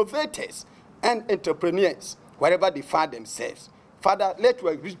become innovators and entrepreneurs wherever they find themselves. Father, let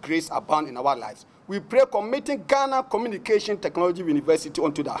your rich grace abound in our lives. We pray committing Ghana Communication Technology University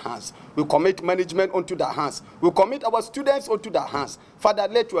onto their hands. We commit management onto their hands. We commit our students onto their hands. Father,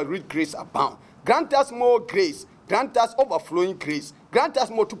 let your rich grace abound. Grant us more grace. Grant us overflowing grace. Grant us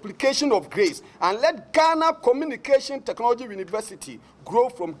multiplication of grace. And let Ghana Communication Technology University grow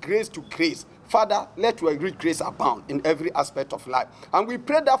from grace to grace. Father, let your rich grace abound in every aspect of life. And we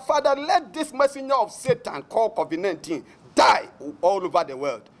pray that, Father, let this messenger of Satan called COVID-19 die all over the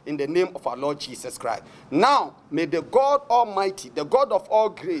world in the name of our Lord Jesus Christ. Now, may the God Almighty, the God of all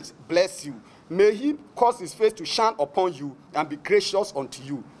grace, bless you. May he cause his face to shine upon you and be gracious unto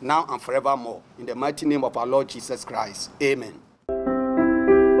you now and forevermore. In the mighty name of our Lord Jesus Christ. Amen.